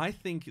 I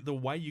think the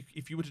way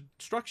if you were to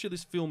structure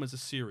this film as a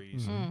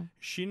series,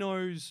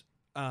 Shino's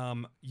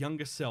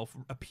younger self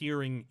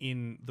appearing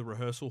in the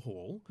rehearsal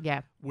hall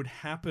would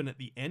happen at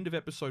the end of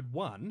episode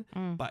 1,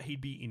 but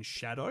he'd be in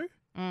shadow.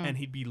 And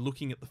he'd be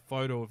looking at the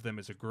photo of them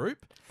as a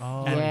group.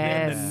 And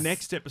then the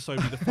next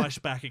episode would be the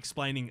flashback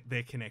explaining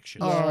their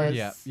connection.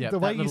 The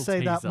way you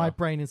say that, my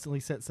brain instantly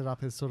sets it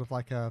up as sort of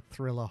like a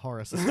thriller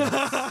horror suspense.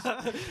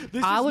 This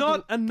is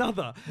not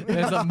another.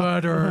 There's a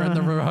murderer in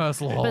the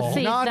rehearsal hall. But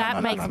see,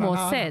 that makes more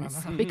sense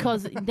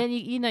because then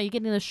you're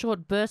getting a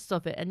short burst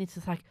of it, and it's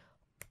just like,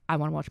 I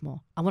want to watch more.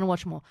 I want to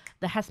watch more.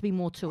 There has to be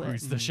more to it.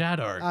 Who's the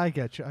shadow? I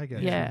get you.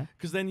 Yeah.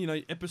 Because then,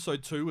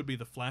 episode 2 would be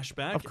the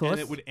flashback. Of course.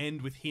 And it would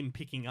end with him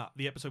picking up.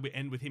 The episode would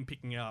end with him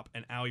picking up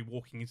and Aoi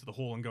walking into the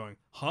hall and going,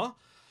 huh?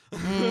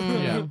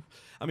 Yeah.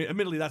 I mean,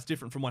 admittedly, that's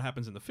different from what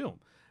happens in the film.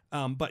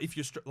 But if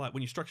you're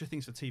when you structure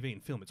things for TV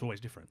and film, it's always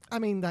different. I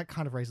mean, that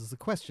kind of raises the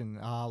question,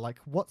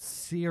 what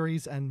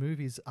series and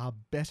movies are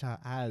better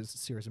as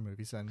series and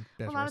movies and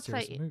better as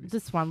series and movies?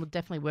 This one would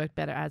definitely work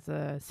better as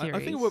a series. I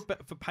think it would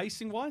work for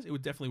pacing-wise, it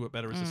would definitely work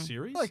better as a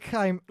series.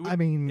 I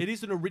mean... It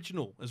is an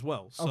original as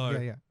well,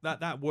 so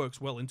that works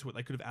well into it.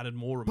 They could have added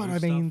more But I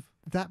mean,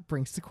 that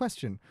brings the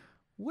question.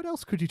 What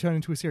else could you turn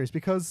into a series?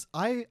 Because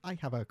I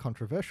have a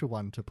controversial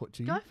one to put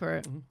to you. Go for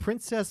it.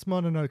 Princess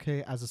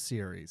Mononoke as a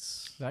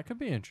series. That could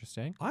be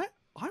interesting. I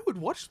would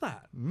watch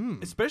that,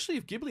 especially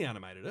if Ghibli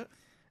animated it.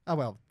 Oh,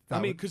 well.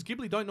 I mean, because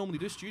Ghibli don't normally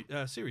do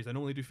series. They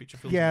normally do feature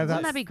films. Yeah,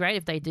 wouldn't that be great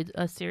if they did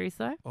a series,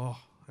 though? Oh,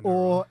 I know,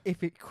 or right?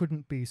 if it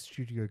couldn't be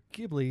Studio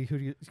Ghibli, who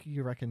do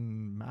you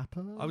reckon,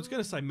 Mappa? I was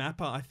going to say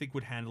Mappa, I think,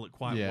 would handle it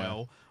quite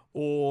well.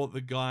 Or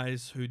the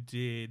guys who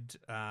did...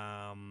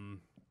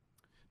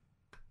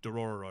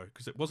 Dororo,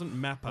 because it wasn't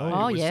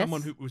Mappa. It was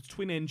someone who was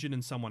Twin Engine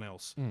and someone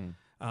else.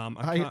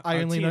 I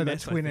only know that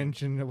Twin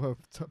Engine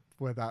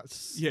were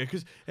that's... Yeah,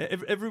 because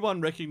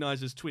everyone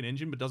recognizes Twin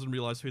Engine but doesn't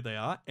realize who they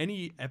are.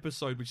 Any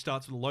episode which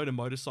starts with a load of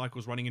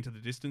motorcycles running into the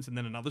distance and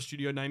then another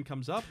studio name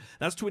comes up,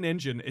 that's Twin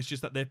Engine. It's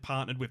just that they've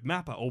partnered with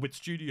Mappa or Wit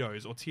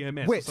Studios or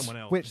TMS or someone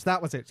else. Which,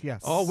 that was it,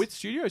 yes. Oh, Wit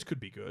Studios could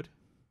be good.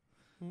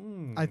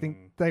 I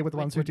think they were the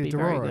ones who did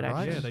Dororo,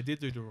 right? Yeah, they did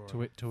do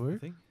Dororo. I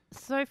think.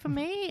 So for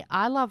me,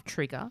 I love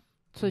Trigger.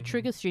 So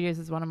Trigger Studios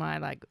is one of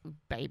my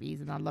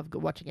babies, and I love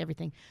watching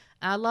everything.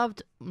 I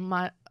loved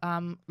my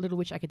Little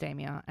Witch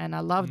Academia, and I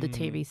loved the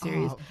TV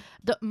series.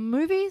 The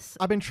movies.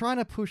 I've been trying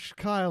to push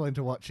Kyle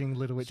into watching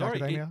Little Witch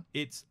Academia.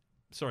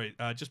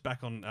 Just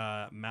back on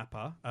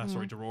Mappa.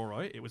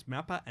 Dororo. It was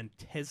Mappa and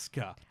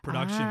Tezuka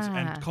Productions,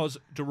 and because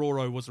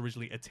Dororo was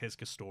originally a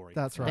Tezuka story.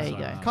 That's right. There you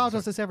go. Kyle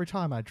does this every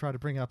time I try to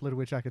bring up Little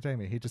Witch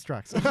Academia. He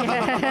distracts.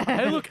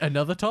 Hey, look,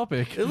 another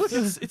topic. Look,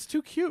 it's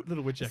too cute,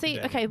 Little Witch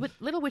Academia. See, okay, with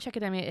Little Witch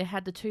Academia, it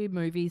had the 2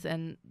 movies,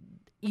 and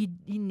you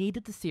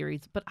needed the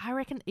series. But I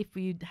reckon if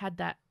you had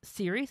that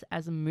series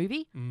as a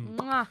movie,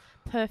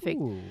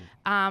 perfect.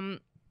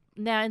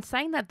 Now, in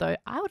saying that, though,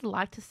 I would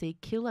like to see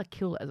Kill la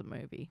Kill as a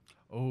movie.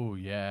 Oh,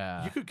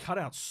 yeah. You could cut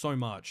out so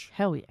much.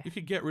 Hell yeah. You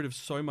could get rid of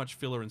so much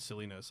filler and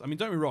silliness. I mean,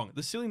 don't be wrong.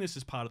 The silliness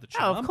is part of the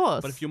charm. Oh, of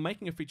course. But if you're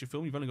making a feature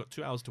film, you've only got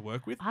 2 hours to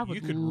work with.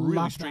 You could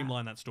really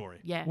streamline that story.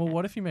 Yeah. Well,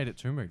 what if you made it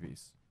 2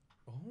 movies?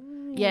 Oh,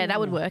 yeah,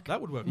 that would work.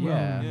 That would work.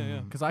 Yeah. Yeah.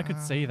 Because I could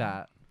see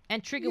that.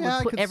 And Trigger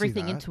would put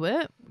everything into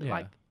it. Yeah.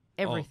 Like,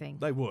 everything.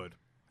 They would.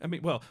 I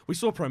mean, well, we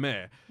saw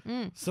Premiere.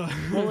 So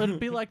well,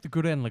 it'd be like the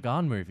Gurren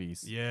Lagann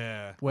movies.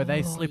 Yeah. Where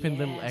they slip in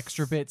little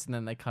extra bits and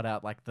then they cut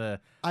out like they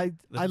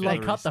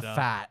cut the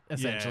fat,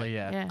 essentially,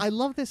 yeah. I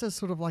love this as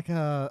sort of like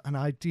an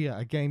idea,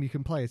 a game you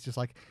can play. It's just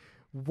like,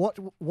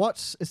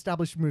 what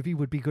established movie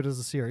would be good as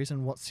a series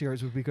and what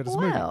series would be good as a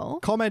movie?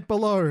 Comment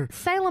below.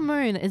 Sailor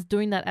Moon is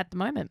doing that at the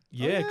moment.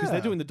 Yeah, because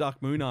they're doing the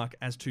Dark Moon arc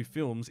as 2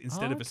 films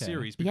instead of a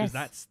series, because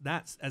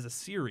that's as a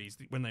series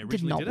when they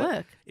originally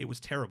did it was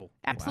terrible.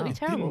 Absolutely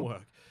terrible. It didn't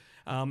work.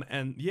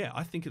 And yeah,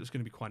 I think it's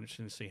going to be quite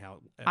interesting to see how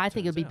it I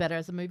think it'd be out. better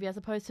as a movie as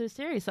opposed to a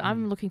series. So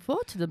I'm looking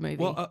forward to the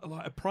movie. Well,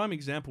 like a prime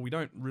example, we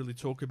don't really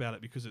talk about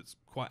it because it's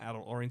quite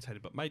adult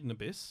orientated, but Made in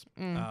Abyss,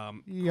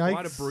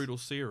 quite a brutal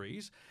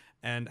series.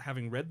 And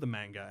having read the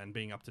manga and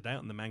being up to date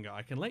on the manga,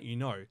 I can let you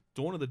know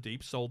Dawn of the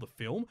Deep Soul, the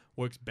film,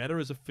 works better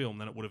as a film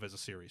than it would have as a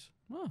series.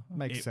 Oh,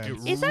 makes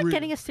sense. Is that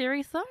getting a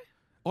series though?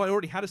 Oh, it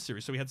already had a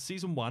series. So we had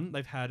season 1.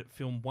 They've had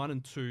film 1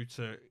 and 2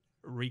 to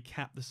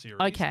recap the series.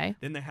 Okay.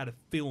 Then they had a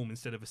film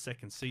instead of a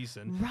second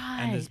season. Right.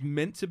 And there's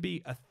meant to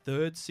be a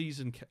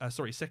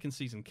second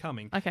season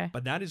coming. Okay.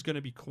 But that is going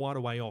to be quite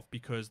a way off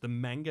because the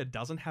manga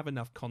doesn't have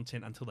enough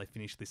content until they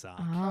finish this arc.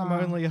 I'm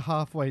only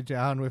halfway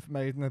down with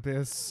Maiden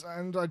Abyss,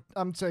 and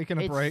I'm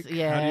taking a break.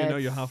 Yeah, How do you know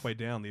you're halfway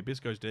down? The abyss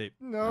goes deep.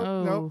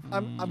 No,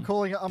 I'm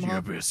calling it. The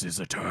abyss is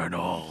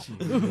eternal.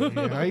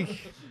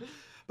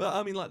 But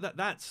I mean, like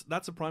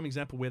that's a prime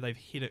example where they've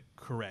hit it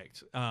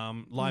correct.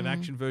 Live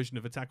action version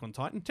of Attack on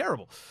Titan,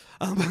 terrible.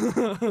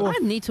 I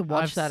need to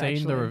watch that. I've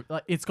seen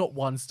actually, it's got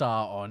 1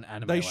 star on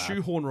Anime They Lab.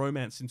 shoehorn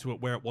romance into it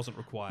where it wasn't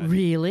required.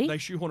 Really? They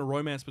shoehorn a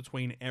romance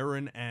between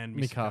Eren and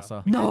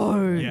Mikasa.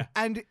 No. Yeah,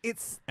 and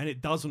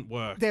it doesn't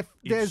work. They're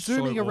It's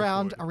zooming so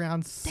around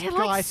awkward. They're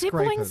like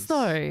siblings,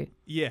 though.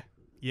 Yeah.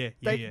 They've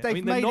I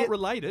mean, they're made not it-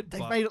 related.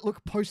 They've but made it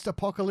look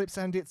post-apocalypse,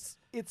 and it's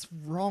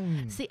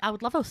wrong. See, I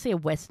would love to see a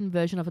Western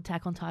version of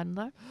Attack on Titan,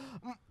 though.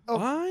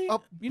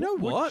 you know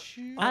what?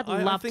 I'd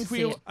love to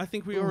see it. I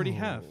think we already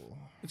have.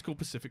 It's called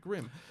Pacific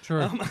Rim.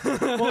 True.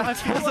 Well, I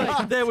feel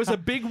like there was a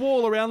big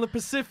wall around the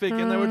Pacific,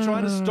 and they were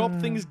trying to stop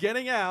things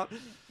getting out.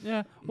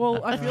 Yeah.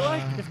 Well, I feel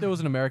like if there was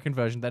an American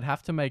version, they'd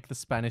have to make the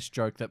Spanish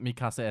joke that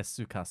Mikasa es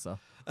su casa.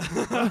 I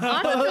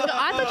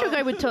thought you were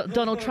going with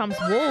Donald Trump's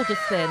wall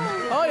just then.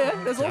 Oh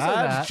yeah, there's also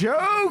that.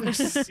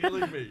 Jokes.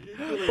 Killing me.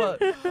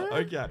 But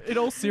Okay. in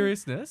all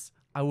seriousness,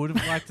 I would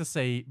have liked to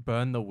see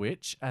Burn the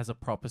Witch as a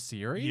proper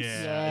series.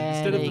 Yeah.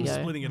 Instead of there them you go.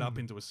 splitting it up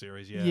into a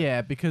series. Yeah.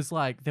 Yeah, because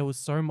like there was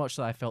so much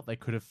that I felt they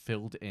could have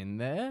filled in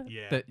there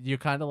Yeah. that you're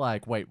kind of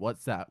like, wait,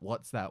 what's that?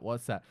 What's that?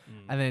 What's that?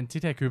 And then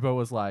Tite Kubo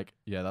was like,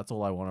 yeah, that's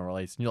all I want to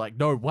release. And you're like,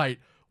 no, wait.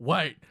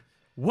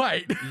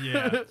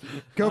 Yeah.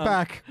 Go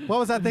back. What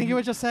was that thing you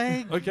were just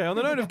saying? Okay, on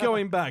the note of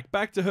going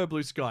back to Her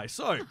Blue Sky.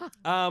 So,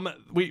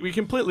 we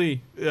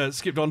completely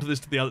skipped onto this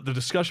to the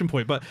discussion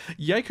point, but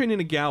Yako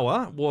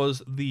Ninagawa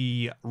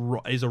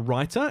is a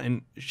writer,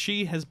 and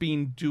she has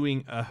been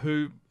doing a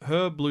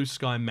Her Blue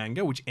Sky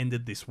manga, which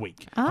ended this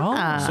week.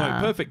 So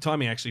perfect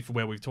timing actually for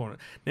where we've torn it.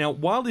 Now,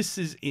 while this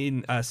is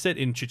set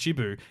in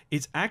Chichibu,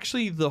 it's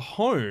actually the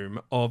home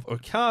of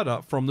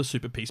Okada from the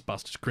Super Peace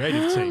Busters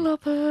creative team.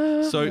 Love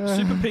her. So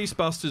Super Peace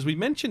Busters, we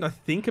mentioned I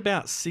think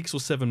about 6 or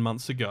 7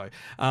 months ago.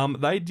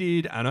 They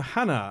did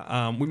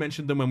Anohana. We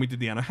mentioned them when we did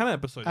the Anohana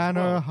episode as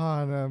well.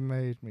 Anohana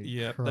made me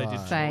Yep, cry. they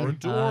did Same.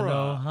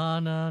 Toradora,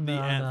 Anohana,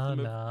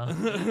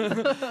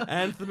 the na,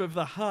 Anthem of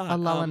the Heart, A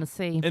Lull in the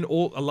Sea. and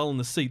all A Lull in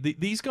the Sea.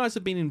 These guys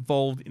have been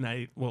involved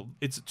in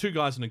it's 2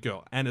 guys and a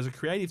girl, and as a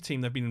creative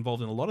team, they've been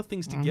involved in a lot of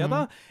things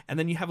together. And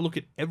then you have a look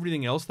at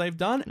everything else they've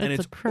done, and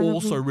it's incredible.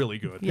 also really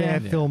good. Yeah.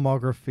 Their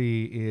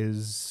filmography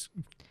is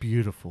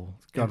beautiful.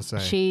 Gotta say.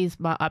 She's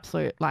my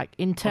absolute, like,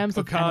 in terms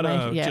of Okada,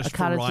 animation, yeah, just for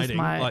Okada's writing, just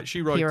my like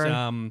she wrote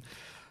hero.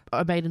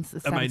 Amazing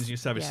Amazing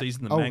Savage yeah.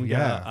 Season, the Oh, manga,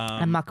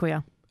 yeah. and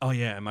Makuya. oh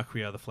yeah,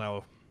 Makuya, the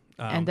flower,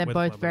 And they're where the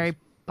both flower very,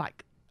 blooms.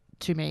 like,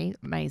 to me,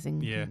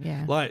 amazing.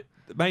 Yeah. Like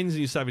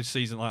Amazing Savage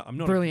Season. Like I'm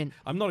not Brilliant.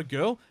 I'm not a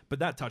girl, but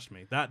that touched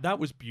me. That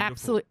was beautiful.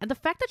 Absolutely. And the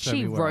fact that Show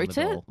she me where on wrote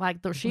the it, doll. like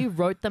she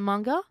wrote the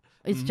manga,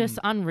 is just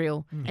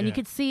unreal. And Yeah. you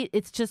could see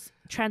it's just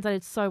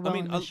translated so well I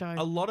mean, in the show.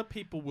 a lot of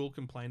people will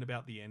complain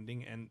about the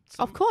ending, and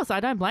Of course, I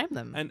don't blame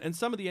them. and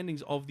some of the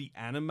endings of the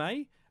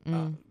anime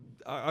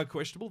are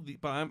questionable.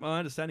 But my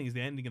understanding is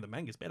the ending of the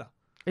manga is better.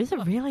 Is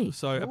it really?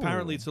 So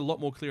apparently it's a lot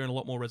more clear and a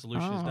lot more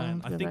resolution is Oh,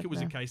 done. I'll I go think back it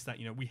was a there. case that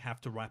we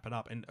have to wrap it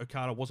up, and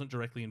Okada wasn't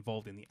directly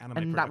involved in the anime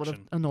And that would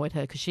production. have annoyed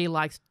her because she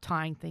likes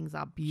tying things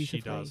up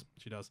beautifully.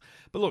 She does.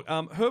 But look,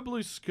 Her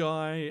Blue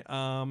Sky,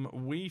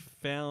 we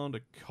found a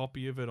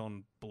copy of it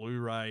on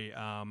Blu-ray.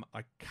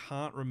 I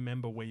can't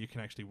remember where you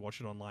can actually watch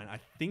it online. I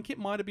think it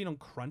might have been on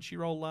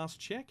Crunchyroll last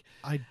check.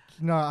 I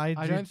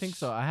don't think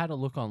so. I had a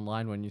look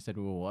online when you said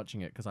we were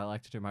watching it because I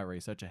like to do my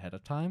research ahead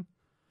of time.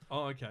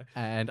 Oh, okay.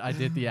 And I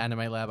did the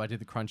Anime Lab, I did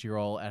the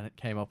Crunchyroll, and it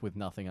came up with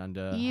nothing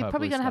under You're Her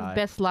probably Blue going to Sky. have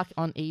best luck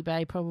on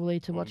eBay probably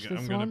to watch I'm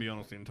this going to one. be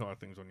honest, the entire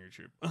thing's on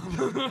YouTube.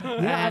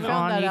 Yeah, I And found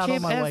on that out on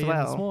YouTube my as way in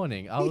well. this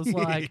morning. I was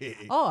like,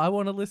 oh, I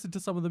want to listen to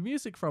some of the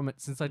music from it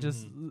since I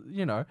just,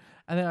 and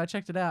then I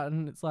checked it out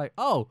and it's like,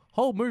 oh,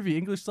 whole movie,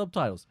 English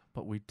subtitles.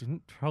 But we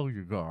didn't tell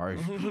you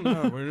guys.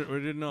 No, we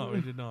did not.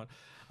 We did not.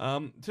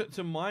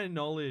 To my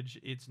knowledge,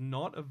 it's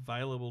not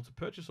available to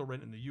purchase or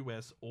rent in the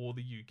US or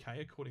the UK,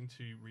 according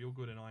to Real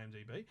Good and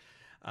IMDb.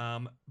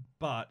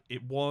 But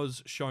it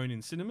was shown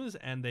in cinemas,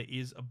 and there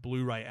is a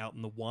Blu-ray out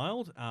in the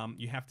wild.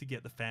 You have to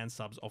get the fan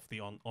subs off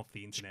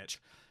the internet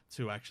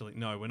to actually.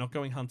 No, we're not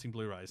going hunting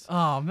Blu-rays.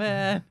 Oh,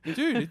 man.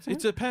 Dude,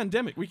 it's a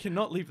pandemic. We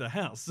cannot leave the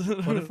house.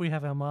 What if we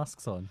have our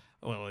masks on?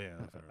 Well, yeah,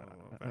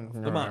 fair enough.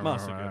 The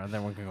masks are good.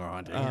 Then we can go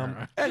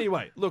on.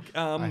 Anyway, look.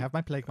 I have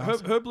my plague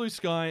mask. Her Blue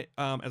Sky,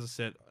 as I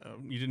said,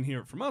 you didn't hear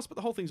it from us, but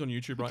the whole thing's on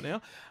YouTube right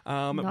now,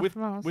 Not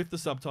from us. with the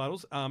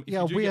subtitles. If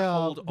Yeah, you do we get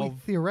hold we of,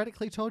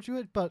 theoretically told you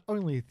it, but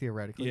only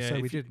theoretically. yeah, so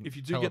if we you, didn't. if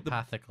you do get the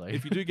Telepathically.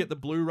 if you do get the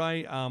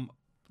Blu-ray,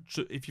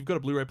 if you've got a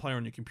Blu-ray player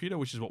on your computer,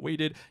 which is what we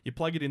did, you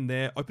plug it in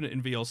there, open it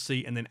in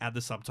VLC, and then add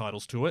the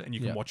subtitles to it, and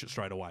you can watch it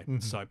straight away.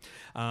 So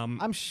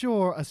I'm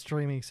sure a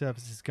streaming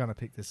service is going to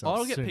pick this up.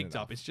 I'll get soon picked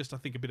enough. up. It's just, I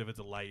think, a bit of a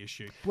delay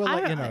issue. We'll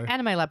let you know.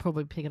 Anime Lab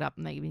probably pick it up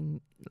maybe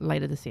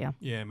later this year.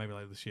 Yeah, maybe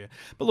later this year.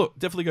 But look,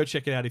 definitely go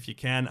check it out if you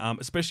can,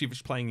 especially if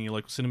it's playing in your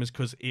local cinemas,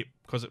 because it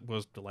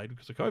was delayed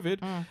because of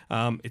COVID.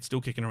 It's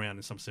still kicking around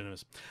in some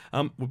cinemas.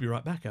 We'll be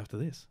right back after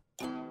this.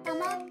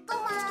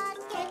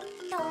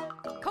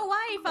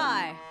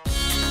 Kawaii-Fi.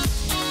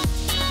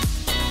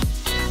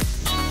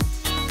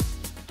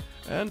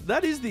 And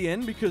that is the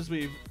end because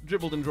we've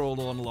dribbled and drawled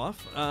on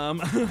life.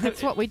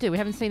 That's what we do. We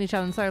haven't seen each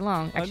other in so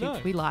long. I Actually,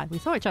 know. we lied. We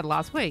saw each other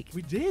last week.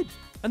 We did.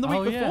 And the week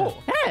Oh, yeah.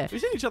 before. Yeah. We've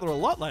seen each other a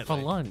lot lately.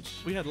 For lunch.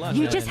 We had lunch.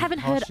 You yeah. just haven't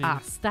heard Hoshi.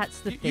 us. That's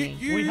the thing.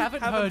 We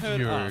haven't heard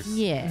you. us.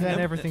 Yeah. Then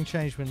everything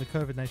changed when the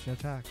COVID nation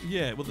attacked.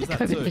 Yeah, well, there's The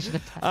that too. COVID nation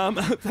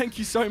attack. Thank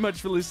you so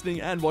much for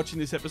listening and watching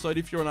this episode.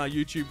 If you're on our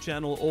YouTube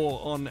channel or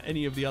on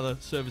any of the other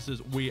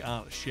services we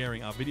are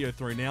sharing our video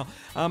through now.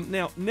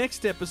 Now,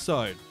 next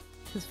episode,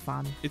 This is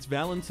fun. it's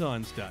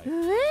Valentine's Day.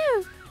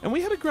 Woo! And we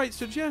had a great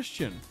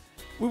suggestion.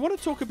 We want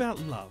to talk about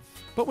love,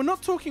 but we're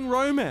not talking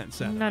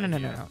romance, Aaron. No. No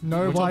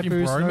We're talking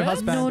waifus, no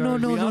bromance?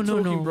 husbandos. We are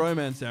talking no.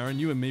 bromance, Aaron.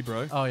 You and me,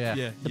 bro. Oh, yeah.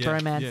 The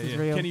bromance is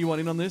real. Kenny, you want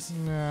in on this?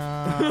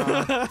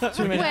 Nah.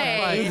 Too many.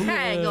 Wait,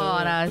 hang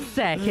on a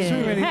second.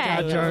 Too many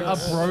dad Hang on.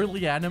 jokes. A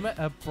broly anime,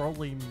 a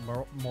broly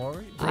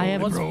mori. I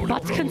am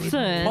but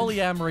concerned.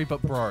 Polyamory,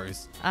 but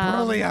bros.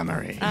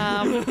 Polyamory.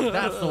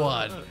 That's the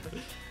one.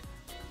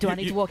 Do I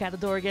need to walk out the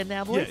door again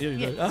now, boys?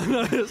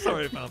 Yeah.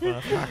 Sorry about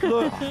that.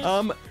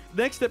 Look,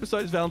 next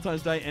episode is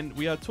Valentine's Day, and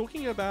we are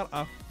talking about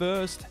our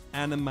first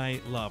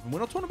anime love. And we're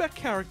not talking about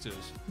characters.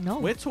 No.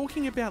 We're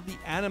talking about the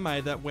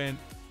anime that went,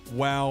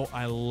 wow,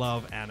 I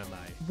love anime.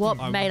 What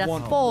I made us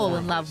want fall more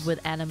in of love this.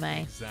 with anime?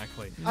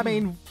 Exactly. I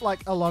mean,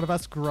 like a lot of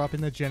us grew up in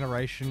the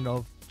generation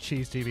of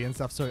Cheese TV and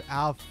stuff, so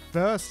our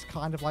first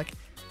kind of like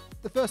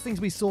the first things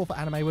we saw for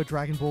anime were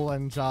Dragon Ball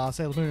and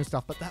Sailor Moon and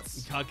stuff, but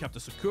that's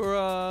Cardcaptor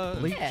Sakura,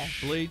 Bleach. Yeah.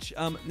 Bleach.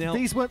 Now,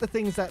 these weren't the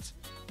things that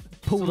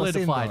pulled us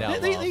in. Solidified though. our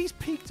love. These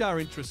piqued our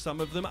interest, some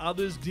of them.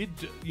 Others did,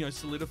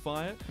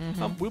 solidify it.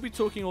 We'll be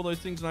talking all those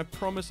things, and I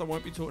promise I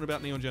won't be talking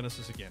about Neon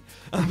Genesis again.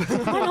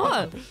 Why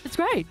not? It's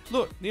great.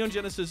 Look, Neon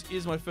Genesis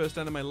is my first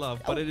anime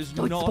love, but it is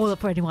don't not. spoil it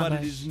for anyone, but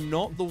it though. is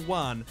not the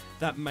one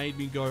that made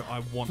me go,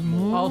 I want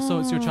more. Oh, so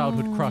it's your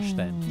childhood crush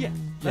then? Yeah,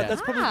 Yeah.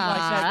 that's probably Ah, Like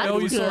that that's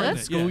girl you saw in good.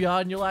 the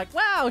schoolyard, and you're like,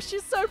 wow,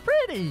 she's so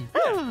pretty.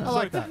 I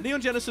like that. Neon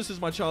Genesis is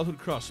my childhood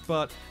crush,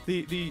 but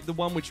the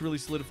one which really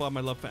solidified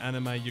my love for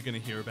anime, you're going to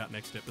hear about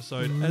next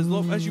episode,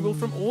 as you will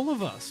from all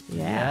of us.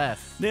 Yeah.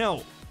 Yes.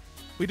 Now,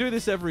 we do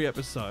this every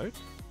episode,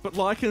 but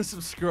like and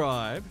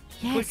subscribe.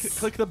 Yes.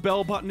 Click the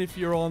bell button if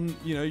you're on,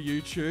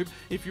 YouTube.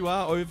 If you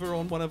are over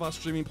on one of our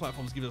streaming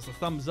platforms, give us a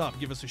thumbs up,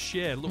 give us a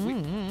share. Look,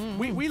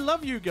 we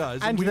love you guys.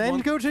 And we then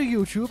want- go to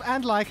YouTube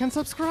and like and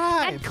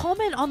subscribe. And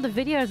comment on the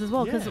videos as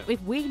well, because Yeah.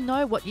 if we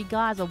know what you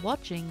guys are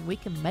watching, we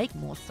can make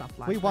more stuff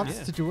like we that. want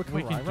Yeah. to do a We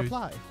can Kawaii do-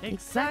 reply.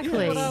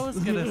 Exactly. What I was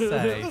going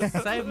to say.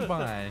 Same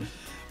mine.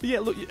 But yeah,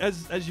 look,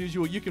 as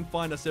usual, you can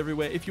find us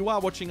everywhere. If you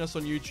are watching us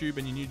on YouTube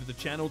and you're new to the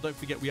channel, don't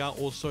forget we are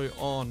also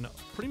on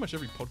pretty much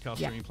every podcast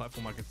streaming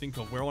platform I can think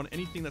of. We're on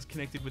anything that's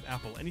connected with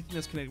Apple, anything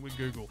that's connected with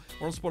Google.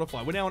 We're on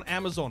Spotify. We're now on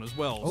Amazon as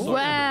well. Oh.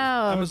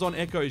 Wow. Amazon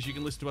Echoes, you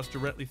can listen to us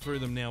directly through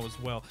them now as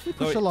well. We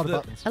push a lot of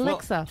buttons.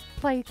 Alexa,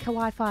 play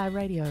Kawaii-Fi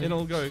Radio.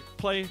 It'll go,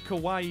 play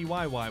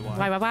Kawaii-Fi. Why.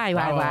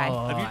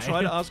 Have you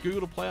tried to ask Google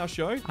to play our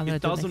show? gonna It do it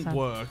next doesn't time.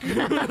 work.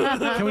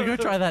 Can we go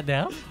try that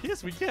now?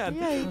 Yes, we can.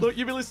 Yay. Look,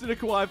 you've been listening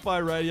to Kawaii-Fi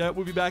Radio.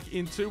 We'll be back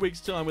in 2 weeks'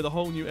 time with a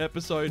whole new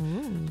episode.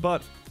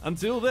 But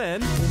until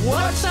then,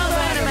 What's up,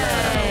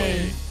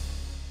 anime?